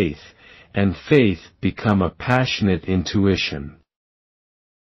into faith, and faith become a passionate intuition.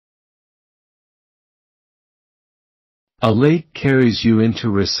 A lake carries you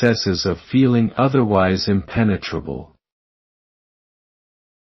into recesses of feeling otherwise impenetrable.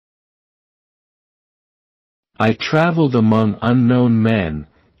 I traveled among unknown men,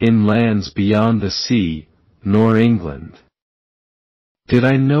 in lands beyond the sea, nor England. Did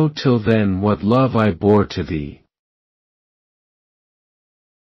I know till then what love I bore to thee?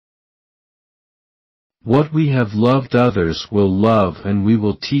 What we have loved others will love, and we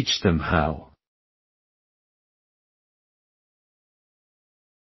will teach them how.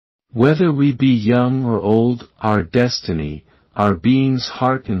 Whether we be young or old, our destiny, our being's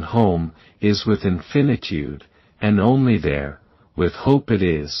heart and home, is with infinitude, and only there, with hope it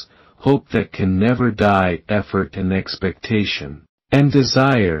is, hope that can never die, effort and expectation, and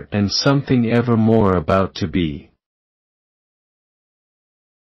desire and something ever more about to be.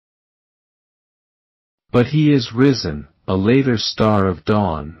 But he is risen, a later star of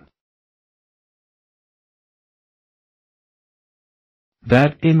dawn.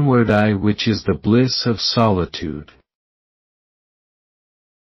 That inward eye which is the bliss of solitude.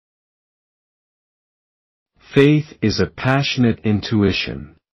 Faith is a passionate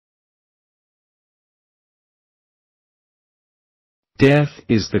intuition. Death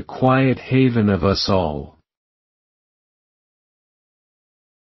is the quiet haven of us all.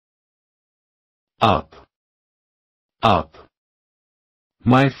 Up, up,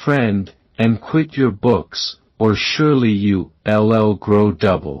 my friend, and quit your books, or surely you'll grow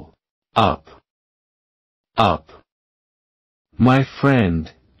double. Up, up, my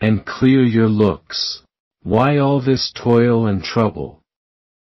friend, and clear your looks. Why all this toil and trouble?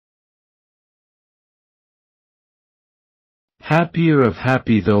 Happier of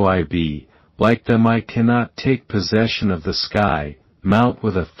happy though I be, like them I cannot take possession of the sky, mount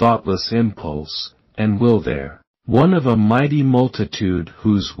with a thoughtless impulse, and will there. One of a mighty multitude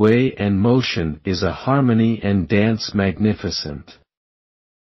whose way and motion is a harmony and dance magnificent.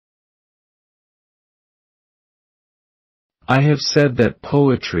 I have said that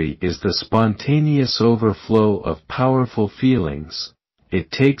poetry is the spontaneous overflow of powerful feelings.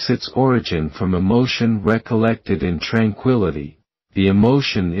 It takes its origin from emotion recollected in tranquility. The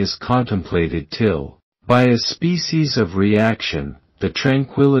emotion is contemplated till, by a species of reaction, the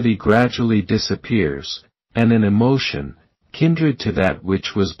tranquility gradually disappears, and an emotion, kindred to that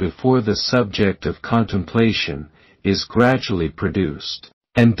which was before the subject of contemplation, is gradually produced,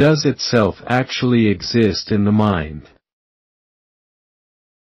 and does itself actually exist in the mind.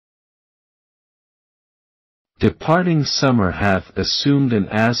 Departing summer hath assumed an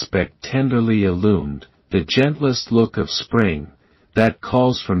aspect tenderly illumed, the gentlest look of spring, that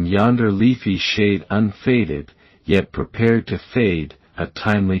calls from yonder leafy shade unfaded, yet prepared to fade, a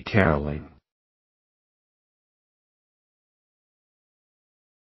timely caroling.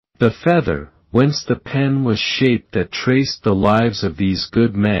 The feather, whence the pen was shaped that traced the lives of these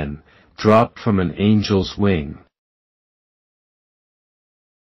good men, dropped from an angel's wing.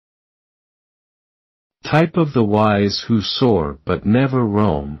 Type of the wise who soar but never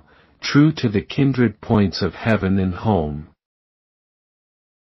roam, true to the kindred points of heaven and home.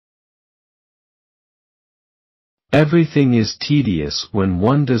 Everything is tedious when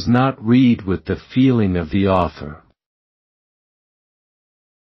one does not read with the feeling of the author.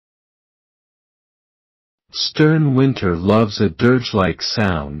 Stern winter loves a dirge-like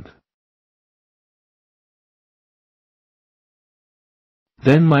sound.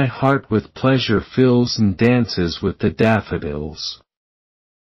 Then my heart with pleasure fills and dances with the daffodils.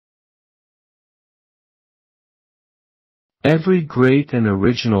 Every great and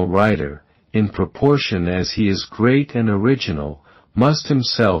original writer, in proportion as he is great and original, must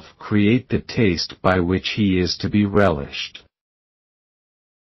himself create the taste by which he is to be relished.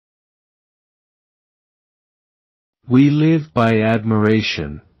 We live by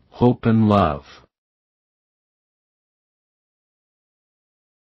admiration, hope and love.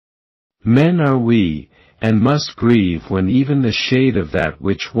 Men are we, and must grieve when even the shade of that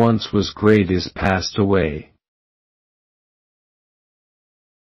which once was great is passed away.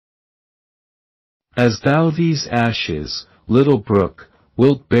 As thou these ashes, little brook,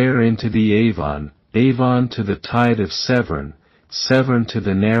 wilt bear into the Avon, Avon to the tide of Severn, Severn to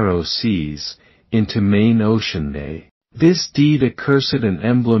the narrow seas, into main ocean they. This deed accursed and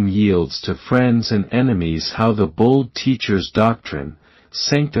emblem yields to friends and enemies how the bold teacher's doctrine,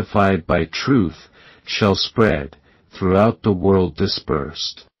 sanctified by truth, shall spread, throughout the world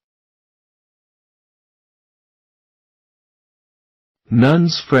dispersed.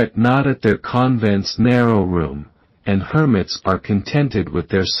 Nuns fret not at their convent's narrow room, and hermits are contented with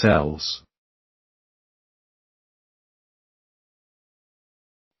their cells.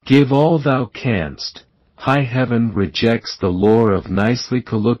 Give all thou canst, high heaven rejects the lore of nicely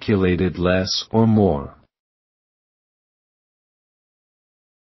colloquiated less or more.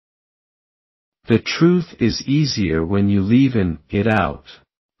 The truth is easier when you leavin' it out,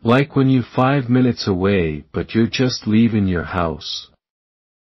 like when you 5 minutes away but you're just leavin' your house.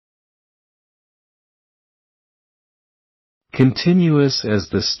 Continuous as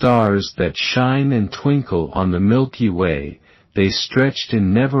the stars that shine and twinkle on the Milky Way, they stretched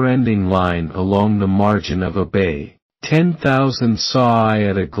in never-ending line along the margin of a bay. 10,000 saw I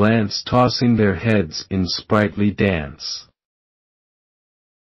at a glance tossing their heads in sprightly dance.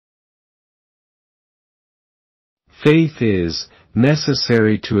 Faith is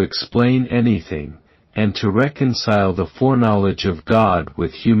necessary to explain anything, and to reconcile the foreknowledge of God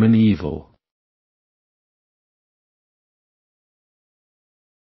with human evil.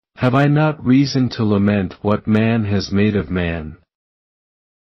 Have I not reason to lament what man has made of man?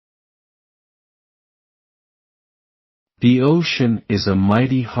 The ocean is a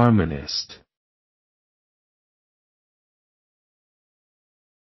mighty harmonist.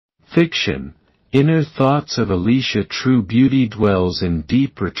 Fiction, inner thoughts of Alicia. True beauty dwells in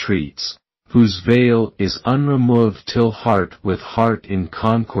deep retreats, whose veil is unremoved till heart with heart in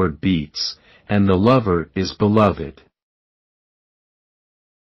concord beats, and the lover is beloved.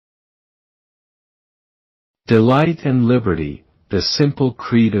 Delight and liberty, the simple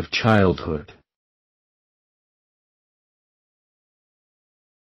creed of childhood.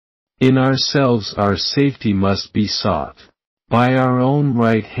 In ourselves our safety must be sought. By our own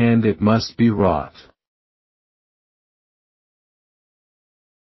right hand it must be wrought.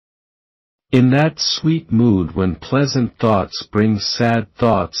 In that sweet mood when pleasant thoughts bring sad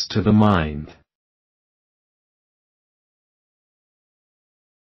thoughts to the mind.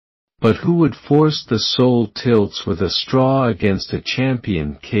 But who would force the soul tilts with a straw against a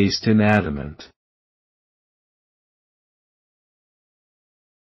champion cased in adamant?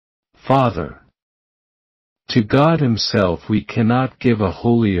 Father. To God himself we cannot give a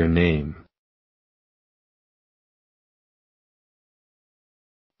holier name.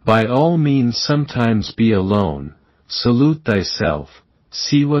 By all means sometimes be alone, salute thyself,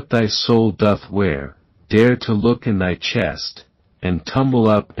 see what thy soul doth wear, dare to look in thy chest, and tumble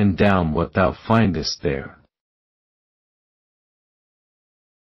up and down what thou findest there.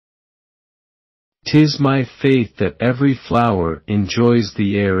 'Tis my faith that every flower enjoys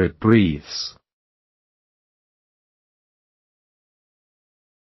the air it breathes.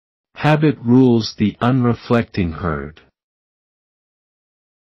 Habit rules the unreflecting herd.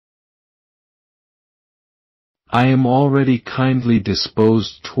 I am already kindly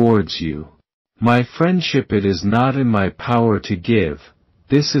disposed towards you. My friendship it is not in my power to give,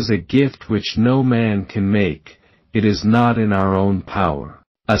 this is a gift which no man can make, it is not in our own power.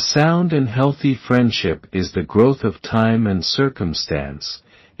 A sound and healthy friendship is the growth of time and circumstance,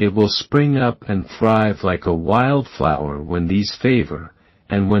 it will spring up and thrive like a wildflower when these favor,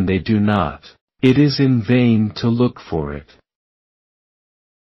 and when they do not, it is in vain to look for it.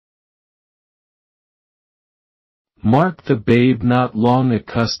 Mark the babe not long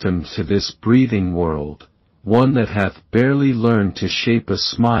accustomed to this breathing world, one that hath barely learned to shape a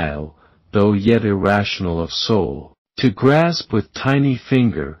smile, though yet irrational of soul, to grasp with tiny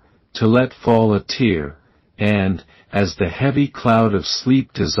finger, to let fall a tear, and, as the heavy cloud of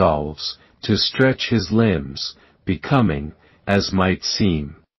sleep dissolves, to stretch his limbs, becoming, as might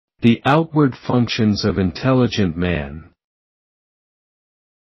seem, the outward functions of intelligent man.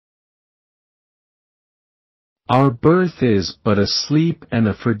 Our birth is but a sleep and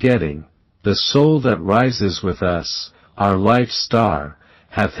a forgetting, the soul that rises with us, our life's star,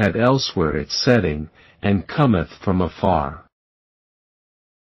 hath had elsewhere its setting, and cometh from afar.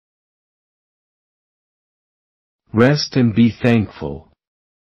 Rest and be thankful.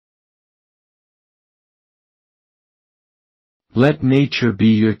 Let nature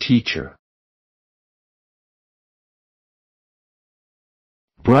be your teacher.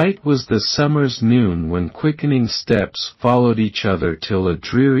 Bright was the summer's noon when quickening steps followed each other till a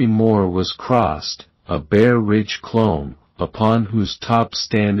dreary moor was crossed, a bare ridge clomb, upon whose top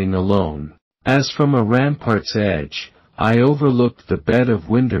standing alone, as from a rampart's edge, I overlooked the bed of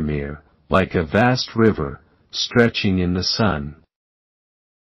Windermere, like a vast river, stretching in the sun.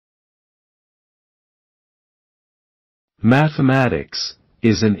 Mathematics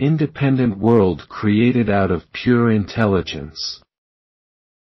is an independent world created out of pure intelligence.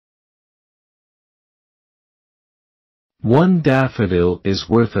 One daffodil is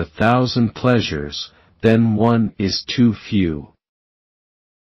worth 1,000 pleasures, then one is too few.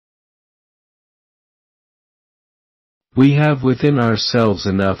 We have within ourselves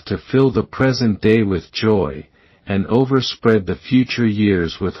enough to fill the present day with joy, and overspread the future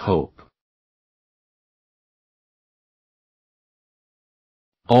years with hope.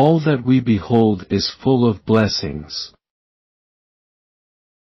 All that we behold is full of blessings.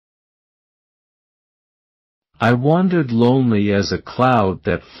 I wandered lonely as a cloud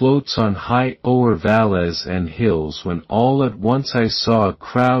that floats on high o'er valleys and hills, when all at once I saw a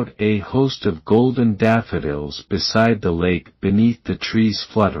crowd, a host of golden daffodils beside the lake, beneath the trees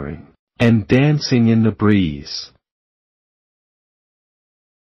fluttering, and dancing in the breeze.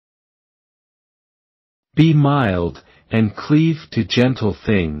 Be mild, and cleave to gentle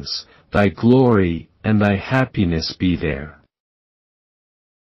things, thy glory and thy happiness be there.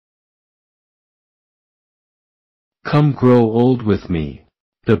 Come grow old with me.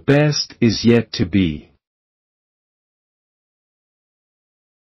 The best is yet to be.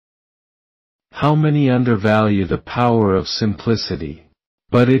 How many undervalue the power of simplicity?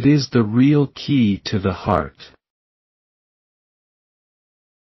 But it is the real key to the heart.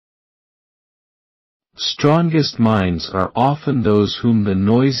 Strongest minds are often those whom the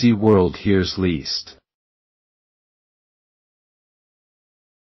noisy world hears least.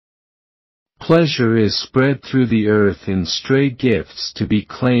 Pleasure is spread through the earth in stray gifts to be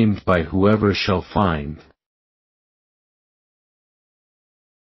claimed by whoever shall find.